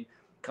made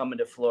coming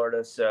to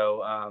Florida.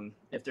 So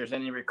if there's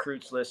any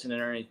recruits listening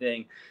or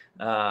anything,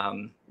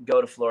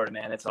 go to Florida,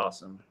 man. It's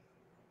awesome.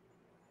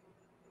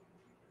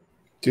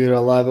 Dude, I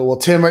love it. Well,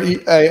 Tim,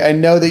 I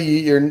know that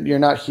you're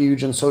not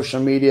huge on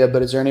social media,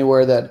 but is there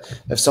anywhere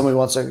that if somebody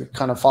wants to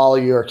kind of follow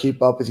you or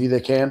keep up with you,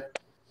 they can?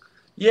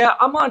 Yeah,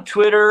 I'm on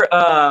Twitter.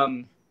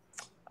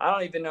 I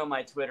don't even know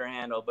my Twitter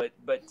handle, but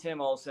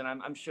Tim Olson,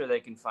 I'm sure they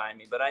can find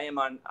me. But I am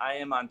on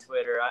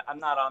Twitter. I'm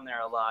not on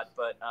there a lot,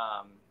 but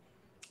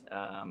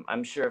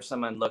I'm sure if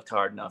someone looked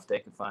hard enough, they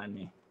could find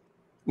me.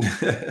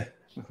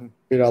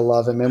 Dude, I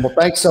love it, man. Well,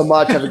 thanks so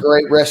much. Have a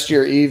great rest of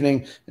your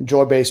evening.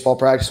 Enjoy baseball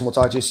practice, and we'll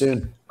talk to you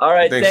soon. All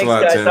right. Thanks a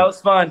lot, guys. Tim. That was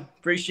fun.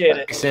 Appreciate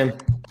it. Thanks, Tim.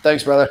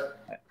 Thanks, brother.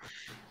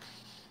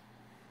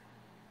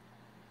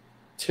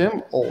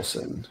 Tim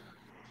Olson.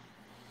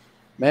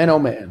 Man, oh,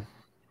 man.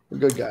 A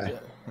good guy.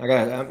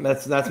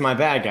 That's my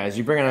bad, guys.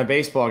 You bring on a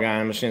baseball guy,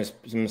 I'm just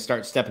gonna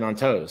start stepping on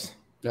toes.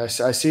 I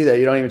see that.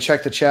 You don't even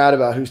check the chat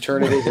about whose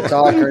turn it is to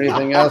talk or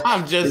anything else.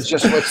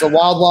 It's the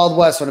wild, wild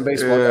west when a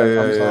baseball guy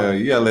comes on.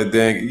 You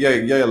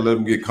gotta let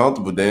him get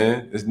comfortable,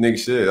 Dan. This nigga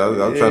shit.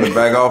 I'm trying to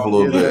back off a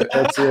little bit.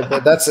 That's it.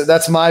 But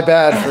that's my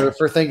bad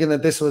for thinking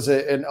that this was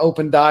an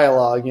open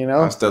dialogue, you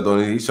know? I stepped on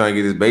it. He's trying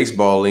to get his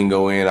baseball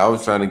lingo in. I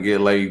was trying to get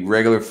like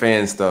regular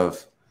fan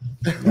stuff.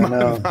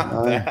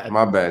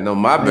 My bad. No,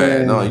 my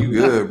bad. No, you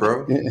good,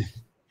 bro.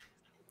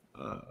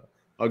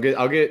 I'll get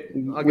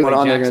like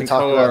Jackson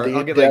Cole.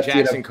 I'll get like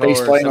Jackson Cole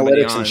baseball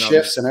analytics and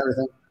shifts and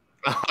everything.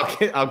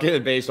 I'll get a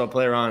baseball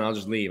player on. I'll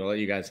just leave. I'll let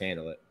you guys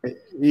handle it.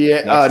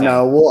 Yeah.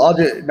 No.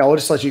 We'll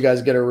just let you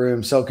guys get a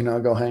room. So can I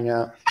go hang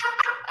out?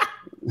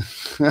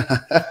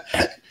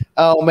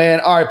 Oh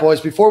man! All right,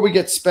 boys. Before we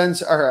get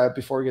Conner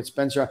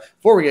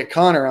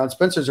on,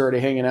 Spencer's already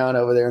hanging out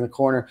over there in the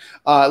corner.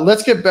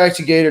 Let's get back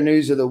to Gator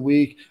news of the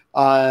week.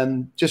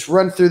 Just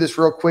run through this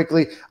real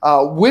quickly.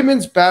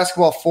 Women's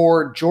basketball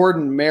forward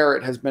Jordan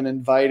Merritt has been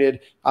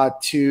invited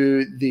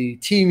to the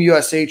Team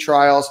USA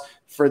trials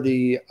for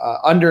the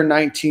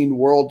Under-19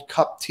 World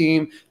Cup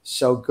team.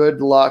 So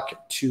good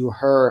luck to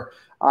her.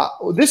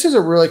 This is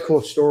a really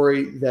cool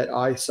story that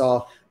I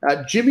saw.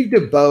 Jimmy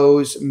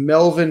DeBose,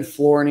 Melvin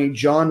Florney,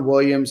 John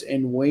Williams,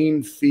 and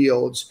Wayne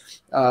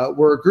Fields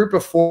were a group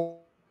of four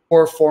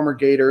former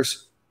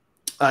Gators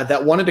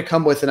that wanted to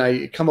come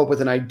up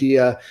with an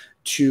idea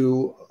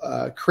to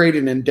create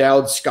an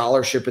endowed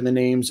scholarship in the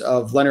names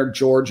of Leonard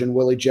George and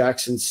Willie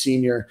Jackson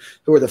Sr.,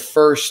 who were the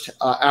first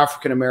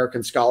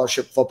African-American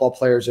scholarship football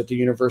players at the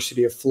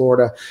University of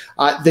Florida.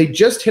 They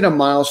just hit a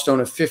milestone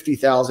of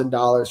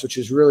 $50,000, which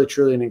is really,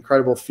 truly an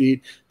incredible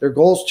feat. Their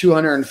goal is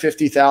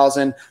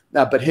 $250,000,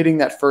 but hitting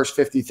that first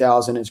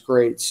 $50,000 is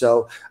great.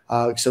 So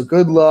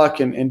good luck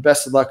and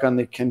best of luck on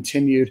the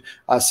continued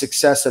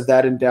success of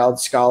that endowed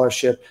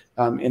scholarship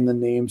in the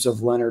names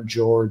of Leonard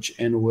George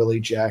and Willie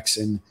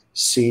Jackson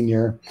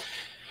Sr.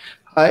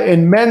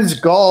 In men's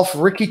golf,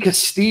 Ricky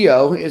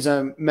Castillo is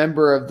a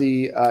member of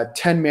the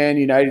 10-man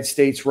United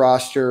States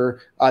roster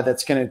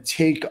that's going to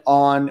take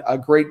on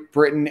Great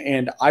Britain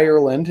and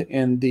Ireland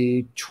in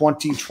the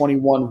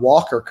 2021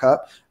 Walker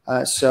Cup.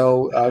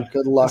 So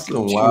good luck. That's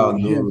some wild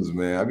news,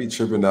 man. I be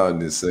tripping out in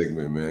this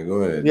segment, man.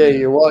 Go ahead. Yeah,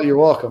 you're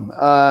welcome.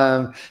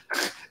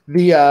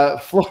 The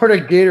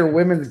Florida Gator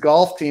women's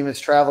golf team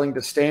is traveling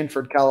to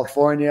Stanford,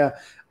 California,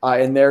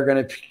 and they're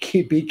going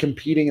to be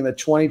competing in the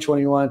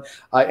 2021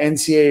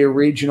 NCAA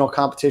regional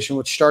competition,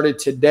 which started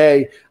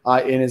today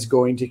and is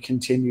going to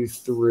continue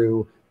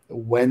through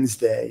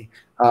Wednesday.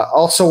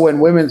 Also, in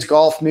women's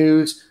golf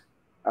news,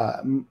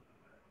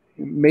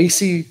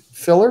 Macy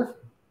Filler,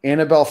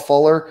 Annabelle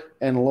Fuller,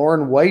 and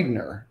Lauren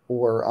Widener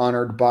were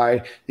honored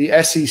by the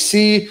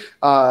SEC.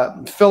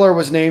 Filler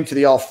was named to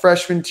the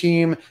all-freshman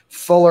team.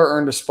 Fuller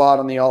earned a spot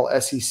on the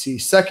all-SEC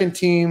second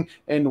team,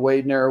 and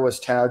Widener was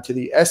tabbed to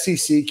the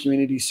SEC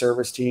Community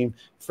Service team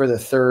for the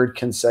third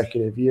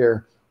consecutive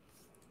year.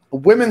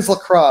 Women's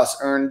lacrosse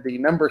earned the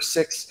number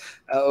 6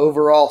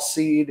 overall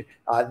seed.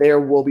 They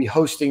will be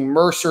hosting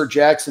Mercer,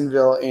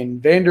 Jacksonville,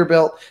 and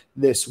Vanderbilt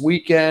this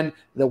weekend.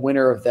 The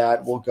winner of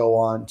that will go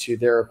on to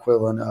their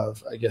equivalent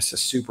of, I guess, a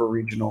super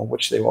regional,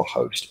 which they will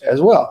host as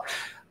well.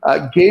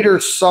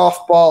 Gators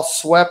softball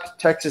swept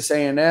Texas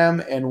A&M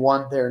and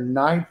won their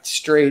 9th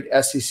straight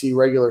SEC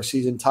regular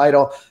season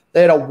title.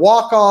 They had a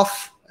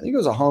walk-off, I think it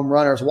was a home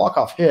run or it was a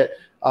walk-off hit,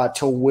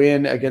 to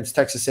win against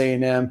Texas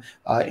A&M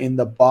in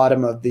the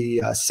bottom of the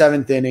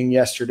 7th inning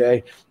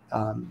yesterday.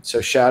 So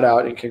shout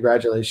out and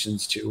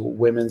congratulations to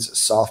women's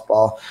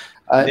softball.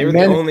 They were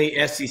the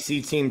only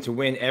SEC team to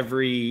win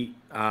every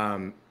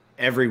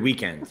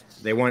weekend.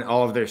 They won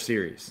all of their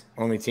series.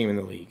 Only team in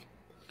the league.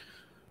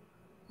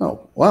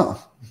 Oh,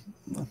 wow.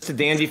 It's a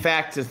dandy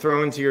fact to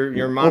throw into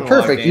your monologue.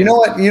 Well, perfect. Dan.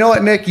 You know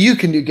what, Nick? You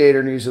can do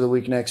Gator News of the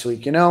Week next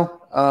week, you know?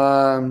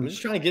 I'm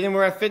just trying to get in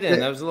where I fit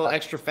in. That was a little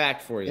extra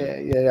fact for you.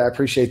 Yeah, I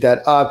appreciate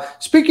that.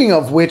 Speaking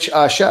of which,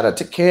 shout out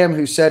to Cam,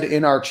 who said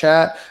in our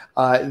chat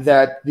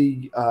that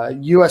the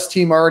U.S.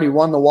 team already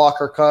won the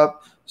Walker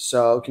Cup.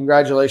 So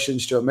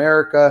congratulations to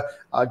America.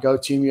 Go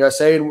Team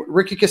USA. And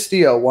Ricky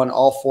Castillo won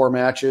all 4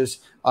 matches.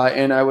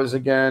 And I was,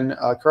 again,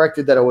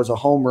 corrected that it was a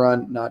home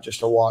run, not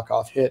just a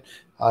walk-off hit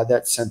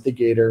that sent the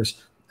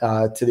Gators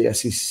to the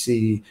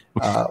SEC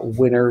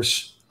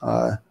winners,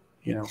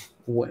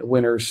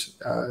 winners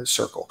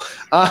circle.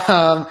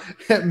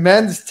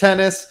 Men's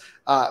tennis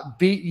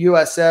beat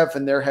USF,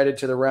 and they're headed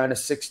to the round of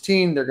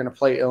 16. They're going to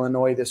play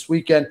Illinois this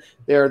weekend.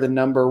 They're the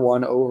number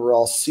 1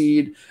 overall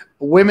seed.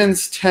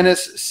 Women's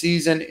tennis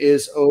season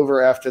is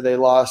over after they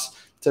lost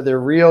to the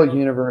Real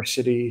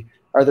University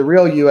are the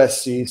real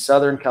USC,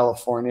 Southern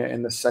California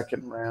in the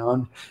second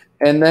round.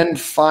 And then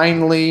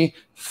finally,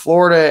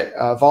 Florida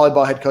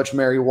volleyball head coach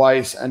Mary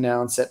Weiss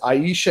announced that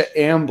Aisha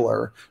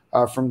Ambler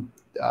from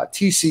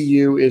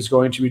TCU is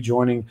going to be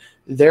joining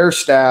their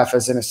staff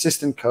as an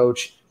assistant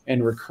coach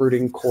and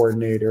recruiting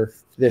coordinator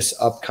this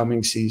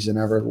upcoming season,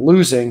 ever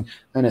losing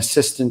an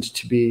assistant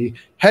to be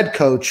head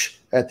coach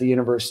at the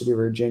University of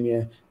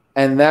Virginia.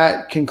 And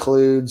that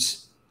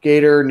concludes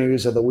Gator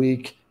News of the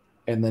Week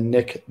and the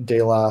Nick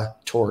De La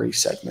Torre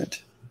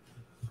segment.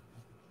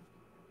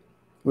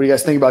 What do you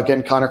guys think about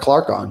getting Conner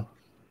Clarke on?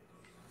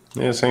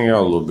 Yeah, let's hang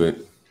out a little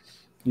bit.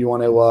 You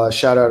want to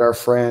shout out our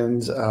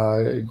friends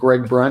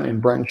Greg Brunt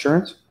and Brunt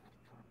Insurance?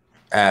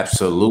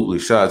 Absolutely.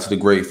 Shout out to the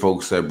great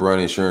folks at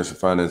Brunt Insurance and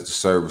Financial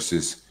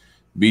Services.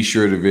 Be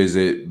sure to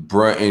visit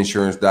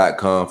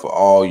bruntinsurance.com for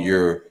all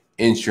your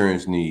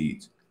insurance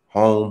needs.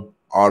 Home,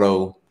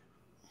 auto,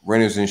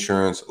 renter's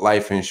insurance,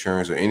 life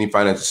insurance, or any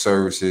financial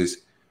services.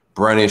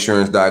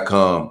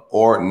 bruntinsurance.com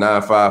or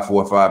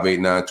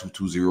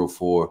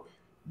 954-589-2204.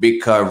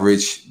 Big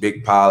coverage,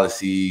 big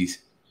policies.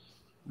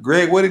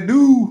 Greg, what it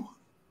do?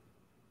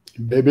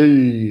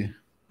 Baby.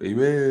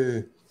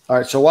 All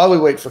right, so while we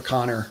wait for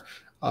Conner,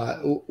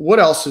 what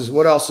else is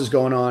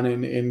going on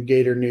in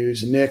Gator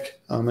news? Nick,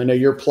 I know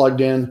you're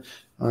plugged in.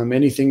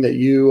 Anything that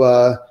you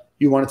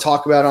want to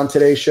talk about on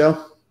today's show?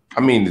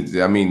 I mean,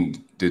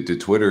 the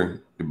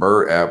Twitter, the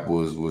Bird app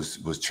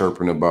was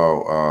chirping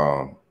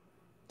about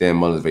Dan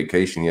Mullen's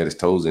vacation. He had his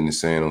toes in the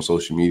sand on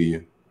social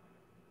media.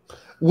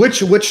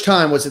 Which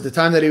time? Was it the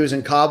time that he was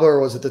in Cabo,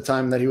 or was it the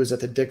time that he was at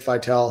the Dick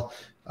Vitale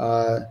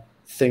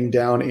thing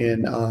down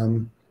in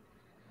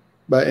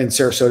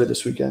Sarasota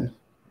this weekend?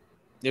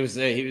 He was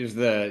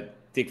the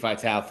Dick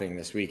Vitale thing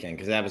this weekend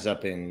because that was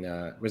up in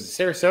was it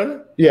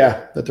Sarasota?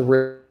 Yeah, at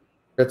the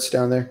Ritz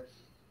down there.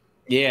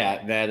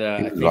 Yeah, that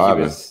I think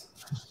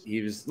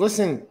he was.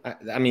 Listen,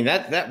 I mean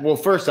that. Well,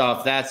 first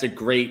off, that's a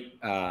great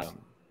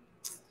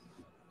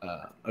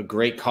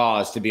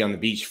cause to be on the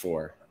beach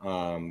for.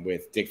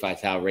 With Dick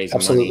Vitale raising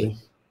money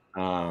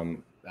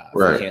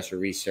for cancer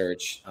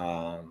research.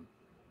 But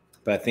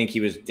I think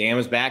Dan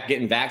was back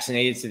getting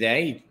vaccinated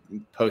today.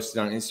 He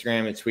posted on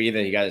Instagram and tweeted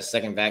that he got his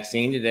second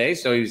vaccine today.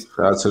 So he was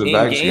shout out to the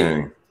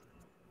vaccine.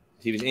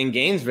 He was in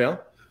Gainesville.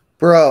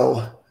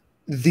 Bro,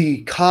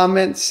 the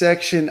comment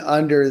section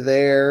under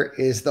there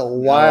is the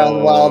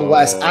wild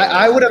west.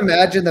 I would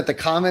imagine that the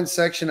comment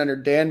section under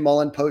Dan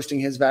Mullen posting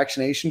his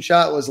vaccination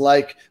shot was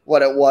like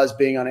what it was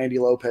being on Andy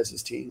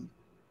Lopez's team.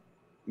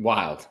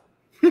 Wild.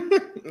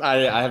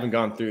 I haven't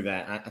gone through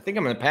that. I think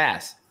I'm going to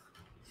pass.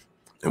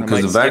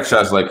 Because the vac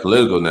shot's like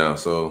political now,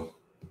 so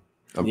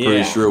I'm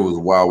pretty sure it was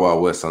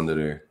Wild West under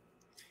there.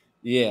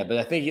 Yeah, but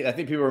I think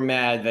people were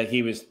mad that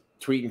he was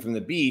tweeting from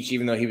the beach,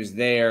 even though he was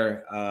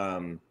there.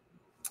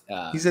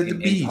 He's at the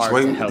beach.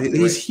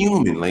 He's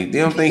human. Like they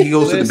don't think he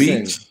goes to the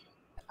beach.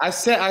 I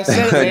said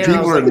it, man.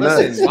 People are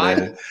nuts.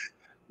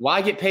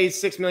 Why get paid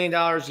 $6 million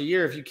a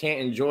year if you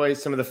can't enjoy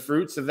some of the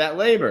fruits of that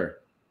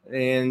labor?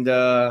 And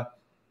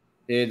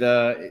it's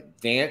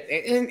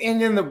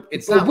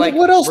not like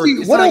what else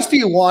do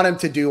you want him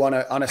to do on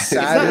a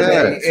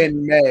Saturday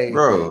in May,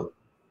 bro?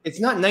 It's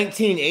not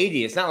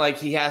 1980. It's not like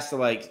he has to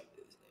man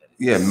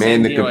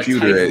the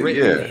computer.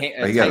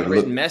 A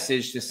typewritten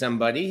message to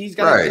somebody. He's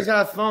got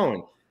a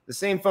phone, the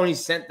same phone he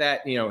sent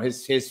that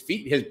his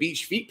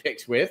beach feet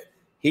pics with.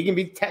 He can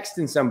be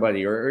texting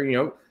somebody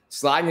or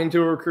sliding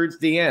into a recruit's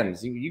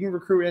DMs. You can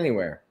recruit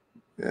anywhere.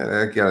 Yeah,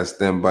 that gotta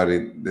stand by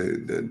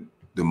the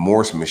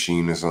Morse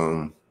machine or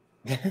something.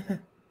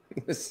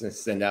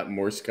 Send out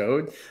Morse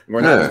code.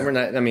 We're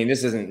not. I mean,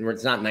 it's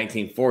not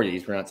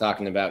 1940s. We're not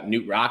talking about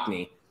Newt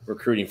Rockne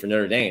recruiting for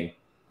Notre Dame.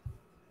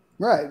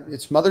 Right.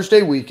 It's Mother's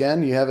Day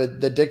weekend. You have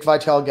the Dick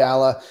Vitale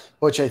Gala,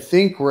 which I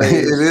think raised.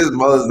 It is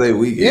Mother's Day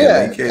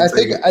weekend. Yeah,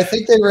 I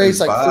think they raised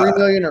like $3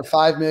 million or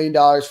 $5 million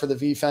for the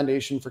V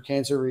Foundation for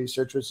Cancer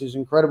Research, which is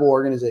an incredible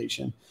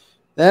organization.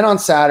 Then on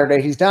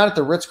Saturday, he's down at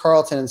the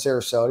Ritz-Carlton in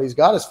Sarasota. He's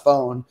got his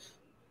phone.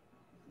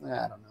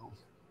 I don't know.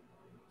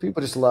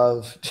 People just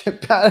love –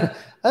 I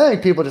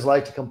think people just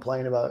like to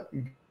complain about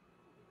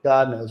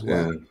God knows what.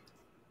 Yeah.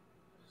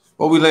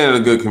 Well, we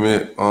landed a good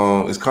commit.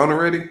 Is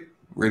Conner ready?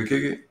 Ready to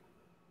kick it?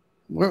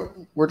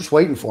 We're just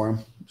waiting for him.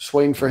 Just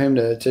waiting for him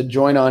to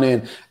join on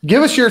in.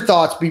 Give us your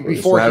thoughts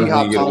before he hops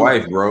on. You get a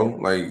wife, bro.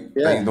 Like,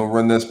 things don't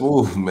run that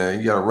smooth, man.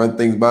 You got to run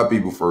things by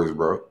people first,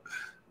 bro.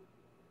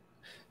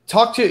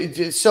 Talk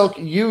to Silk.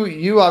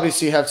 You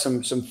obviously have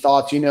some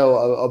thoughts.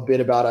 A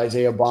bit about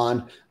Isaiah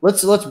Bond.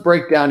 Let's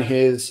break down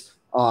his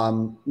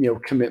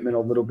commitment a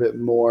little bit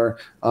more.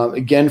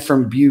 Again,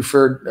 from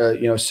Buford,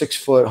 6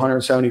 foot,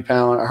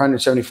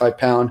 175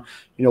 pound,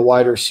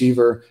 wide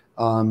receiver.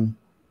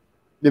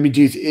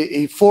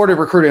 Florida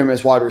recruited him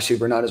as wide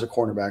receiver, not as a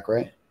cornerback,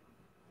 right?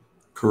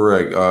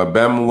 Correct.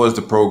 Bama was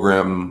the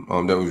program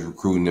that was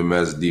recruiting him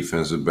as a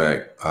defensive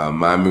back.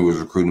 Miami was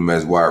recruiting him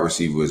as wide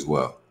receiver as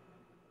well.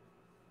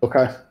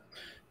 Okay.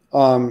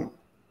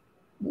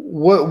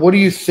 What do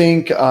you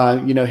think?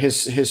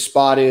 His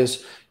spot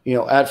is.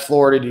 at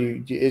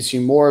Florida? Is he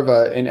more of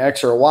an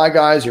X or a Y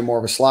guy? Is he more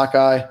of a slot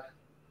guy?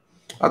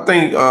 I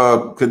think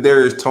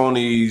Kadarius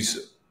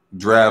Toney's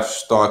draft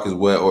stock is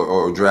what,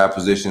 or draft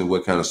position is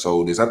what kind of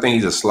sold this. I think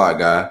he's a slot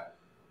guy.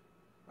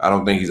 I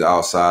don't think he's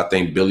outside. I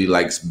think Billy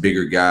likes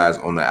bigger guys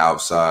on the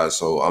outside,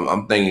 so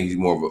I'm thinking he's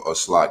more of a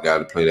slot guy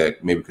to play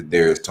that maybe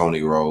Kadarius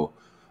Toney role.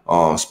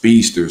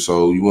 Speedster,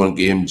 so you want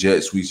to get him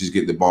jet sweeps, just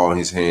get the ball in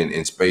his hand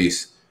in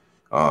space.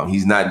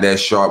 He's not that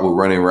sharp with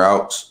running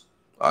routes.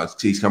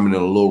 He's coming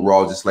in a little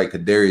raw, just like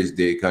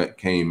Kadarius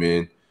came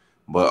in.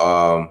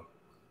 But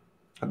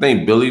I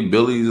think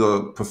Billy's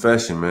a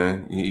profession,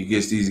 man. He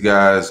gets these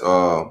guys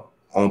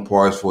on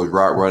par for his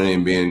route running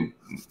and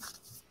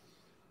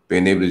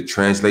being able to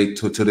translate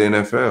to the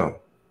NFL.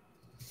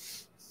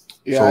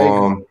 Yeah.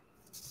 So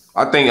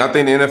I think the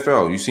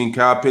NFL. You've seen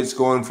Kyle Pitts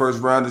go in first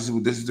round. This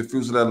is the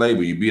fruits of that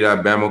labor. You beat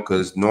Alabama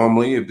because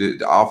normally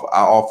if our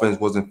offense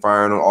wasn't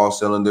firing on all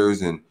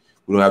cylinders and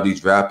we don't have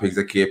these draft picks,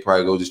 that kid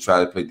probably go just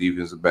try to play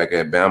defensive back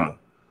at Alabama.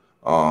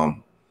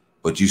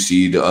 But you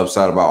see the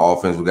upside of our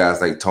offense with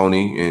guys like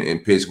Toney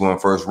and Pitts going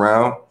first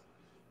round.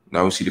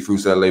 Now we see the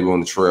fruits of that labor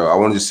on the trail. I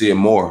wanted to see it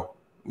more.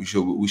 We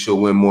should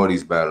win more of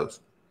these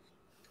battles.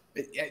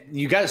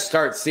 You got to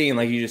start seeing,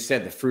 like you just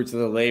said, the fruits of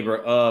the labor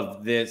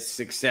of this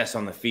success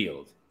on the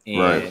field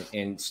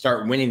and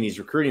start winning these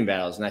recruiting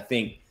battles. And I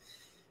think,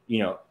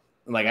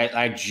 like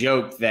I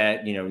joked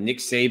that, Nick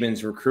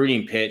Saban's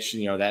recruiting pitch,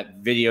 that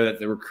video that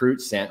the recruit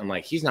sent, I'm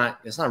like, it's not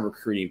a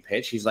recruiting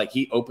pitch. He's like,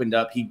 he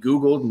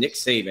Googled Nick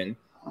Saban,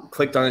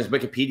 clicked on his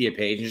Wikipedia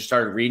page and just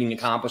started reading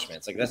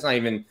accomplishments. Like, that's not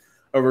even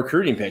a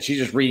recruiting pitch. He's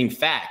just reading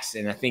facts.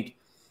 And I think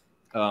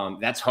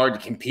that's hard to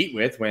compete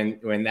with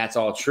when that's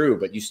all true,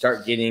 but you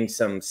start getting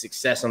some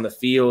success on the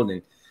field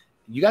and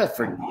you got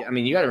to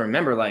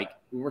remember, like,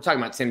 we're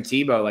talking about Tim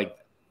Tebow, like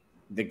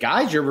the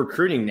guys you're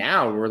recruiting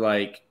now were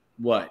like,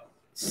 what,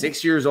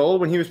 6 years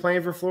old when he was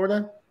playing for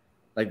Florida?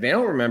 Like, they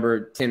don't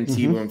remember Tim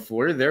Tebow in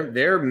Florida.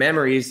 Their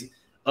memories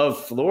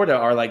of Florida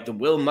are like the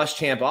Will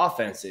Muschamp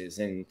offenses.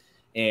 And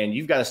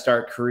you've got to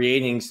start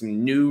creating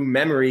some new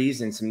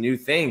memories and some new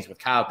things with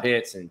Kyle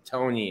Pitts and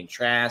Toney and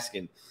Trask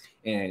and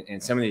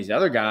some of these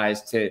other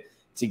guys to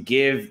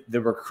give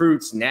the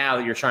recruits now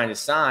that you're trying to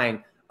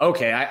sign,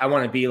 okay, I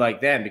want to be like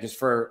them. Because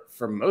for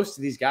most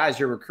of these guys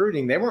you're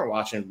recruiting, they weren't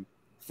watching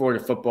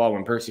Florida football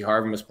when Percy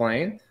Harvin was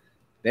playing.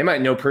 They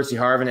might know Percy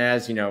Harvin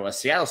as, a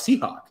Seattle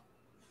Seahawk.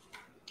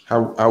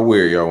 How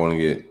weird y'all want to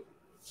get?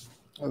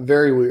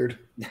 Very weird.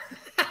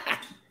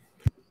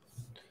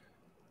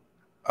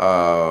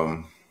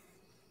 You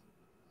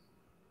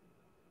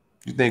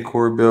think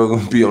Corey Bell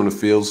going to be on the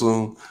field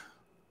soon?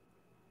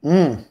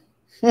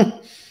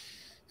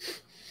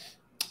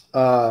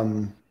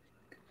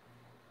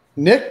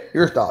 Nick,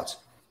 your thoughts?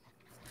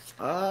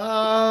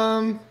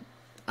 I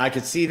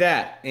could see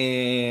that,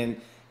 and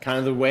kind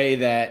of the way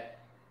that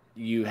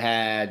you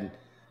had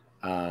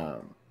I'm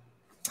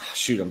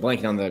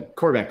blanking on the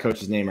quarterback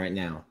coach's name right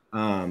now.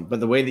 But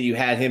the way that you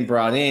had him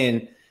brought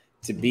in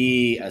to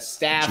be a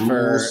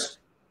staffer. Jules?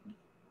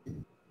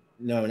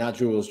 No, not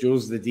Jules.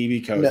 Jules is the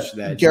DB coach.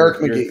 No, Garrick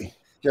McGee.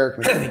 Garrick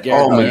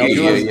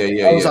McGee.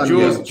 Yeah.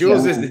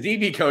 Jules is the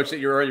DB coach that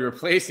you're already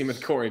replacing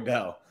with Corey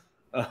Bell.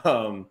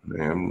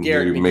 Man,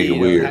 Garrick make it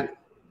weird.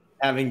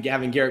 Having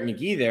Garrick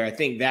McGee there, I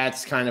think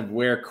that's kind of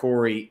where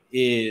Corey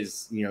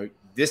is.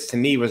 This to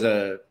me was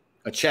a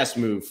chess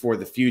move for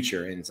the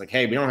future. And it's like,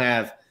 hey, we don't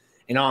have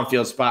an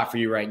on-field spot for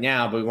you right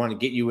now, but we want to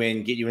get you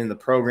in the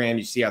program.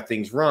 You see how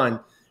things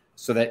run,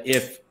 so that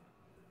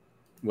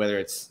whether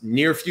it's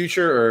near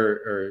future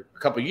or a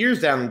couple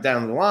years down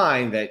the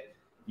line, that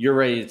you're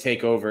ready to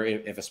take over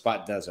if a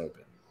spot does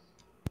open.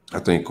 I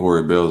think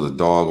Corey Bell is a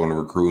dog on the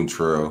recruiting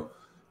trail.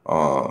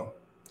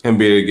 Him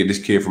being able to get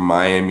this kid from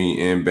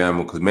Miami and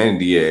Bama, because Manny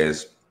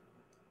Diaz,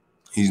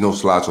 he's no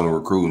slouch on the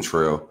recruiting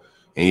trail,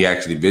 and he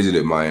actually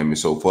visited Miami.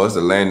 So for us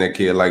to land that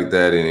kid like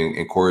that,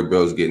 and Corey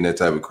Bell's getting that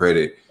type of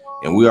credit,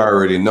 and we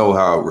already know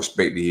how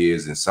respected he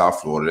is in South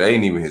Florida. That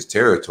ain't even his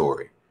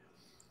territory.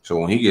 So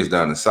when he gets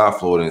down to South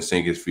Florida and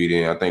sink his feet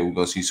in, I think we're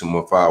going to see some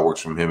more fireworks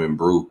from him and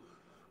Brew.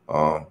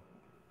 I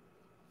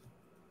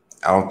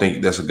don't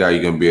think that's a guy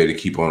you're going to be able to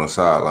keep on the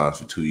sidelines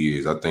for 2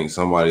 years. I think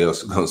somebody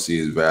else is going to see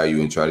his value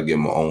and try to get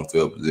him an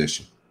on-field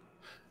position.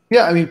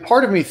 Yeah, I mean,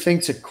 part of me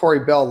thinks that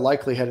Corey Bell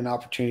likely had an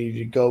opportunity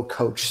to go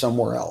coach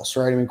somewhere else,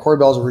 right? I mean, Corey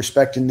Bell's a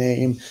respected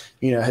name,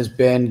 has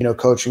been,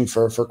 coaching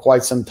for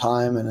quite some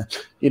time. And,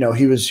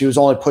 he was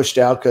only pushed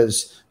out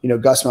because,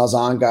 Gus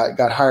Malzahn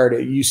got hired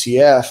at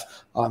UCF.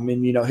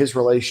 And, his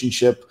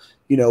relationship,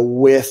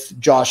 with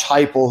Josh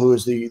Heupel, who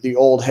is the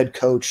old head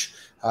coach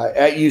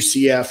at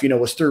UCF,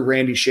 was through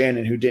Randy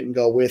Shannon, who didn't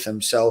go with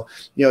him. So,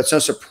 it's no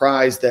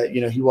surprise that,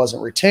 he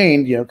wasn't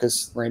retained,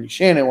 because Randy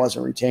Shannon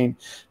wasn't retained.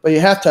 But you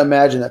have to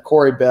imagine that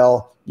Corey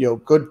Bell,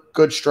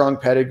 good, strong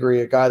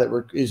pedigree, a guy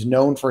that is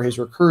known for his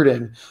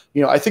recruiting.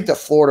 I think that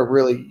Florida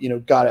really,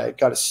 got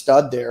a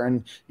stud there.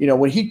 And,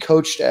 when he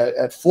coached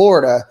at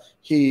Florida,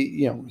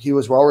 he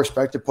was well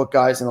respected, put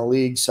guys in the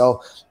league.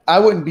 So I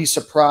wouldn't be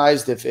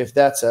surprised if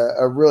that's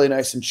a really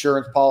nice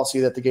insurance policy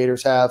that the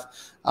Gators have.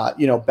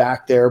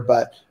 back there.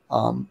 But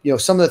some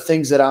of the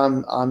things that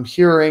I'm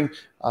hearing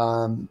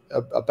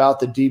about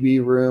the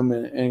DB room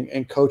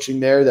and coaching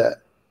there,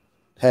 that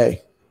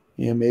hey,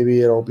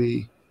 maybe it'll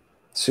be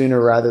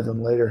sooner rather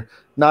than later.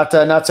 Not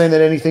saying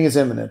that anything is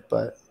imminent,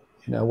 but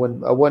I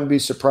wouldn't be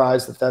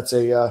surprised if that's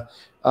a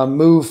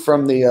move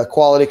from the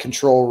quality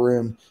control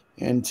room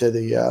into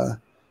the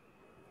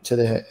to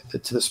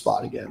the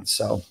spot again.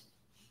 So,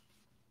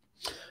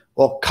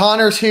 well,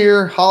 Connor's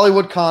here.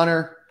 Hollywood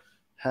Conner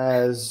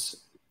has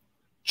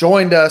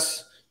joined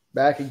us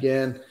back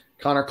again.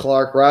 Conner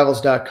Clarke,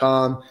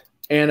 Rivals.com,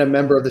 and a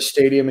member of the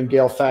Stadium and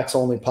Gale Fax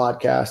Only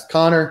podcast.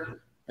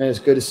 Conner, and it's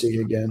good to see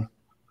you again.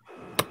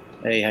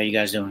 Hey, how you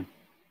guys doing?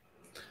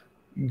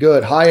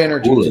 Good. High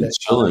energy today.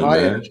 Chilling, High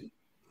man. energy.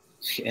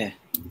 Yeah.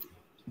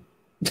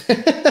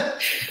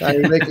 God,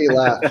 you make me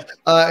laugh.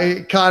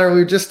 Conner, we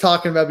were just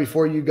talking about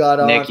before you got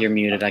on. Nick, you're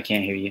muted. I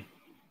can't hear you.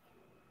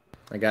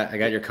 I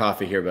got your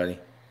coffee here, buddy.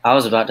 I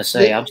was about to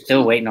say, I'm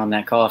still waiting on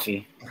that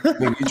coffee.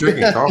 You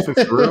drinking coffee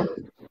for real?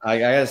 I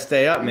gotta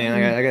stay up, man.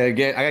 I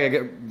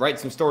gotta write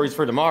some stories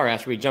for tomorrow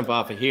after we jump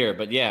off of here.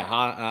 But yeah,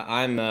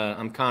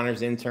 I'm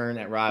Connor's intern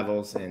at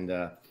Rivals, and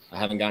I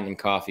haven't gotten him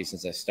coffee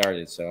since I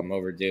started, so I'm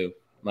overdue.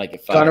 Like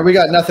at 5. Conner, we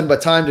got nothing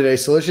but time today,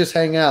 so let's just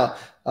hang out.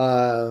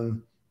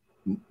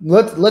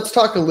 Let's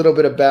talk a little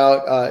bit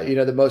about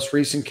the most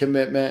recent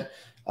commitment.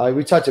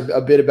 We talked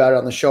a bit about it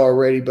on the show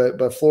already,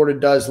 but Florida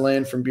does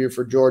land from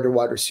Buford, Georgia,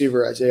 wide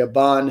receiver Isaiah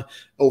Bond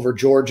over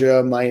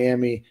Georgia,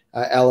 Miami,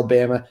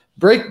 Alabama.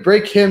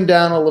 Break him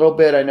down a little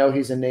bit. I know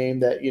he's a name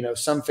that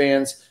some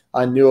fans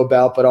knew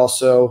about, but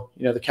also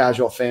the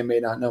casual fan may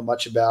not know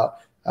much about.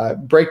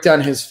 Break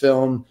down his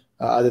film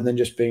other than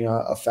just being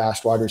a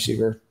fast wide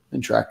receiver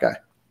and track guy.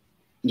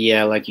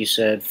 Yeah, like you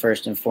said,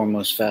 first and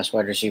foremost, fast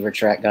wide receiver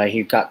track guy.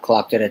 He got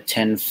clocked at a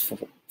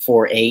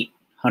 10.48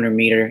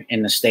 100-meter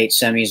in the state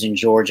semis in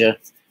Georgia.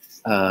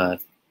 I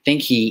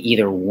think he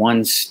either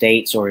won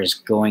states or is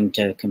going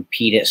to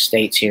compete at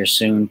states here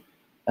soon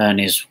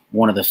and is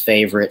one of the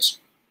favorites.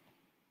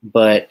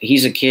 But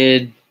he's a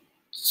kid,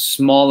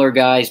 smaller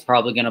guy. He's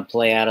probably going to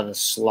play out of the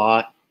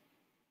slot,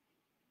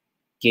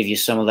 give you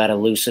some of that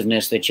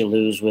elusiveness that you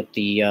lose with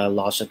the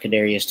loss of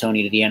Kadarius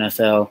Toney to the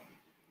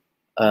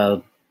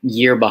NFL.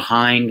 Year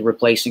behind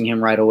replacing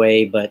him right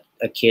away, but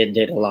a kid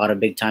that a lot of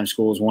big-time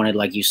schools wanted,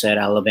 like you said,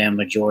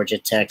 Alabama, Georgia,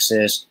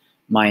 Texas,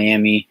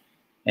 Miami.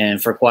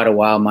 And for quite a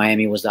while,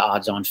 Miami was the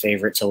odds-on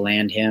favorite to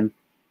land him.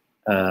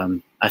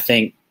 I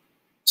think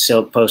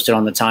Silk posted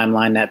on the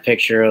timeline that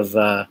picture of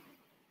the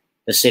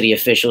city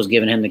officials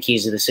giving him the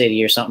keys to the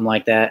city or something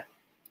like that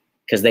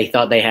because they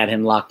thought they had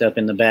him locked up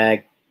in the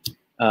bag.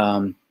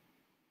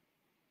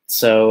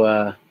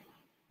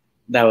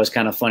 That was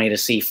kind of funny to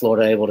see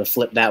Florida able to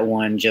flip that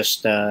one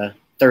just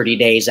 30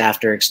 days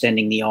after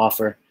extending the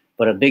offer.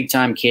 But a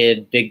big-time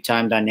kid,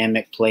 big-time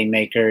dynamic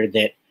playmaker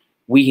that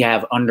we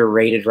have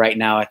underrated right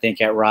now, I think,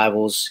 at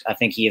Rivals. I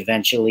think he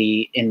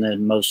eventually, in the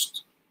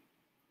most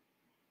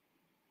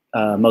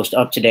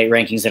up-to-date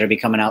rankings that are be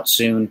coming out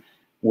soon,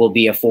 will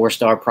be a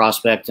 4-star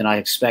prospect, and I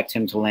expect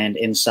him to land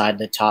inside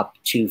the top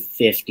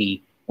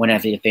 250 when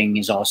everything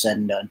is all said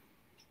and done.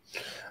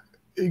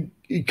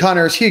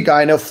 Conner, is he a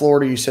guy? I know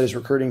Florida, you said, is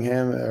recruiting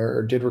him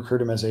or did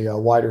recruit him as a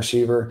wide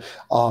receiver.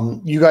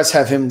 You guys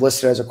have him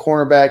listed as a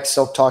cornerback.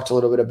 Silk talked a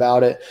little bit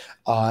about it.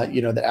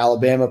 That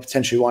Alabama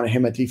potentially wanted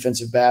him at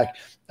defensive back.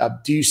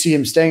 Do you see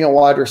him staying a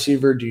wide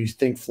receiver? Do you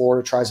think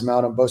Florida tries him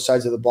out on both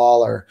sides of the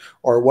ball,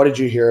 or what did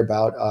you hear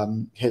about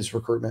his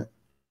recruitment?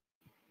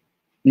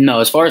 No,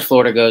 as far as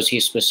Florida goes,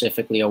 he's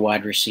specifically a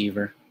wide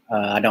receiver.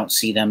 I don't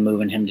see them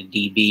moving him to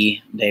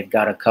DB. They've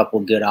got a couple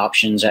good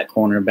options at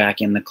cornerback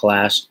in the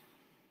class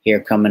here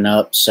coming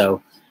up.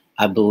 So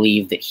I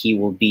believe that he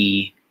will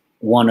be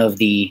one of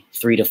the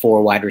 3 to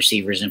 4 wide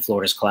receivers in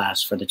Florida's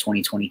class for the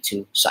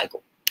 2022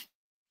 cycle.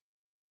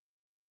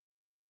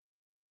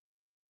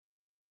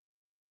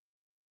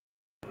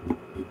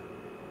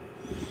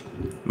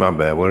 My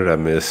bad. What did I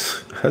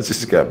miss? I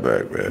just got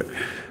back, man.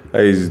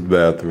 I used the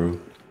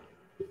bathroom.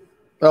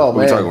 Oh,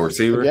 man. We're talking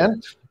receiver?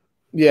 Again?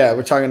 Yeah,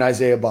 we're talking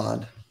Isaiah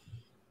Bond.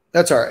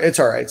 That's all right. It's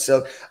all right.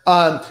 So,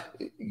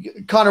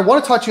 Conner, I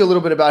want to talk to you a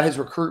little bit about his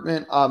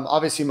recruitment.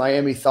 Obviously,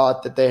 Miami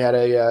thought that they had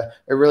a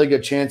really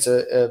good chance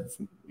of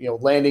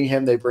landing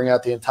him. They bring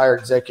out the entire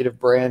executive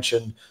branch,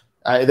 and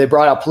they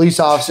brought out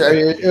police officers. I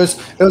mean, it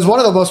was one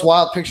of the most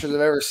wild pictures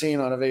I've ever seen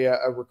on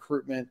a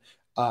recruitment.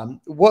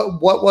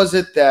 What was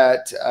it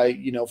that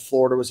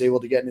Florida was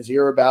able to get in his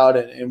ear about,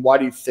 and why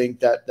do you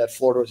think that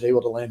Florida was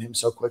able to land him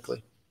so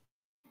quickly?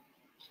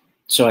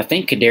 So I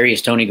think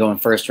Kadarius Toney going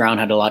first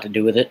round had a lot to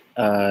do with it.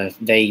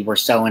 They were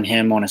selling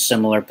him on a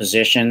similar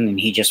position, and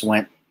he just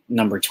went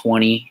number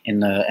 20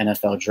 in the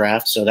NFL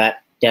draft. So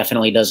that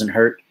definitely doesn't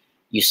hurt.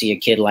 You see a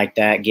kid like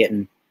that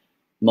getting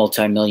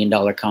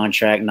multi-million-dollar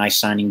contract, nice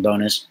signing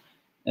bonus.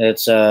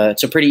 It's a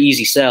pretty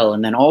easy sell.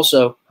 And then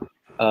also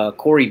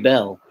Corey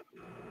Bell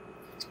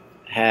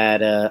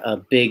had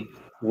a big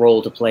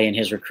role to play in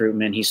his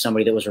recruitment. He's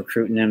somebody that was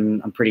recruiting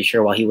him, I'm pretty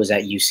sure, while he was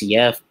at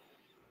UCF.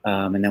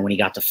 And then when he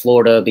got to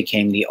Florida,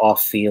 became the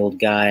off-field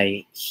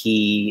guy.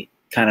 He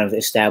kind of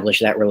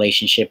established that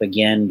relationship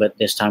again, but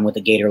this time with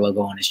the Gator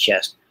logo on his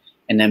chest.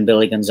 And then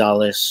Billy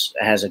Gonzalez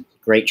has a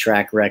great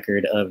track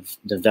record of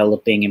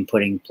developing and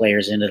putting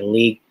players into the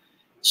league.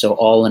 So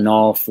all in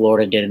all,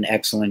 Florida did an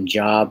excellent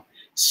job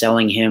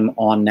selling him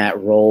on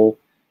that role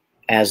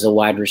as a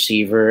wide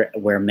receiver,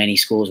 where many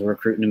schools were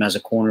recruiting him as a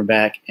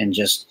cornerback, and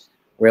just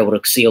were able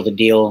to seal the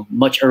deal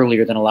much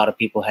earlier than a lot of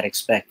people had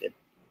expected.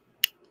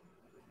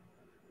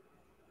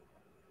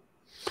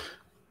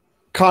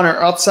 Conner,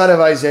 outside of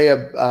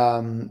Isaiah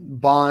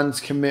Bond's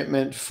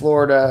commitment,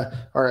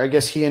 Florida, or I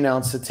guess he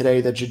announced it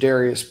today, that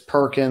Jadarius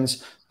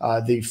Perkins,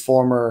 the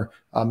former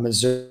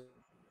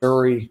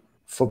Missouri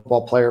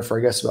football player for,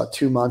 I guess, about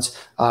 2 months,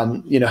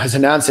 has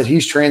announced that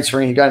he's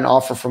transferring. He got an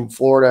offer from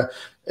Florida.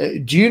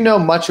 Do you know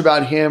much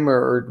about him,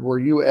 or were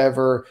you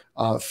ever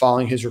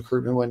following his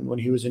recruitment when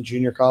he was in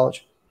junior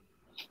college?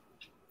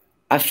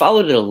 I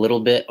followed it a little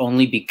bit,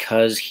 only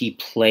because he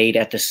played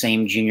at the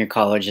same junior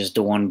college as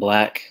DeJuan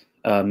Black,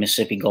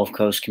 Mississippi Gulf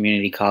Coast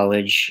Community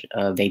College.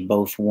 They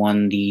both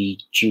won the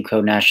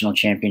JUCO National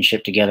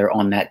Championship together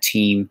on that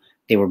team.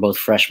 They were both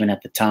freshmen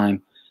at the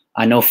time.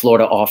 I know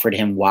Florida offered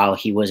him while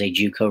he was a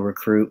JUCO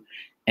recruit,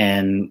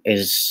 and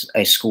is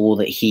a school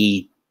that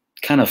he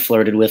kind of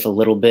flirted with a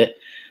little bit,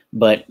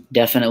 but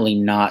definitely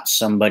not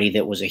somebody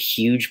that was a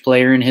huge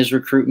player in his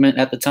recruitment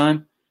at the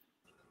time.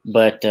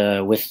 But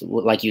with,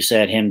 like you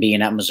said, him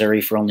being at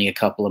Missouri for only a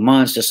couple of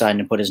months, deciding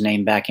to put his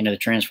name back into the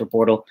transfer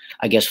portal,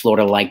 I guess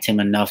Florida liked him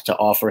enough to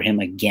offer him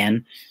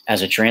again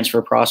as a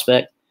transfer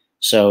prospect.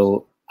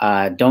 So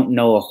I don't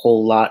know a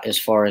whole lot as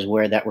far as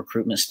where that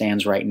recruitment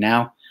stands right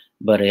now,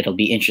 but it'll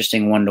be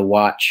interesting one to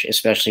watch,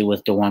 especially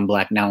with DeJuan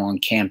Black now on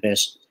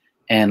campus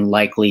and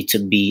likely to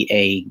be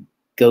a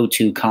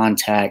go-to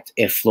contact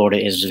if Florida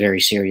is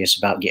very serious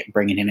about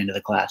bringing him into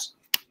the class.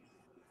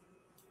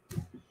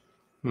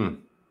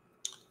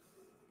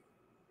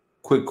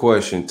 Quick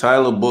question.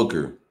 Tyler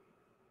Booker.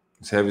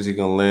 As heavy as he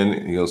going to land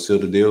it? He going to seal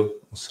the deal?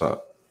 What's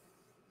up?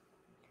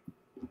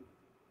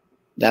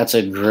 That's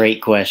a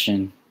great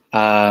question.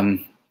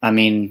 I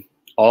mean,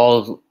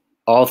 all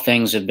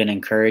things have been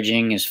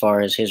encouraging as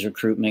far as his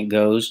recruitment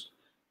goes,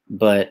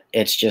 but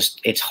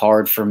it's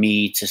hard for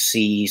me to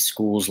see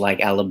schools like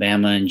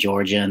Alabama and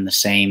Georgia in the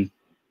same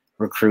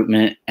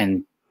recruitment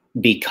and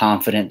be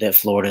confident that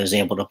Florida is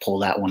able to pull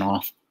that one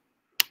off.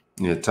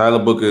 Yeah,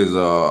 Tyler Booker is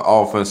an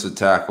offensive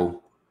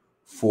tackle,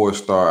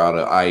 4-star out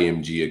of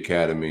IMG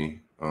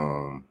Academy,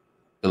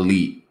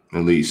 elite,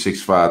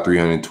 6'5",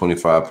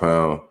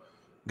 325-pound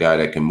guy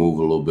that can move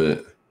a little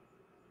bit.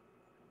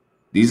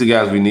 These are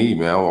guys we need,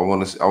 man. I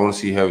want to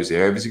see Heavy.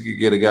 Heavy could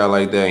get a guy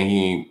like that, and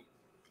he ain't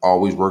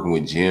always working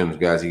with gyms,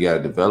 guys. He got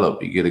to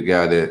develop. You get a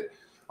guy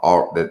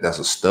that's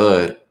a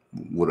stud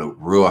with a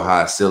real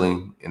high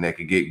ceiling and that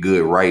could get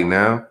good right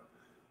now.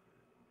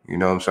 You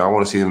know what I'm saying? I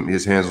want to see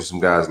his hands on some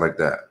guys like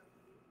that.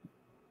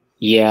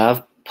 Yeah,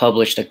 I've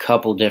published a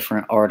couple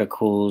different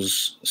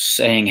articles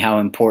saying how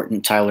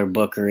important Tyler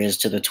Booker is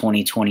to the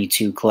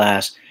 2022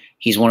 class.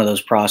 He's one of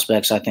those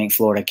prospects I think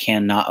Florida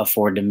cannot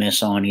afford to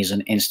miss on. He's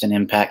an instant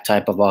impact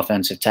type of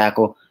offensive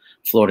tackle.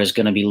 Florida's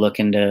going to be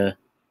looking to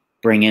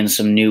bring in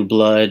some new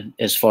blood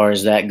as far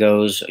as that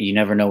goes. You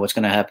never know what's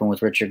going to happen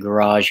with Richard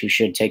Garage, who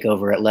should take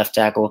over at left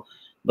tackle.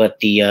 But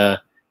the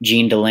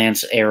Gene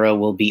DeLance era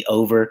will be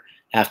over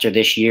after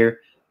this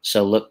year.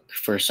 So look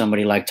for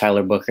somebody like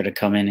Tyler Booker to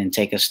come in and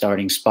take a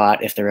starting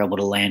spot if they're able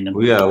to land him.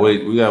 We gotta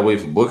wait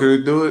for Booker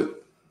to do it.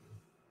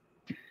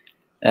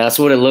 That's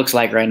what it looks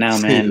like right now,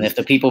 man. If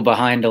the people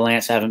behind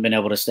DeLance haven't been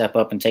able to step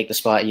up and take the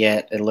spot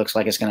yet, it looks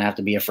like it's going to have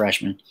to be a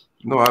freshman.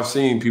 No, I've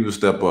seen people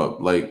step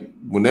up. Like,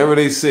 whenever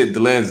they sit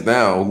DeLance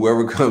down,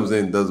 whoever comes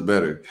in does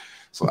better.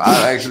 So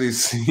I've actually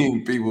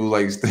seen people,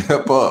 like,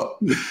 step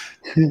up.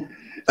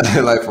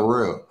 Like,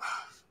 for real.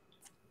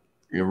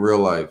 In real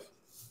life.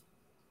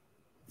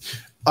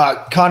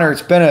 Conner,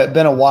 it's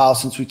been a while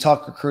since we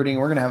talked recruiting.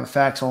 We're going to have a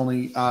Fax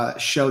Only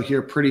show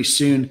here pretty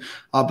soon.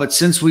 But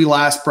since we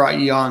last brought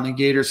you on, the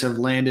Gators have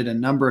landed a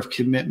number of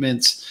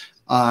commitments.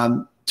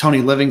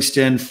 Tony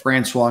Livingston,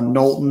 Francois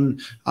Knowlton,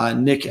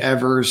 Nick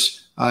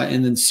Evers,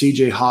 and then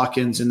CJ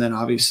Hawkins, and then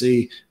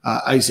obviously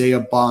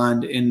Isaiah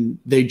Bond. And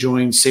they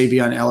joined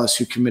Savion Ellis,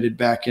 who committed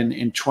back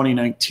in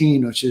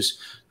 2019, which is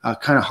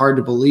kind of hard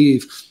to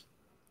believe.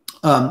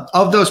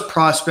 Of those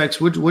prospects,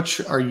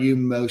 which are you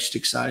most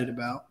excited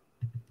about?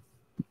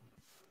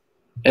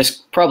 It's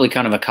probably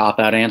kind of a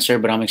cop-out answer,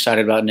 but I'm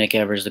excited about Nick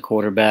Evers, the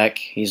quarterback.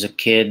 He's a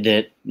kid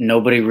that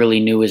nobody really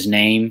knew his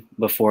name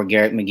before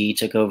Garrett McGee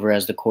took over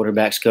as the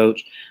quarterback's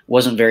coach.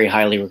 Wasn't very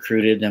highly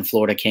recruited. Then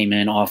Florida came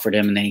in, offered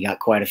him, and then he got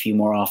quite a few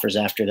more offers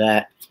after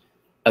that.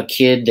 A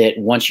kid that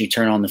once you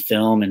turn on the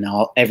film and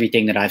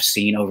everything that I've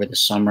seen over the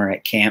summer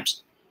at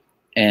camps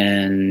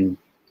and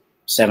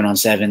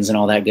 7-on-7s and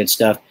all that good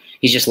stuff,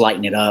 he's just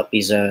lighting it up.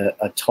 He's a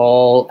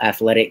tall,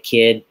 athletic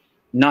kid,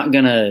 not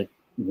going to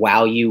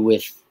wow you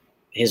with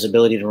his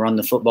ability to run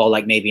the football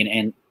like maybe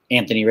an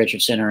Anthony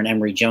Richardson or an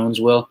Emory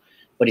Jones will,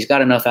 but he's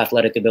got enough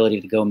athletic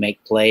ability to go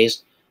make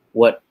plays.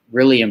 What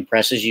really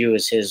impresses you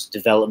is his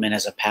development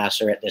as a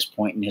passer at this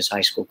point in his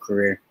high school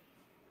career.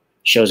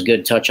 Shows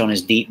good touch on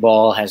his deep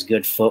ball, has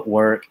good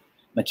footwork,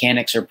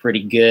 mechanics are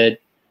pretty good,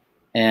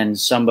 and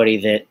somebody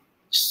that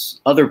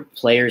other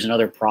players and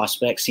other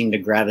prospects seem to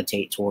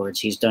gravitate towards.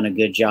 He's done a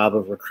good job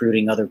of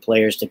recruiting other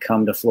players to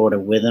come to Florida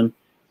with him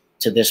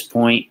to this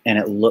point, and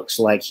it looks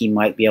like he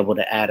might be able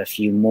to add a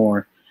few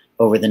more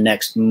over the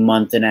next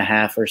month and a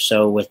half or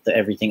so with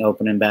everything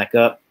opening back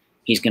up.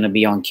 He's going to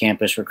be on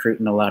campus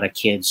recruiting a lot of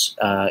kids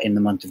in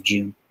the month of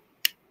June.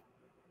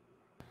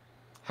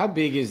 How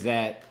big is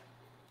that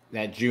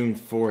June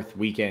 4th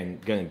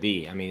weekend going to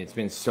be? I mean, it's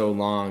been so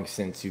long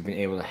since you've been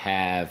able to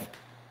have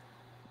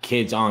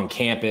kids on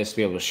campus,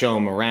 be able to show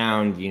them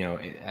around. You know,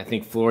 I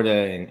think Florida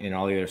and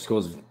all the other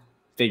schools have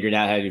figured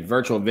out how to do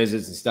virtual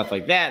visits and stuff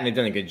like that, and they've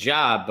done a good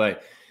job.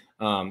 But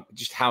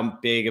just how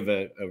big of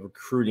a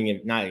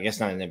recruiting, I guess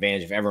not an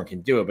advantage if everyone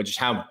can do it, but just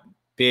how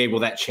big will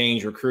that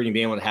change recruiting,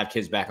 being able to have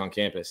kids back on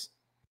campus?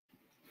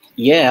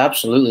 Yeah,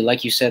 absolutely.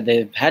 Like you said,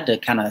 they've had to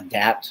kind of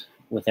adapt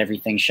with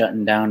everything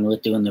shutting down,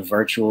 with doing the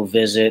virtual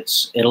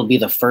visits. It'll be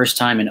the first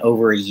time in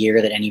over a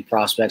year that any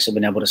prospects have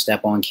been able to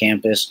step on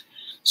campus.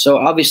 So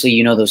obviously,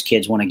 you know, those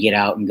kids want to get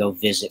out and go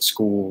visit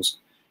schools.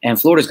 And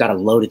Florida's got a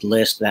loaded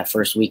list that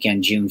first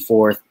weekend, June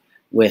 4th,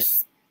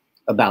 with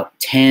about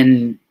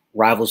 10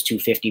 Rivals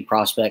 250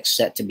 prospects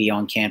set to be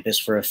on campus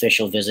for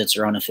official visits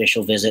or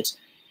unofficial visits.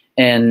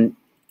 And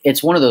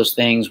it's one of those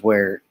things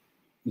where,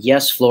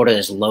 yes, Florida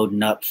is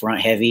loading up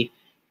front heavy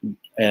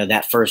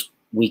that first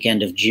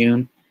weekend of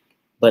June,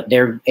 but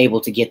they're able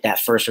to get that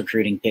first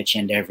recruiting pitch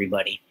into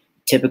everybody.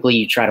 Typically,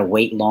 you try to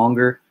wait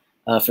longer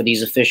for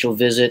these official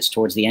visits.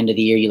 Towards the end of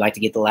the year, you like to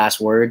get the last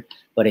word.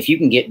 But if you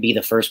can be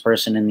the first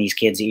person in these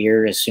kids'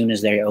 ear as soon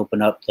as they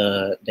open up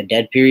the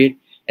dead period,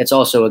 it's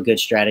also a good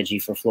strategy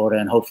for Florida,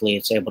 and hopefully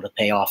it's able to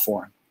pay off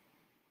for them.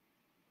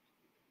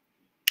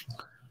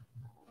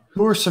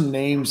 Who are some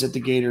names that the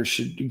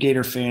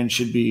Gator fans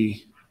should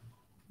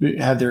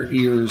have their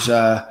ears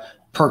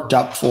perked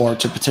up for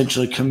to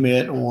potentially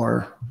commit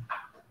or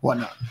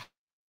whatnot?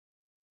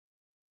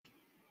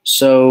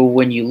 So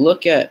when you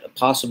look at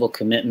possible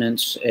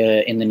commitments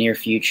in the near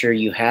future,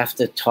 you have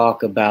to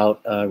talk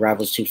about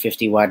Rivals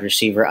 250 wide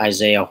receiver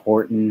Isaiah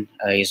Horton.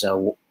 He's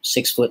a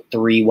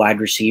 6'3" wide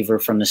receiver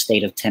from the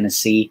state of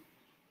Tennessee.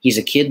 He's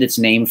a kid that's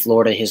named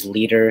Florida his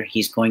leader.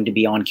 He's going to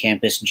be on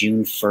campus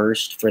June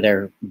 1st for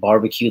their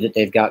barbecue that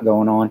they've got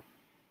going on.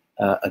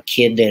 A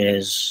kid that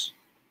is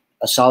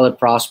a solid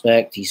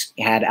prospect. He's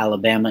had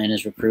Alabama in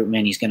his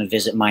recruitment. He's going to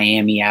visit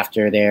Miami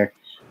after there.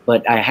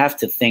 But I have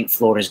to think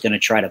Florida's going to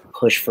try to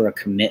push for a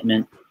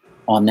commitment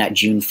on that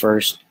June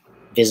 1st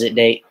visit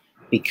date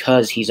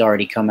because he's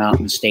already come out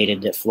and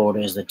stated that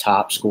Florida is the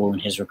top school in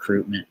his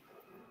recruitment.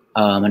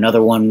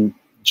 Another one,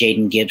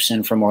 Jaden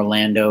Gibson from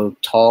Orlando,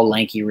 tall,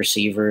 lanky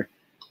receiver,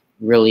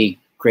 really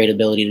great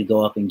ability to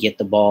go up and get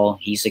the ball.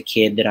 He's a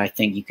kid that I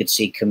think you could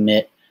see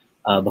commit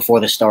before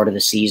the start of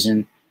the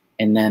season.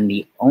 And then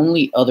the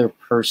only other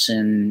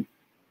person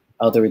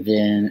other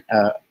than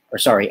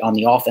on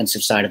the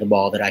offensive side of the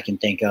ball that I can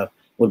think of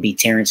would be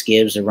Terrence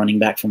Gibbs, a running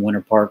back from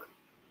Winter Park,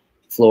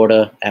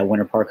 Florida, at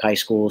Winter Park High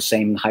School,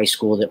 same high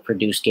school that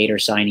produced Gator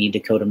signee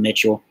Dakota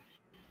Mitchell,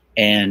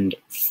 and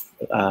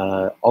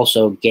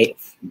also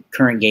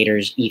current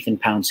Gators Ethan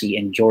Pouncey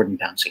and Jordan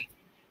Pouncey.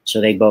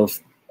 So they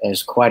both,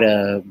 as quite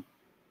a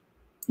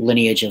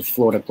lineage of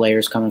Florida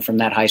players coming from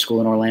that high school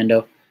in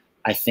Orlando.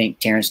 I think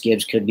Terrence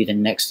Gibbs could be the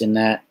next in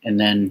that. And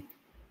then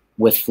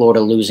with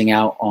Florida losing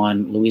out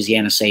on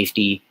Louisiana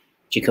safety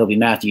Jacoby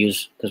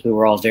Matthews, because we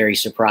were all very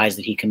surprised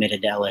that he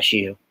committed to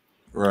LSU.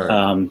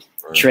 Right.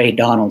 Trey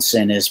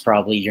Donaldson is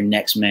probably your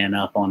next man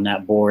up on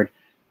that board.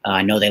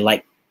 I know they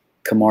like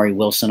Kamari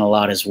Wilson a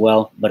lot as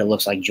well, but it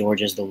looks like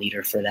Georgia's the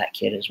leader for that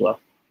kid as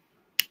well.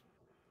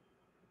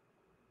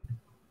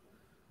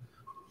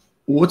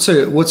 What's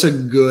a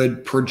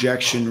good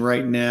projection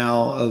right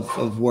now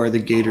of where the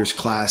Gators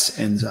class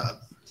ends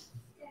up,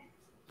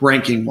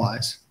 ranking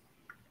wise?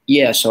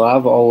 Yeah, so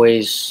I've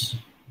always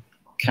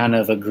kind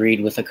of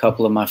agreed with a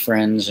couple of my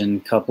friends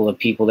and a couple of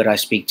people that I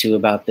speak to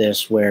about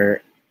this,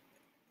 where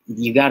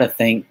you got to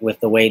think with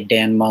the way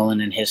Dan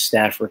Mullen and his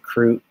staff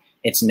recruit,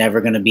 it's never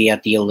going to be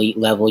at the elite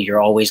level.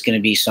 You're always going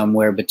to be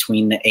somewhere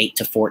between the 8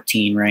 to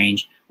 14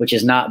 range, which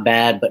is not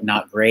bad, but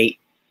not great.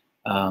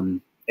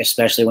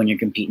 Especially when you're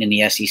competing in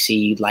the SEC,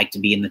 you'd like to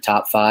be in the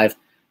top 5,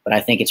 but I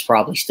think it's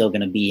probably still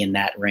going to be in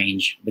that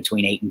range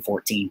between 8 and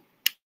 14.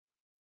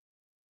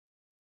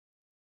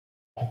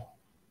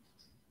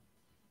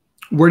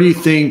 Where do you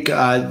think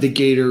the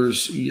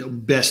Gators'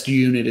 best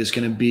unit is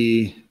going to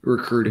be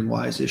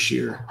recruiting-wise this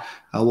year?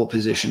 What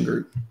position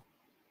group?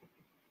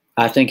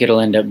 I think it'll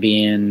end up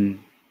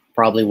being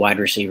probably wide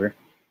receiver.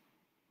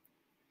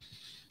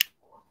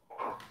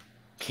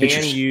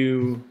 Can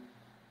you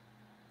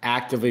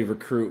actively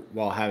recruit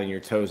while having your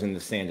toes in the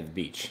sand of the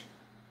beach?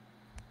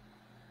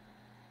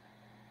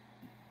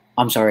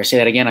 I'm sorry, say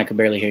that again. I could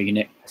barely hear you,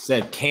 Nick. I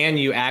said, can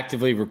you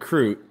actively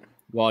recruit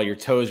while your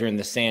toes are in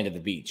the sand of the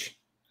beach?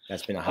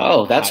 That's been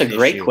a that's a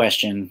great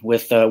question.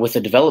 With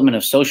the development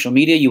of social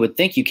media, you would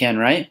think you can,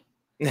 right?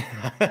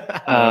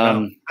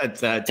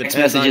 Text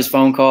messages,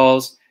 phone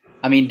calls.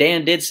 I mean,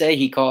 Dan did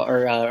say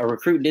a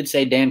recruit did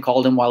say Dan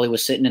called him while he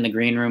was sitting in the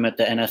green room at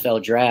the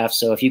NFL draft.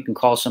 So if you can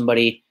call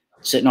somebody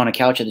sitting on a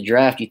couch at the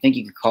draft, you think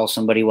you could call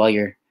somebody while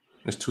your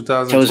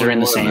toes are in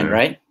the sand,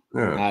 right?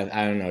 Yeah.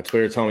 I don't know.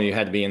 Twitter told me you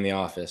had to be in the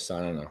office. So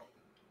I don't know.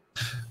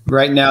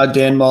 Right now,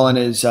 Dan Mullen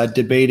is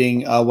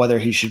debating whether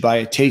he should buy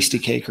a tasty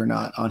cake or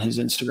not on his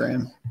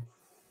Instagram.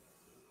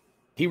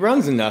 He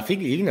runs enough.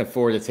 He can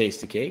afford a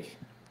tasty cake.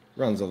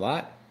 Runs a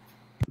lot.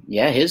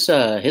 Yeah,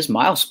 his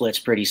mile split's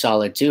pretty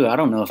solid too. I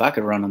don't know if I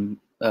could run him.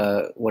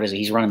 What is it?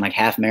 He's running like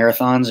half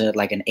marathons at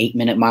like an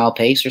 8-minute mile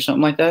pace or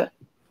something like that.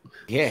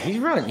 Yeah,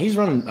 he's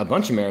run a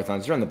bunch of marathons.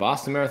 He's run the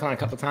Boston Marathon a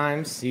couple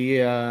times.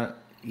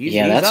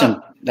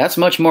 That's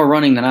much more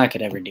running than I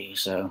could ever do.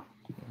 So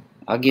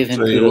I'll give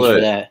him kudos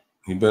for that.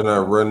 He better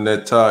not run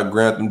that Todd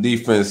Grantham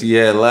defense he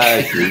had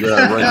last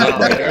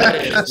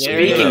year.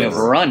 Speaking of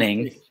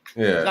running,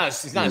 he's not a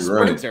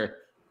sprinter.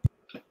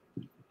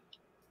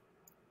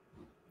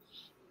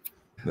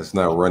 Let's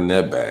not run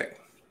that back.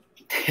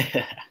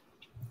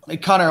 Hey,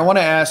 Conner, I want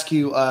to ask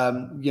you,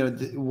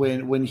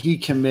 when he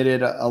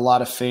committed, a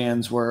lot of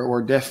fans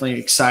were definitely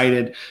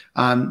excited.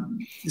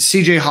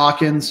 CJ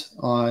Hawkins,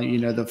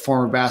 the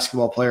former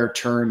basketball player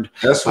turned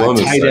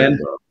tight end.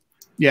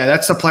 Yeah,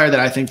 that's the player that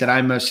I think that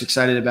I'm most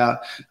excited about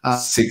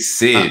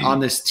on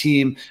this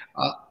team.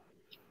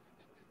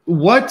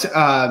 Where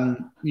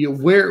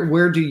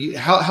do you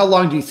how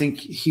long do you think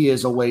he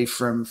is away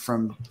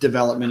from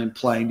development and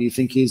playing? Do you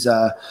think he's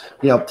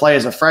play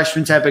as a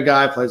freshman type of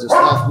guy, play as a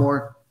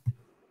sophomore?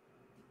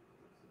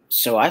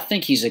 So I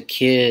think he's a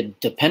kid,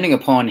 depending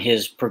upon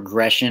his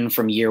progression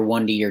from year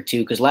 1 to year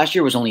 2, because last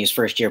year was only his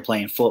first year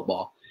playing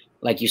football.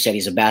 Like you said,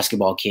 he's a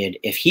basketball kid.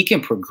 If he can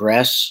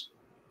progress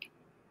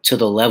to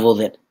the level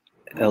that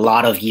a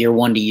lot of year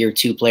 1 to year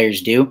 2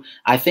 players do,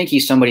 I think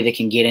he's somebody that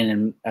can get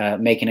in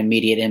and make an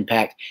immediate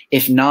impact,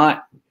 if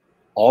not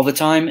all the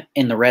time,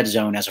 in the red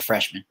zone as a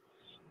freshman.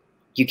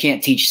 You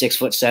can't teach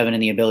 6'7"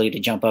 and the ability to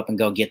jump up and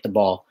go get the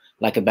ball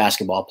like a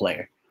basketball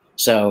player.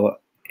 So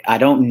I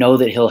don't know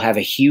that he'll have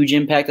a huge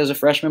impact as a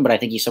freshman, but I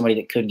think he's somebody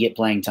that could get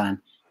playing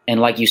time. And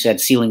like you said,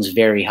 ceiling's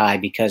very high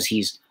because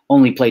he's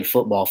only played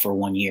football for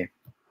 1 year.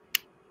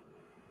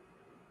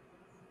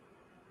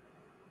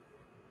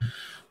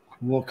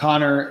 Well,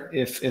 Conner,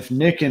 if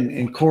Nick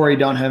and Corey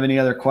don't have any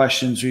other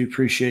questions, we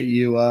appreciate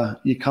you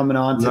coming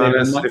on today.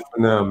 That's it for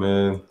now,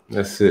 man.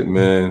 That's it,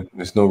 man.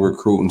 There's no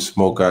recruiting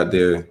smoke out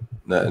there.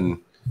 Nothing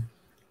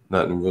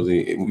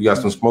really. You got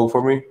some smoke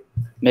for me?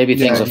 Maybe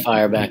things will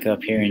fire back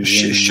up here in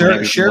June.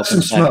 Share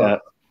some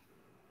smoke.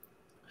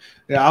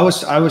 Yeah, I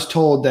was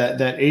told that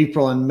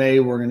April and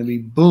May were going to be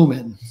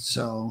booming.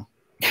 So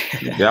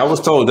yeah, I was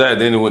told that.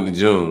 Then it went to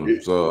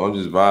June, so I'm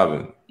just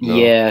vibing.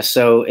 Yeah,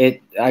 so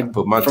I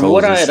put my from toes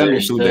what in I had sand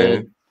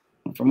understood.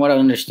 too, From what I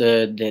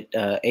understood,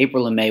 that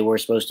April and May were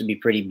supposed to be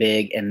pretty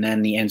big, and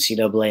then the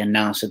NCAA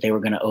announced that they were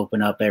going to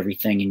open up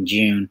everything in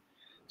June.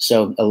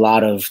 So a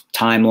lot of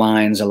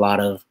timelines, a lot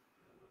of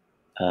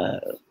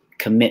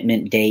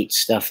commitment dates,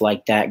 stuff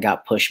like that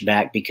got pushed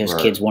back because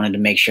kids wanted to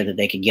make sure that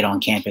they could get on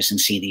campus and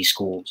see these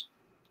schools.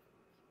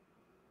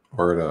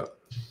 Word up.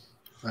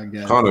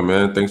 Conner,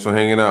 man, thanks for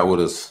hanging out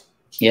with us.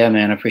 Yeah,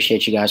 man, I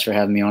appreciate you guys for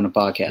having me on the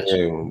podcast.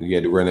 Yeah, you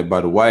had to run it by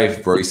the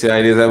wife, bro. You said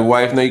I didn't have a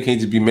wife. No, you can't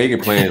just be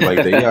making plans like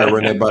that. You got to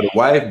run that by the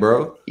wife,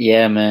 bro.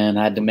 Yeah, man,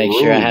 I had to make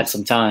sure I had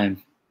some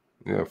time.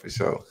 Yeah, for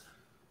sure.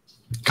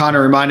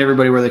 Conner, remind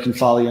everybody where they can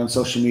follow you on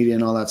social media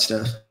and all that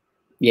stuff.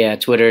 Yeah,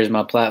 Twitter is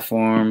my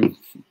platform,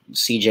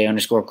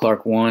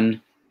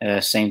 CJ_Clarke1.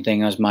 Same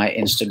thing as my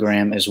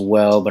Instagram as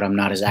well, but I'm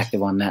not as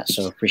active on that.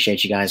 So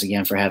appreciate you guys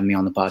again for having me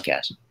on the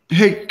podcast.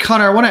 Hey,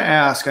 Conner, I want to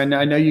ask. I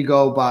know you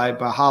go by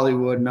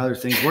Hollywood and other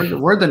things.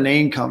 Where'd the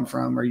name come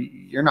from? Or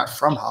you're not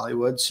from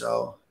Hollywood,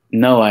 so.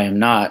 No, I am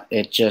not.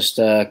 It just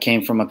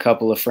came from a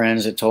couple of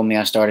friends that told me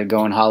I started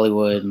going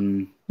Hollywood,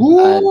 and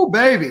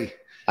baby.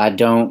 I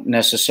don't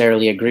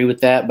necessarily agree with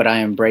that, but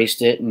I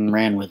embraced it and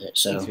ran with it.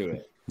 So.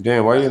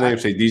 Dan, why your name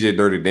say DJ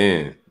Dirty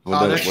Dan?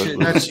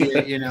 That's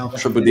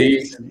Triple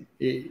D.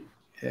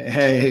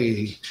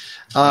 Hey,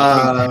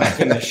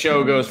 and the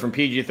show goes from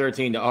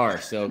PG-13 to R.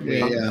 So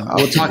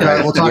we'll talk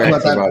about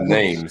that. About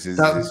names.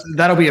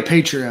 That'll be a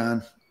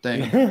Patreon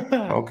thing.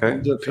 Okay.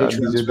 Do a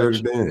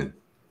Patreon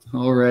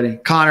already.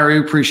 Conner, we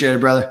appreciate it,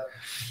 brother.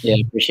 Yeah,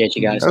 appreciate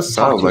you guys. That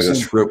sounds like a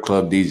strip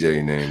club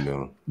DJ name,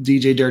 though.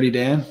 DJ Dirty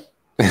Dan.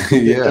 Yeah,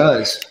 it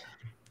does.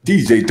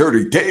 DJ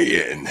Dirty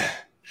Dan.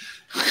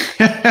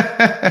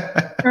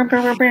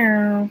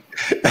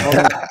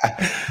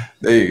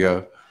 There you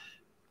go.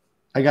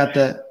 I got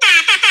that.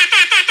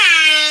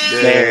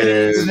 There it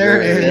is.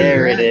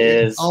 There it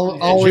is.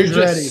 Always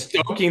You're ready. just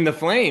stoking the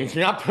flames.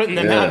 You're not putting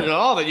them out at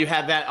all. That you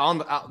had that on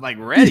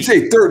ready.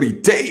 DJ Dirty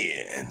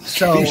Dan.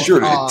 So, be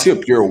sure to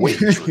tip your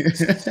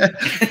waitress.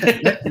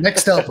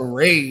 Next up,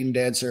 rain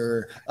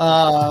dancer.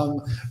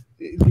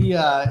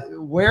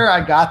 where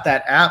I got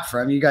that app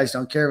from. You guys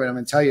don't care, but I'm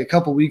going to tell you. A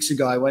couple weeks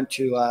ago, I went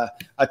to a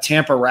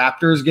Tampa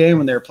Raptors game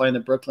when they were playing the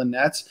Brooklyn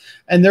Nets,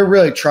 and they're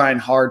really trying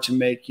hard to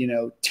make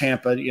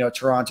Tampa,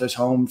 Toronto's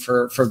home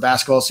for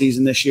basketball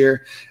season this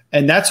year.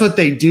 And that's what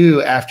they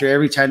do after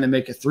every time they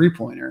make a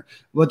three-pointer.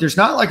 But there's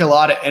not like a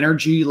lot of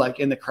energy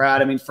like in the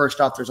crowd. I mean, first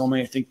off, there's only,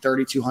 I think,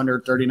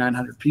 3,200,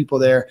 3,900 people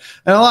there.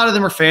 And a lot of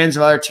them are fans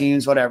of other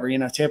teams, whatever.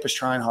 Tampa's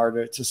trying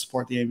hard to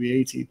support the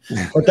NBA team.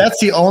 But that's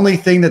the only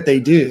thing that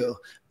they do.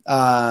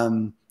 I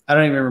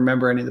don't even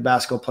remember any of the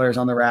basketball players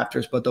on the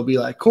Raptors, but they'll be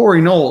like,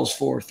 Corey Knowles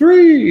for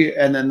 3.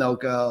 And then they'll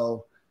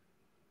go.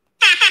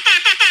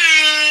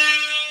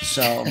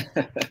 So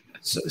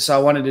I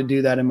wanted to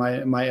do that in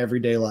my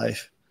everyday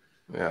life.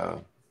 Yeah.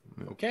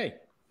 Okay.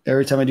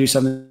 Every time I do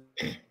something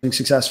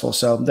successful.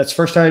 So that's the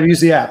first time I've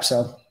used the app.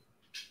 So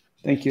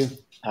thank you.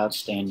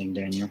 Outstanding,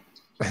 Daniel.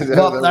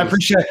 Well, I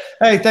appreciate it.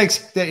 Hey,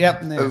 thanks.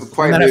 Yep. That was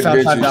quite the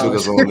adventure you took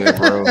us on there,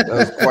 bro. That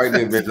was quite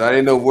the adventure. I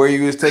didn't know where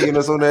you was taking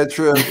us on that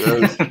trip.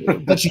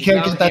 But you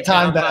can't get that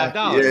time back.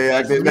 Yeah,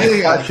 I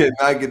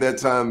cannot get that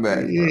time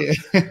back. Yeah.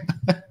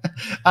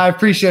 I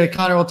appreciate it.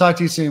 Conner, we'll talk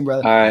to you soon,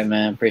 brother. All right,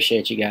 man.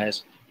 Appreciate you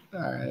guys.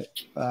 All right.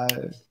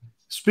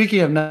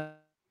 Speaking of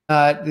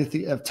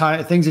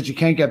things that you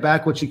can't get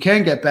back, what you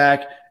can get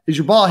back is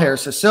your ball hair.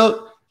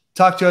 So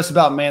talk to us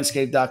about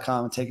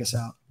manscaped.com and take us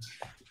out.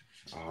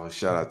 Oh,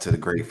 shout out to the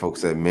great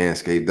folks at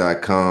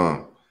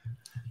manscaped.com.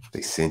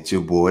 They sent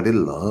your boy the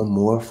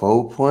Lawnmower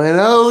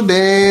 4.0,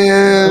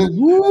 Dan.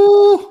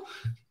 Woo!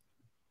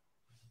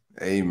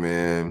 Hey,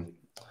 man.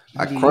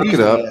 I cranked it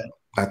up.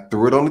 I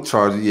threw it on the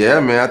charger. Yeah,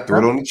 man, I threw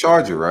it on the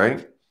charger,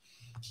 right?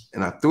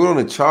 And I threw it on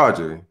the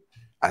charger.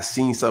 I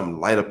seen something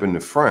light up in the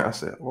front. I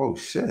said, oh,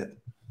 shit.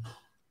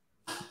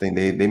 I think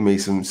they made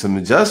some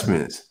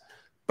adjustments,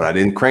 but I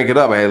didn't crank it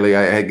up. I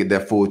had to get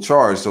that full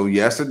charge. So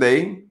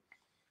yesterday,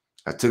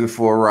 I took it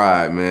for a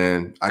ride,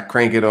 man. I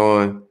crank it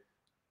on.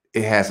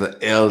 It has an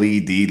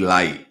LED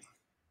light.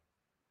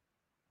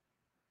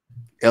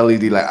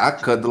 LED light. I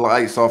cut the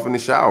lights off in the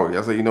shower.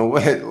 I said, you know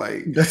what?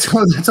 Like that's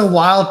a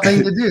wild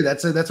thing to do.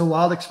 That's a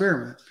wild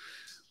experiment.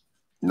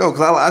 No,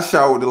 because I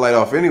shower with the light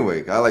off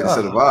anyway. I like to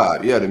set a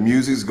vibe. Yeah, the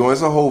music's going.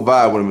 It's a whole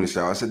vibe when I'm in the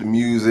shower. I said the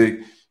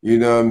music. You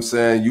know what I'm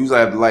saying? Usually I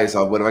have the lights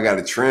off, but if I got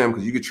to trim,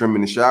 because you can trim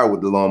in the shower with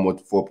the Lawnmower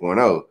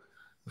 4.0.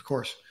 Of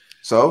course.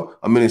 So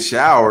I'm in the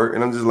shower,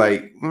 and I'm just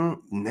like,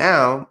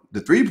 now the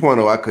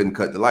 3.0, I couldn't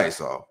cut the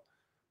lights off.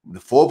 The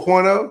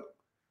 4.0,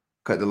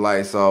 cut the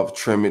lights off,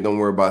 trim it. Don't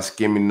worry about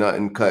skimming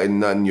nothing, cutting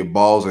nothing. Your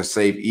balls are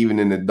safe, even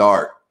in the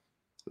dark.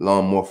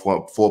 Lawnmower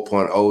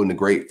 4.0 and the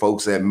great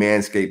folks at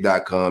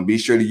manscaped.com. Be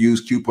sure to use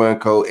coupon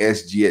code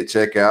SG at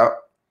checkout.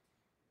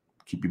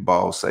 Keep your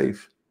balls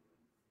safe.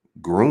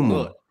 Groom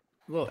them.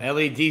 Little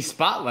LED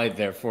spotlight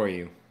there for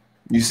you.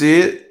 You see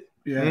it?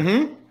 Yeah.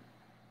 Mm-hmm.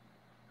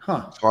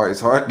 Huh.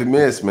 It's hard to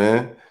miss,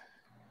 man.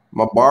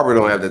 My barber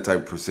don't have that type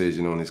of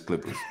precision on his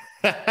clippers.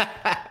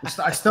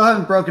 I still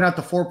haven't broken out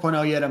the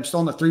 4.0 yet. I'm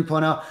still in the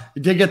 3.0. I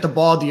did get the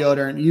ball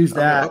deodorant. Use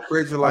that.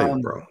 Upgrade your light,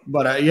 bro.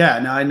 But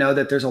now I know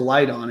that there's a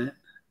light on it.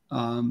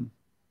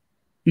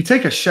 You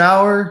take a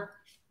shower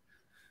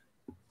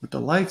with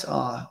the lights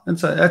on.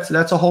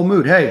 That's a whole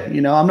mood. Hey,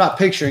 I'm not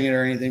picturing it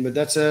or anything, but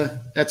that's an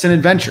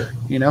adventure.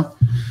 It's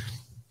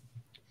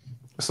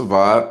a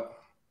vibe.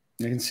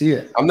 I can see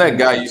it. I'm that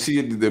guy. You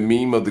see the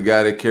meme of the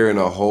guy that carrying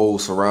a whole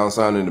surround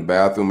sound in the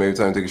bathroom every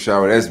time I take a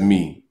shower? That's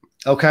me.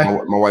 Okay.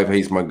 My wife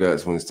hates my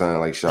guts when it's time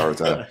like shower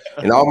time.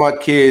 And all my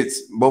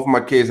kids, both of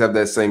my kids have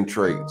that same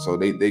trait. So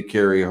they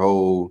carry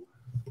whole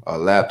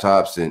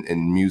laptops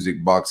and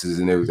music boxes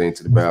and everything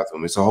to the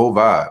bathroom. It's a whole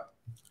vibe.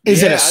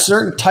 Is it a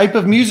certain type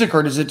of music,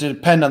 or does it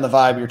depend on the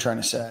vibe you're trying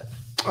to set?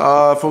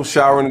 If I'm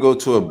showering to go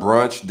to a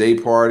brunch, day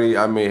party,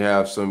 I may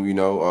have some,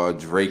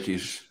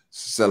 Drake-ish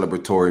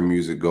celebratory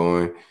music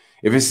going.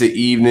 If it's the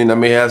evening, I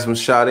may have some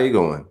Sade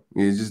going.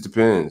 It just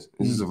depends.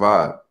 It's just a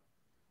vibe.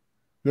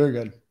 Very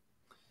good.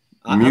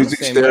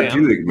 Music's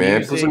therapeutic,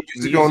 man. Put some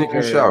music on in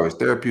the shower. It's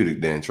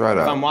therapeutic, Dan. Try it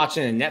out. If I'm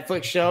watching a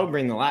Netflix show,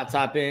 bring the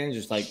laptop in,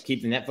 just like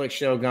keep the Netflix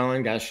show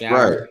going, got a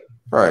shower.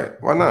 Right.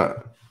 Why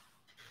not?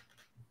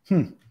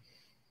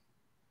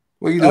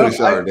 What are you doing in the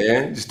shower,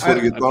 Dan? Just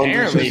twiddle your thumbs?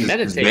 Apparently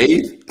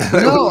meditate.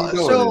 No,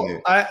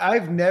 so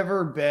I've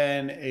never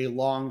been a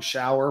long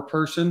shower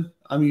person.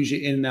 I'm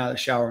usually in and out of the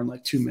shower in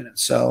like 2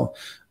 minutes. So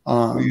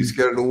are you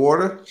scared of the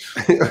water?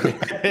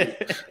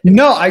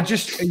 No, I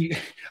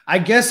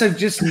guess I've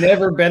just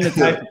never been the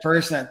type of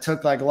person that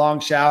took like long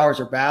showers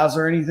or baths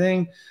or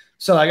anything.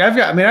 So like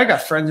I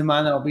got friends of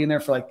mine that'll be in there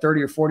for like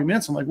 30 or 40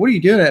 minutes. I'm like, what are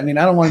you doing? I mean,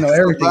 I don't want to know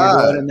everything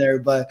you're doing in there,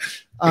 but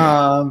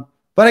I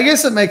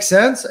guess it makes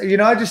sense.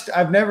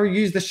 I've never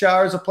used the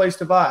shower as a place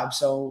to vibe.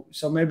 So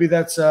maybe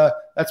that's my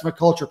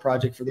culture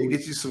project for the week.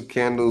 Get you some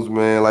candles,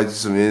 man. Light you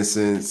some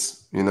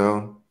incense,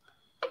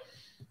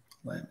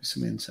 Light me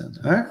some incense.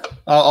 All right.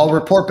 I'll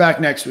report back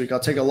next week. I'll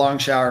take a long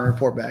shower and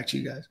report back to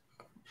you guys.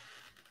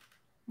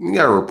 You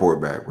got to report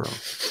back, bro.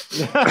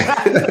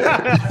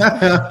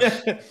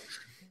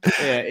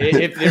 Yeah,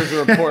 if there's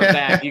a report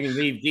back, you can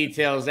leave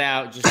details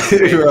out. Just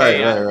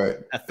right.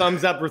 A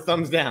thumbs up or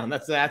thumbs down.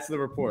 That's the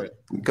report.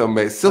 Come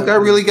back, Silk. I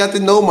really got to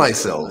know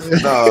myself.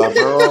 Nah,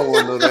 bro, I don't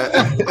want to know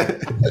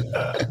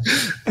that.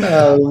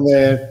 Oh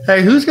man!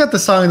 Hey, who's got the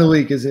song of the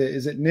week? Is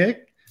it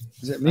Nick?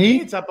 Is it I me?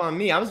 think it's up on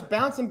me. I was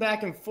bouncing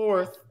back and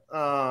forth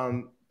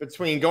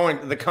between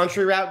going the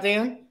country route,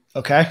 Dan.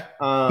 Okay.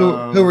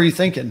 Who were you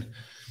thinking?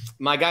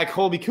 My guy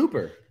Colby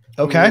Cooper.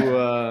 Okay. Who,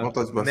 I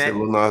thought you were about to say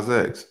Lil Nas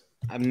X.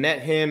 I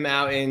met him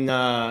out in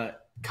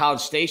College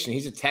Station.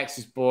 He's a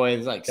Texas boy.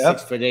 He's like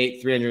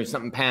 6'8", 300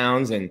 something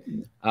pounds, and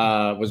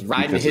was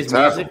riding his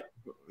music.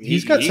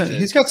 He's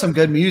got some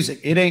good music.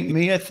 It Ain't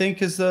Me, I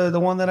think, is the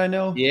one that I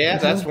know. Yeah,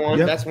 that's one.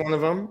 Yep. That's one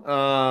of them.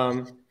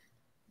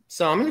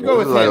 So I'm gonna go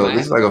with him.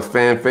 This is like a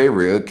fan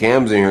favorite.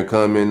 Cam's in here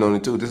commenting on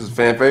it too. This is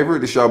fan favorite.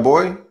 This y'all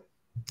boy.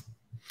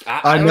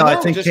 I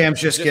think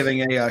Cam's just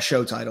giving a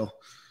show title.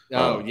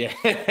 Oh yeah.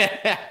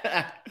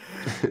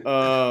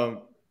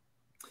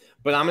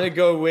 But I'm gonna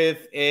go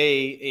with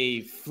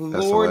a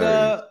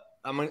Florida.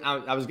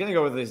 I was gonna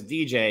go with this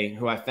DJ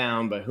who I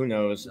found, but who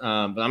knows? But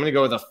I'm gonna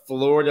go with a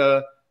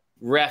Florida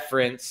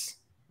reference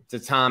to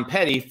Tom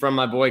Petty from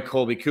my boy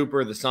Colby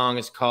Cooper. The song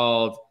is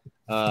called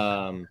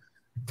Tom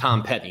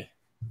Petty.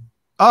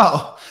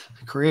 Oh,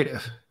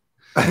 creative.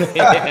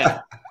 Yeah,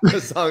 the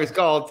song is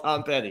called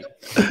Tom Petty.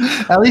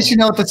 At least you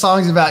know what the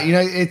song's about. You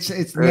know, it's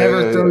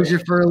never throws you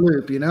for a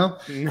loop. You know,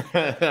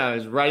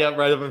 it's right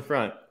up in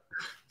front.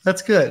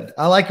 That's good.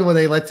 I like it when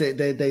they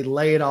they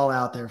lay it all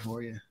out there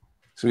for you.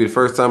 It's gonna be the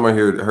first time I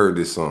heard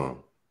this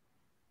song,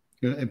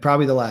 and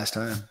probably the last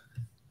time.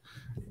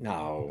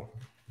 No,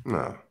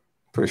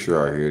 pretty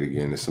sure I hear it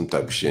again. It's some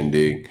type of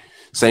shindig.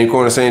 Same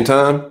corner, same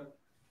time.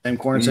 Same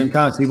corner, same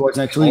time. See you boys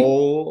next week.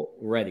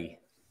 Already.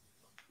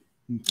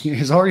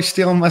 He's already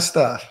stealing my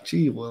stuff.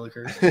 Gee,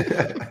 Willikers.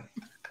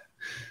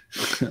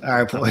 All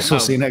right, boys. We'll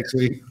see you next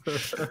week.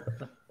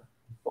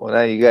 Well,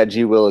 now you got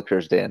G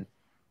Willikers, Dan.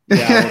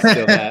 Yeah, I will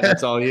steal that.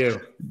 That's all you.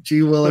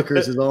 G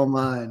Willikers is all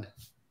mine.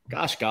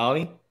 Gosh,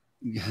 golly.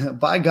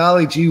 By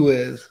golly, gee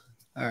whiz.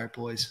 All right,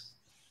 boys.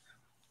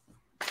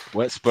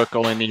 Westbrook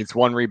only needs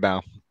one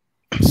rebound.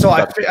 So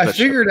I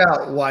figured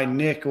out why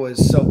Nick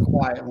was so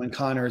quiet when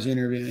Conner was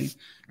interviewing.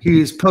 He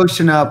was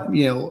posting up,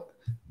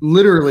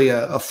 literally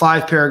a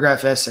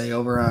 5-paragraph essay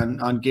over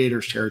on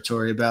Gators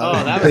territory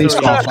about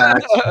baseball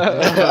facts.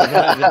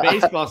 The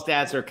baseball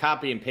stats are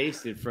copy and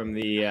pasted from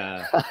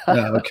the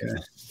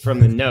from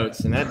the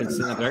notes, and I've been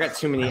sitting up there. I got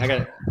too many. I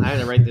had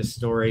to write this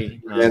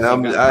story. And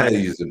I had to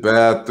use the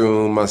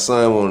bathroom. My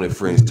son wanted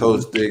French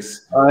toast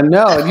sticks.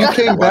 No, you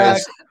came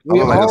back. I'm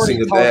like a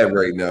single dad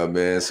right now,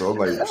 man. So I'm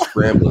like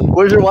scrambling.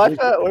 Where's your wife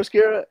at? Where's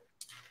Kira at?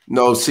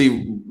 No,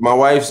 see, my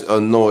wife's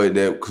annoyed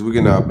that because we're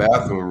getting our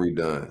bathroom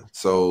redone.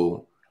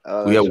 So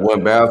we have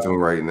one bathroom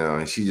right now,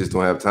 and she just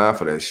don't have time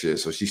for that shit.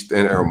 So she's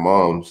staying at her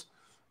mom's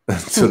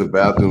until the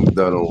bathroom's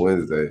done on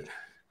Wednesday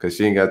because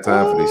she ain't got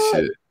time for this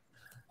shit.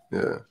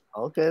 Yeah.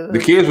 Okay. Then. The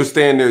kids were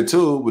staying there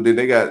too, but then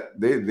they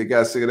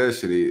got sick of that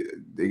shit.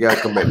 They got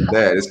to come back to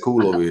dad. It's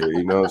cool over here.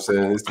 You know what I'm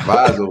saying? It's the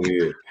vibes over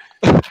here.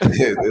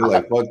 They're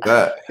like, fuck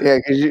that. Yeah,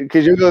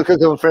 because you're going to cook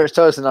them French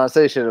toast and not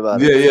say shit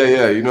about it.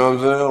 Yeah. You know what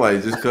I'm saying?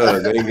 Like, just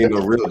because they ain't getting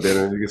no real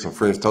dinner, they get some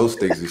French toast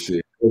sticks and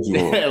shit. A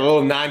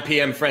little 9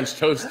 p.m. French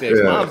toast sticks.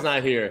 Yeah. Mom's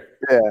not here.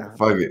 Yeah.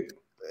 Fuck it.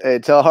 Hey,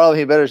 tell Harlem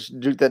he better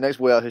juke that next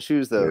boy out his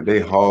shoes, though. Yeah, they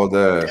hauled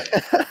ass.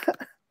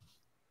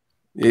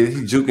 Yeah,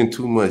 he's juking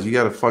too much. You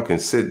got to fucking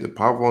sit. The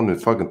pop on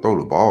and fucking throw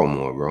the ball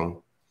more,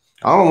 bro.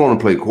 I don't want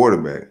to play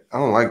quarterback. I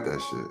don't like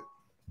that shit.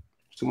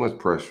 It's too much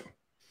pressure.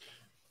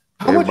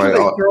 Everybody,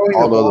 all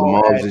the other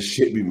moms and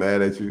shit be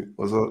mad at you.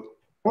 What's up?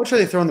 How much are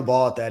they throwing the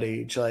ball at that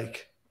age?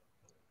 Like,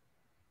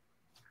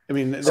 I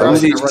mean, some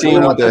of these teams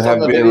that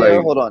have been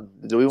like, hold on.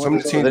 Some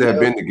of the teams that have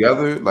been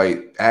together,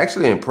 like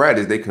actually in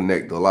practice, they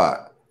connect a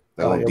lot.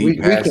 Like on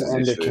deep passes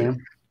and shit.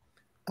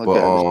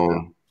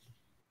 But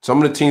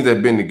some of the teams that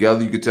have been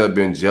together, you could tell have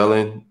been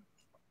gelling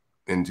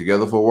and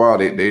together for a while.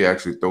 They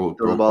actually throw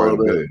the ball quite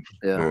a bit.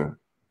 Yeah.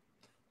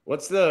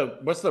 What's the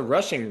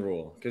rushing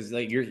rule? Because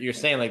like you're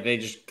saying like they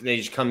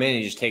just come in and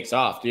he just takes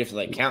off. Do you have to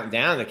like count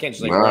down? They can't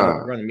just like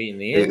run and meet in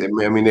the end.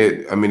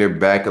 They're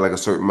back at like a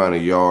certain amount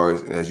of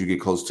yards, and as you get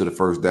close to the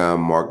first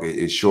down mark,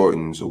 it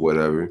shortens or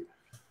whatever.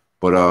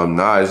 But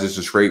it's just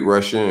a straight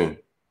rush in,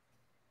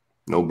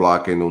 no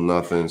blocking, no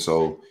nothing.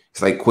 So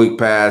it's like quick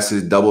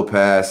passes, double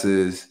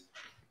passes,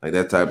 like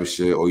that type of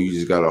shit. Or you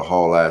just gotta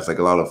haul ass, like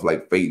a lot of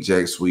like fake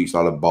jack sweeps, a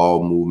lot of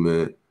ball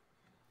movement.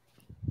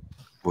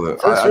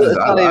 But I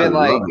love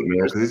it,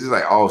 man, because it's just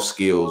like all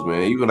skills,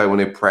 man. Even like when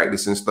they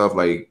practice and stuff,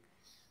 like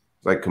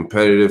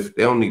competitive,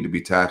 they don't need to be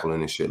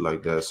tackling and shit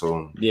like that.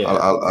 So yeah,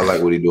 I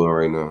like what he's doing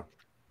right now.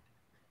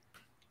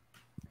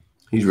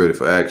 He's ready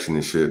for action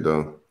and shit,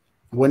 though.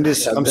 When are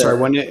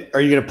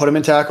you gonna put him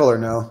in tackle or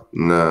no?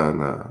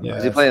 Nah. Yeah.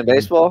 Is he playing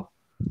baseball?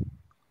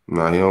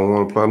 Nah, he don't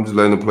want to play. I'm just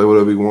letting him play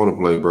whatever he want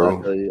to play, bro.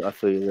 I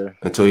feel you there.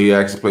 Until he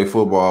actually play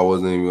football, I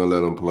wasn't even gonna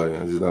let him play.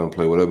 I just let him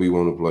play whatever he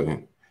want to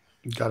play.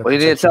 Well, you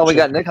need to tell him we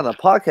got Nick on the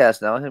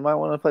podcast now. He might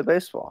want to play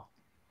baseball.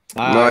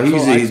 No,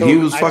 he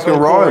was fucking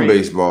raw in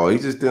baseball. He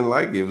just didn't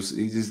like it.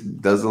 He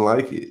just doesn't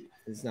like it.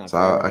 It's not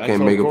so I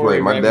can't make a play.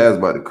 My dad's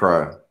about to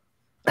cry.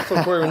 I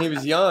told Corey when he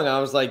was young, I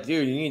was like,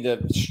 dude, you need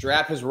to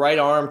strap his right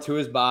arm to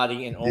his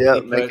body and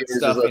only put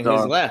stuff in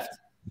his left.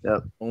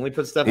 Yep. Only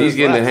put stuff He's in his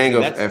getting left. the hang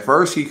of at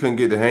first he couldn't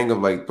get the hang of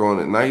like throwing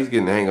it. Now he's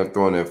getting the hang of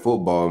throwing that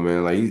football,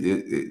 man. Like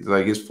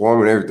like his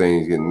form and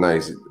everything is getting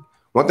nice.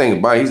 One thing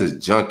about it, he's a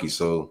junkie,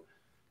 so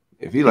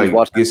if he like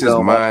gets his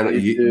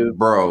mind,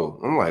 bro,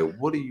 I'm like,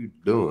 what are you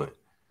doing?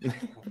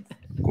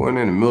 Going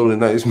in the middle of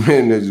the night, this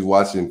man there just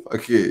watching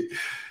fucking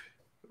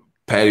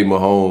Patty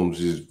Mahomes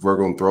just work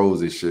on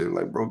throws and shit.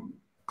 Like, bro,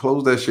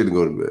 close that shit and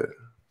go to bed.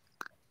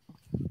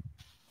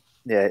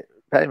 Yeah,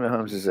 Patty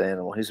Mahomes is an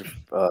animal. He's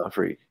a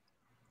freak.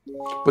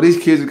 But these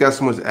kids have got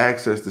so much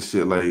access to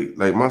shit.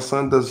 Like my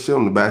son does shit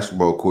on the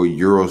basketball court,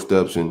 Euro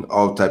steps and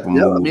all type of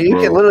moves. I mean, you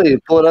can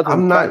literally pull it up.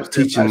 I'm not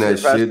teaching that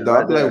shit,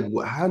 dog.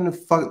 Like, how in the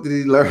fuck did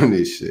he learn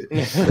this shit?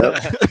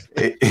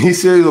 He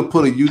said he'll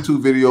put a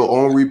YouTube video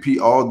on repeat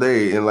all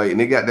day, and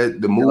they got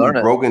the move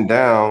broken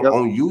down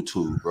on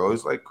YouTube, bro.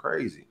 It's like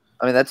crazy.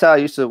 I mean, that's how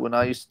when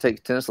I used to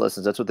take tennis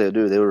lessons, that's what they would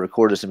do. They would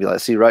record us and be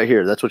like, see right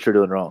here, that's what you're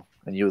doing wrong.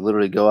 And you would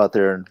literally go out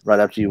there and right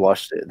after you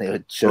watched it, and they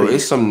would show you.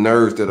 It's some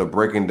nerds that are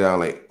breaking down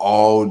like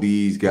all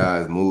these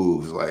guys'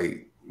 moves.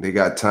 Like they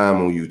got time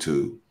on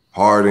YouTube.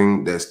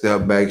 Harding, that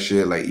step back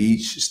shit, like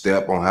each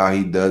step on how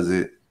he does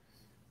it.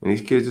 And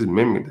these kids just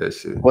mimic that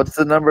shit. What's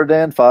the number,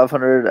 Dan?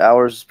 500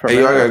 hours per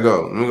minute? Hey, I gotta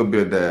go. I'm gonna go be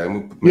a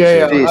dad.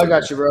 Yeah, I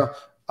got you,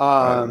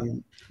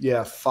 bro.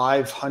 Yeah,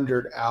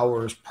 500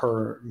 hours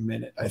per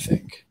minute, I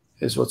think,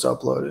 is what's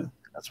uploaded.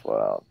 That's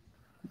wild.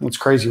 It's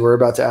crazy. We're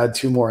about to add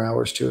 2 more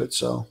hours to it.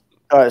 So,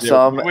 all right.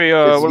 So, what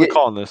are we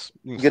calling this?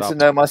 Get to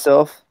know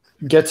myself.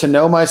 Get to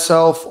know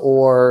myself,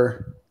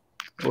 or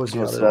what was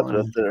the other one?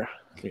 Up there.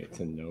 Get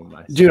to know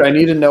myself. Dude, I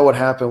need to know what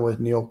happened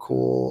with Neil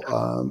Cool,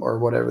 or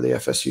whatever the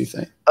FSU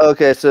thing.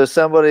 Okay, so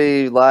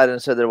somebody lied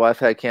and said their wife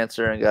had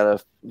cancer and got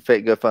a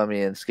fake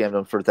GoFundMe and scammed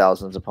them for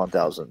thousands upon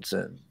thousands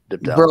and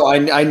dipped out. Bro,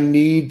 I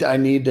need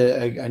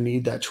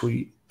that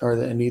tweet,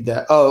 or I need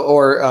that. Oh,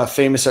 or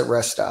famous at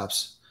rest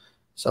stops.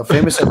 So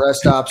famous at rest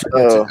stops.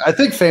 I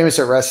think famous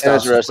at rest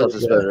stops. Rest stops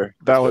is better.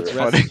 That was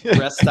funny.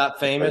 Rest stop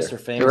famous or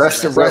famous? Rest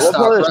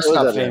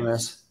stop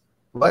famous.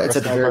 What? It's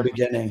at the very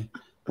beginning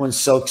when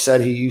Silk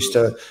said he used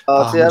to.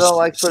 Oh, see, I don't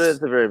like put it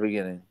at the very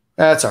beginning.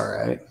 That's all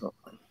right.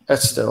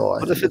 That's still.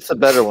 What if it's a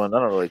better one? I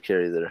don't really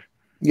care either.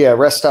 Yeah,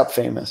 rest stop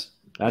famous.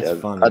 That's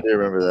funny. I do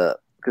remember that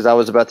because I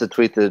was about to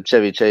tweet the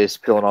Chevy Chase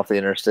peeling off the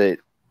interstate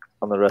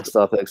on the rest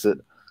stop exit.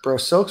 Bro,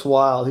 Silk's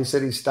wild. He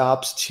said he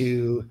stops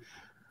to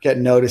get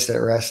noticed at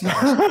rest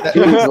stops.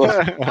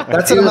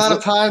 That's an amount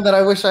of time that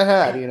I wish I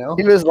had, you know?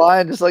 He was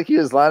lying just like he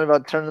was lying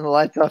about turning the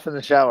lights off in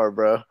the shower,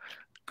 bro.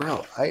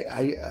 Bro,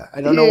 I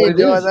don't know what it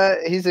doing is.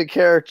 That. He's a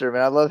character,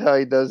 man. I love how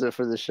he does it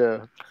for the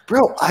show.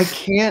 Bro, I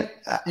can't.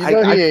 He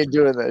ain't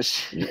doing that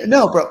shit.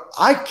 No, bro,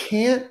 I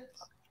can't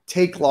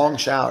take long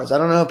showers. I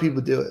don't know how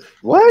people do it.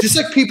 What? Just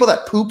like people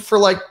that poop for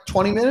like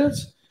 20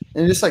 minutes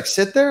and just like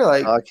sit there.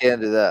 Like, I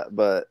can't do that,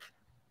 but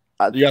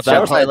you got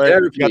that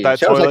toilet. You got that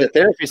toilet. Like a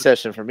therapy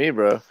session for me,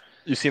 bro.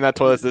 You seen that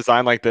toilet's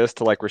designed like this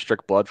to like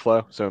restrict blood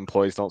flow so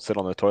employees don't sit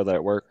on the toilet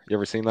at work? You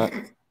ever seen that?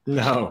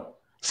 No.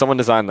 Someone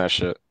designed that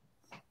shit.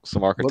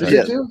 Some architect. What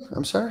did you do?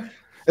 I'm sorry.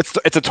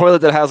 It's a toilet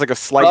that has like a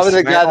slight Probably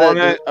slant the guy on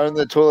that it. owned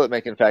the toilet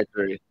making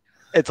factory.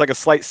 It's like a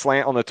slight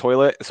slant on the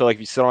toilet, so like if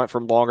you sit on it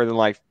for longer than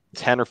like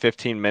 10 or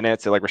 15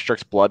 minutes, it like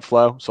restricts blood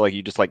flow, so like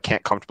you just like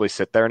can't comfortably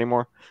sit there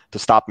anymore to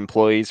stop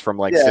employees from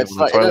like sitting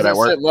on the toilet at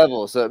work. Sit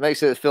level, so it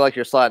makes it feel like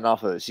you're sliding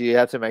off of it. So you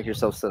have to make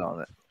yourself sit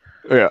on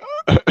it.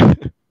 Yeah.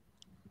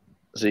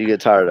 So you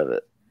get tired of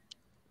it.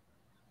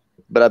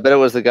 But I bet it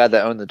was the guy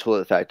that owned the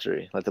toilet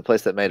factory, like the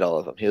place that made all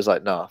of them. He was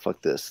like, "Nah,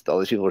 fuck this. All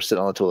these people are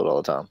sitting on the toilet all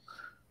the time.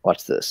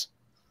 Watch this."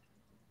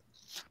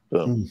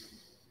 Boom.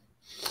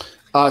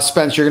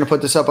 Spence, you're gonna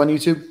put this up on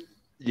YouTube?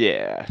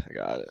 Yeah, I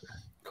got it.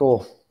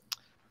 Cool.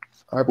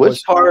 All right,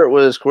 Which part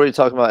was Corey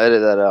talking about?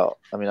 Edit that out.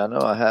 I mean, I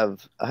know I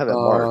haven't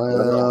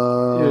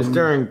marked. It was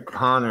during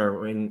Conner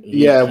when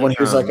he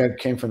was like, I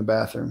came from the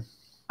bathroom.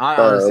 I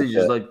honestly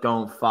just like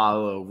don't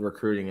follow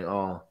recruiting at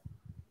all.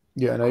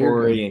 Yeah, no,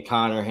 Corey and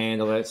Conner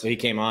handle it. So he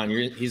came on.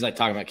 He's like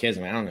talking about kids.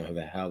 I don't know who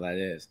the hell that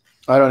is.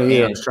 I don't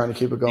either. I'm just trying to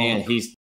keep it going. And he's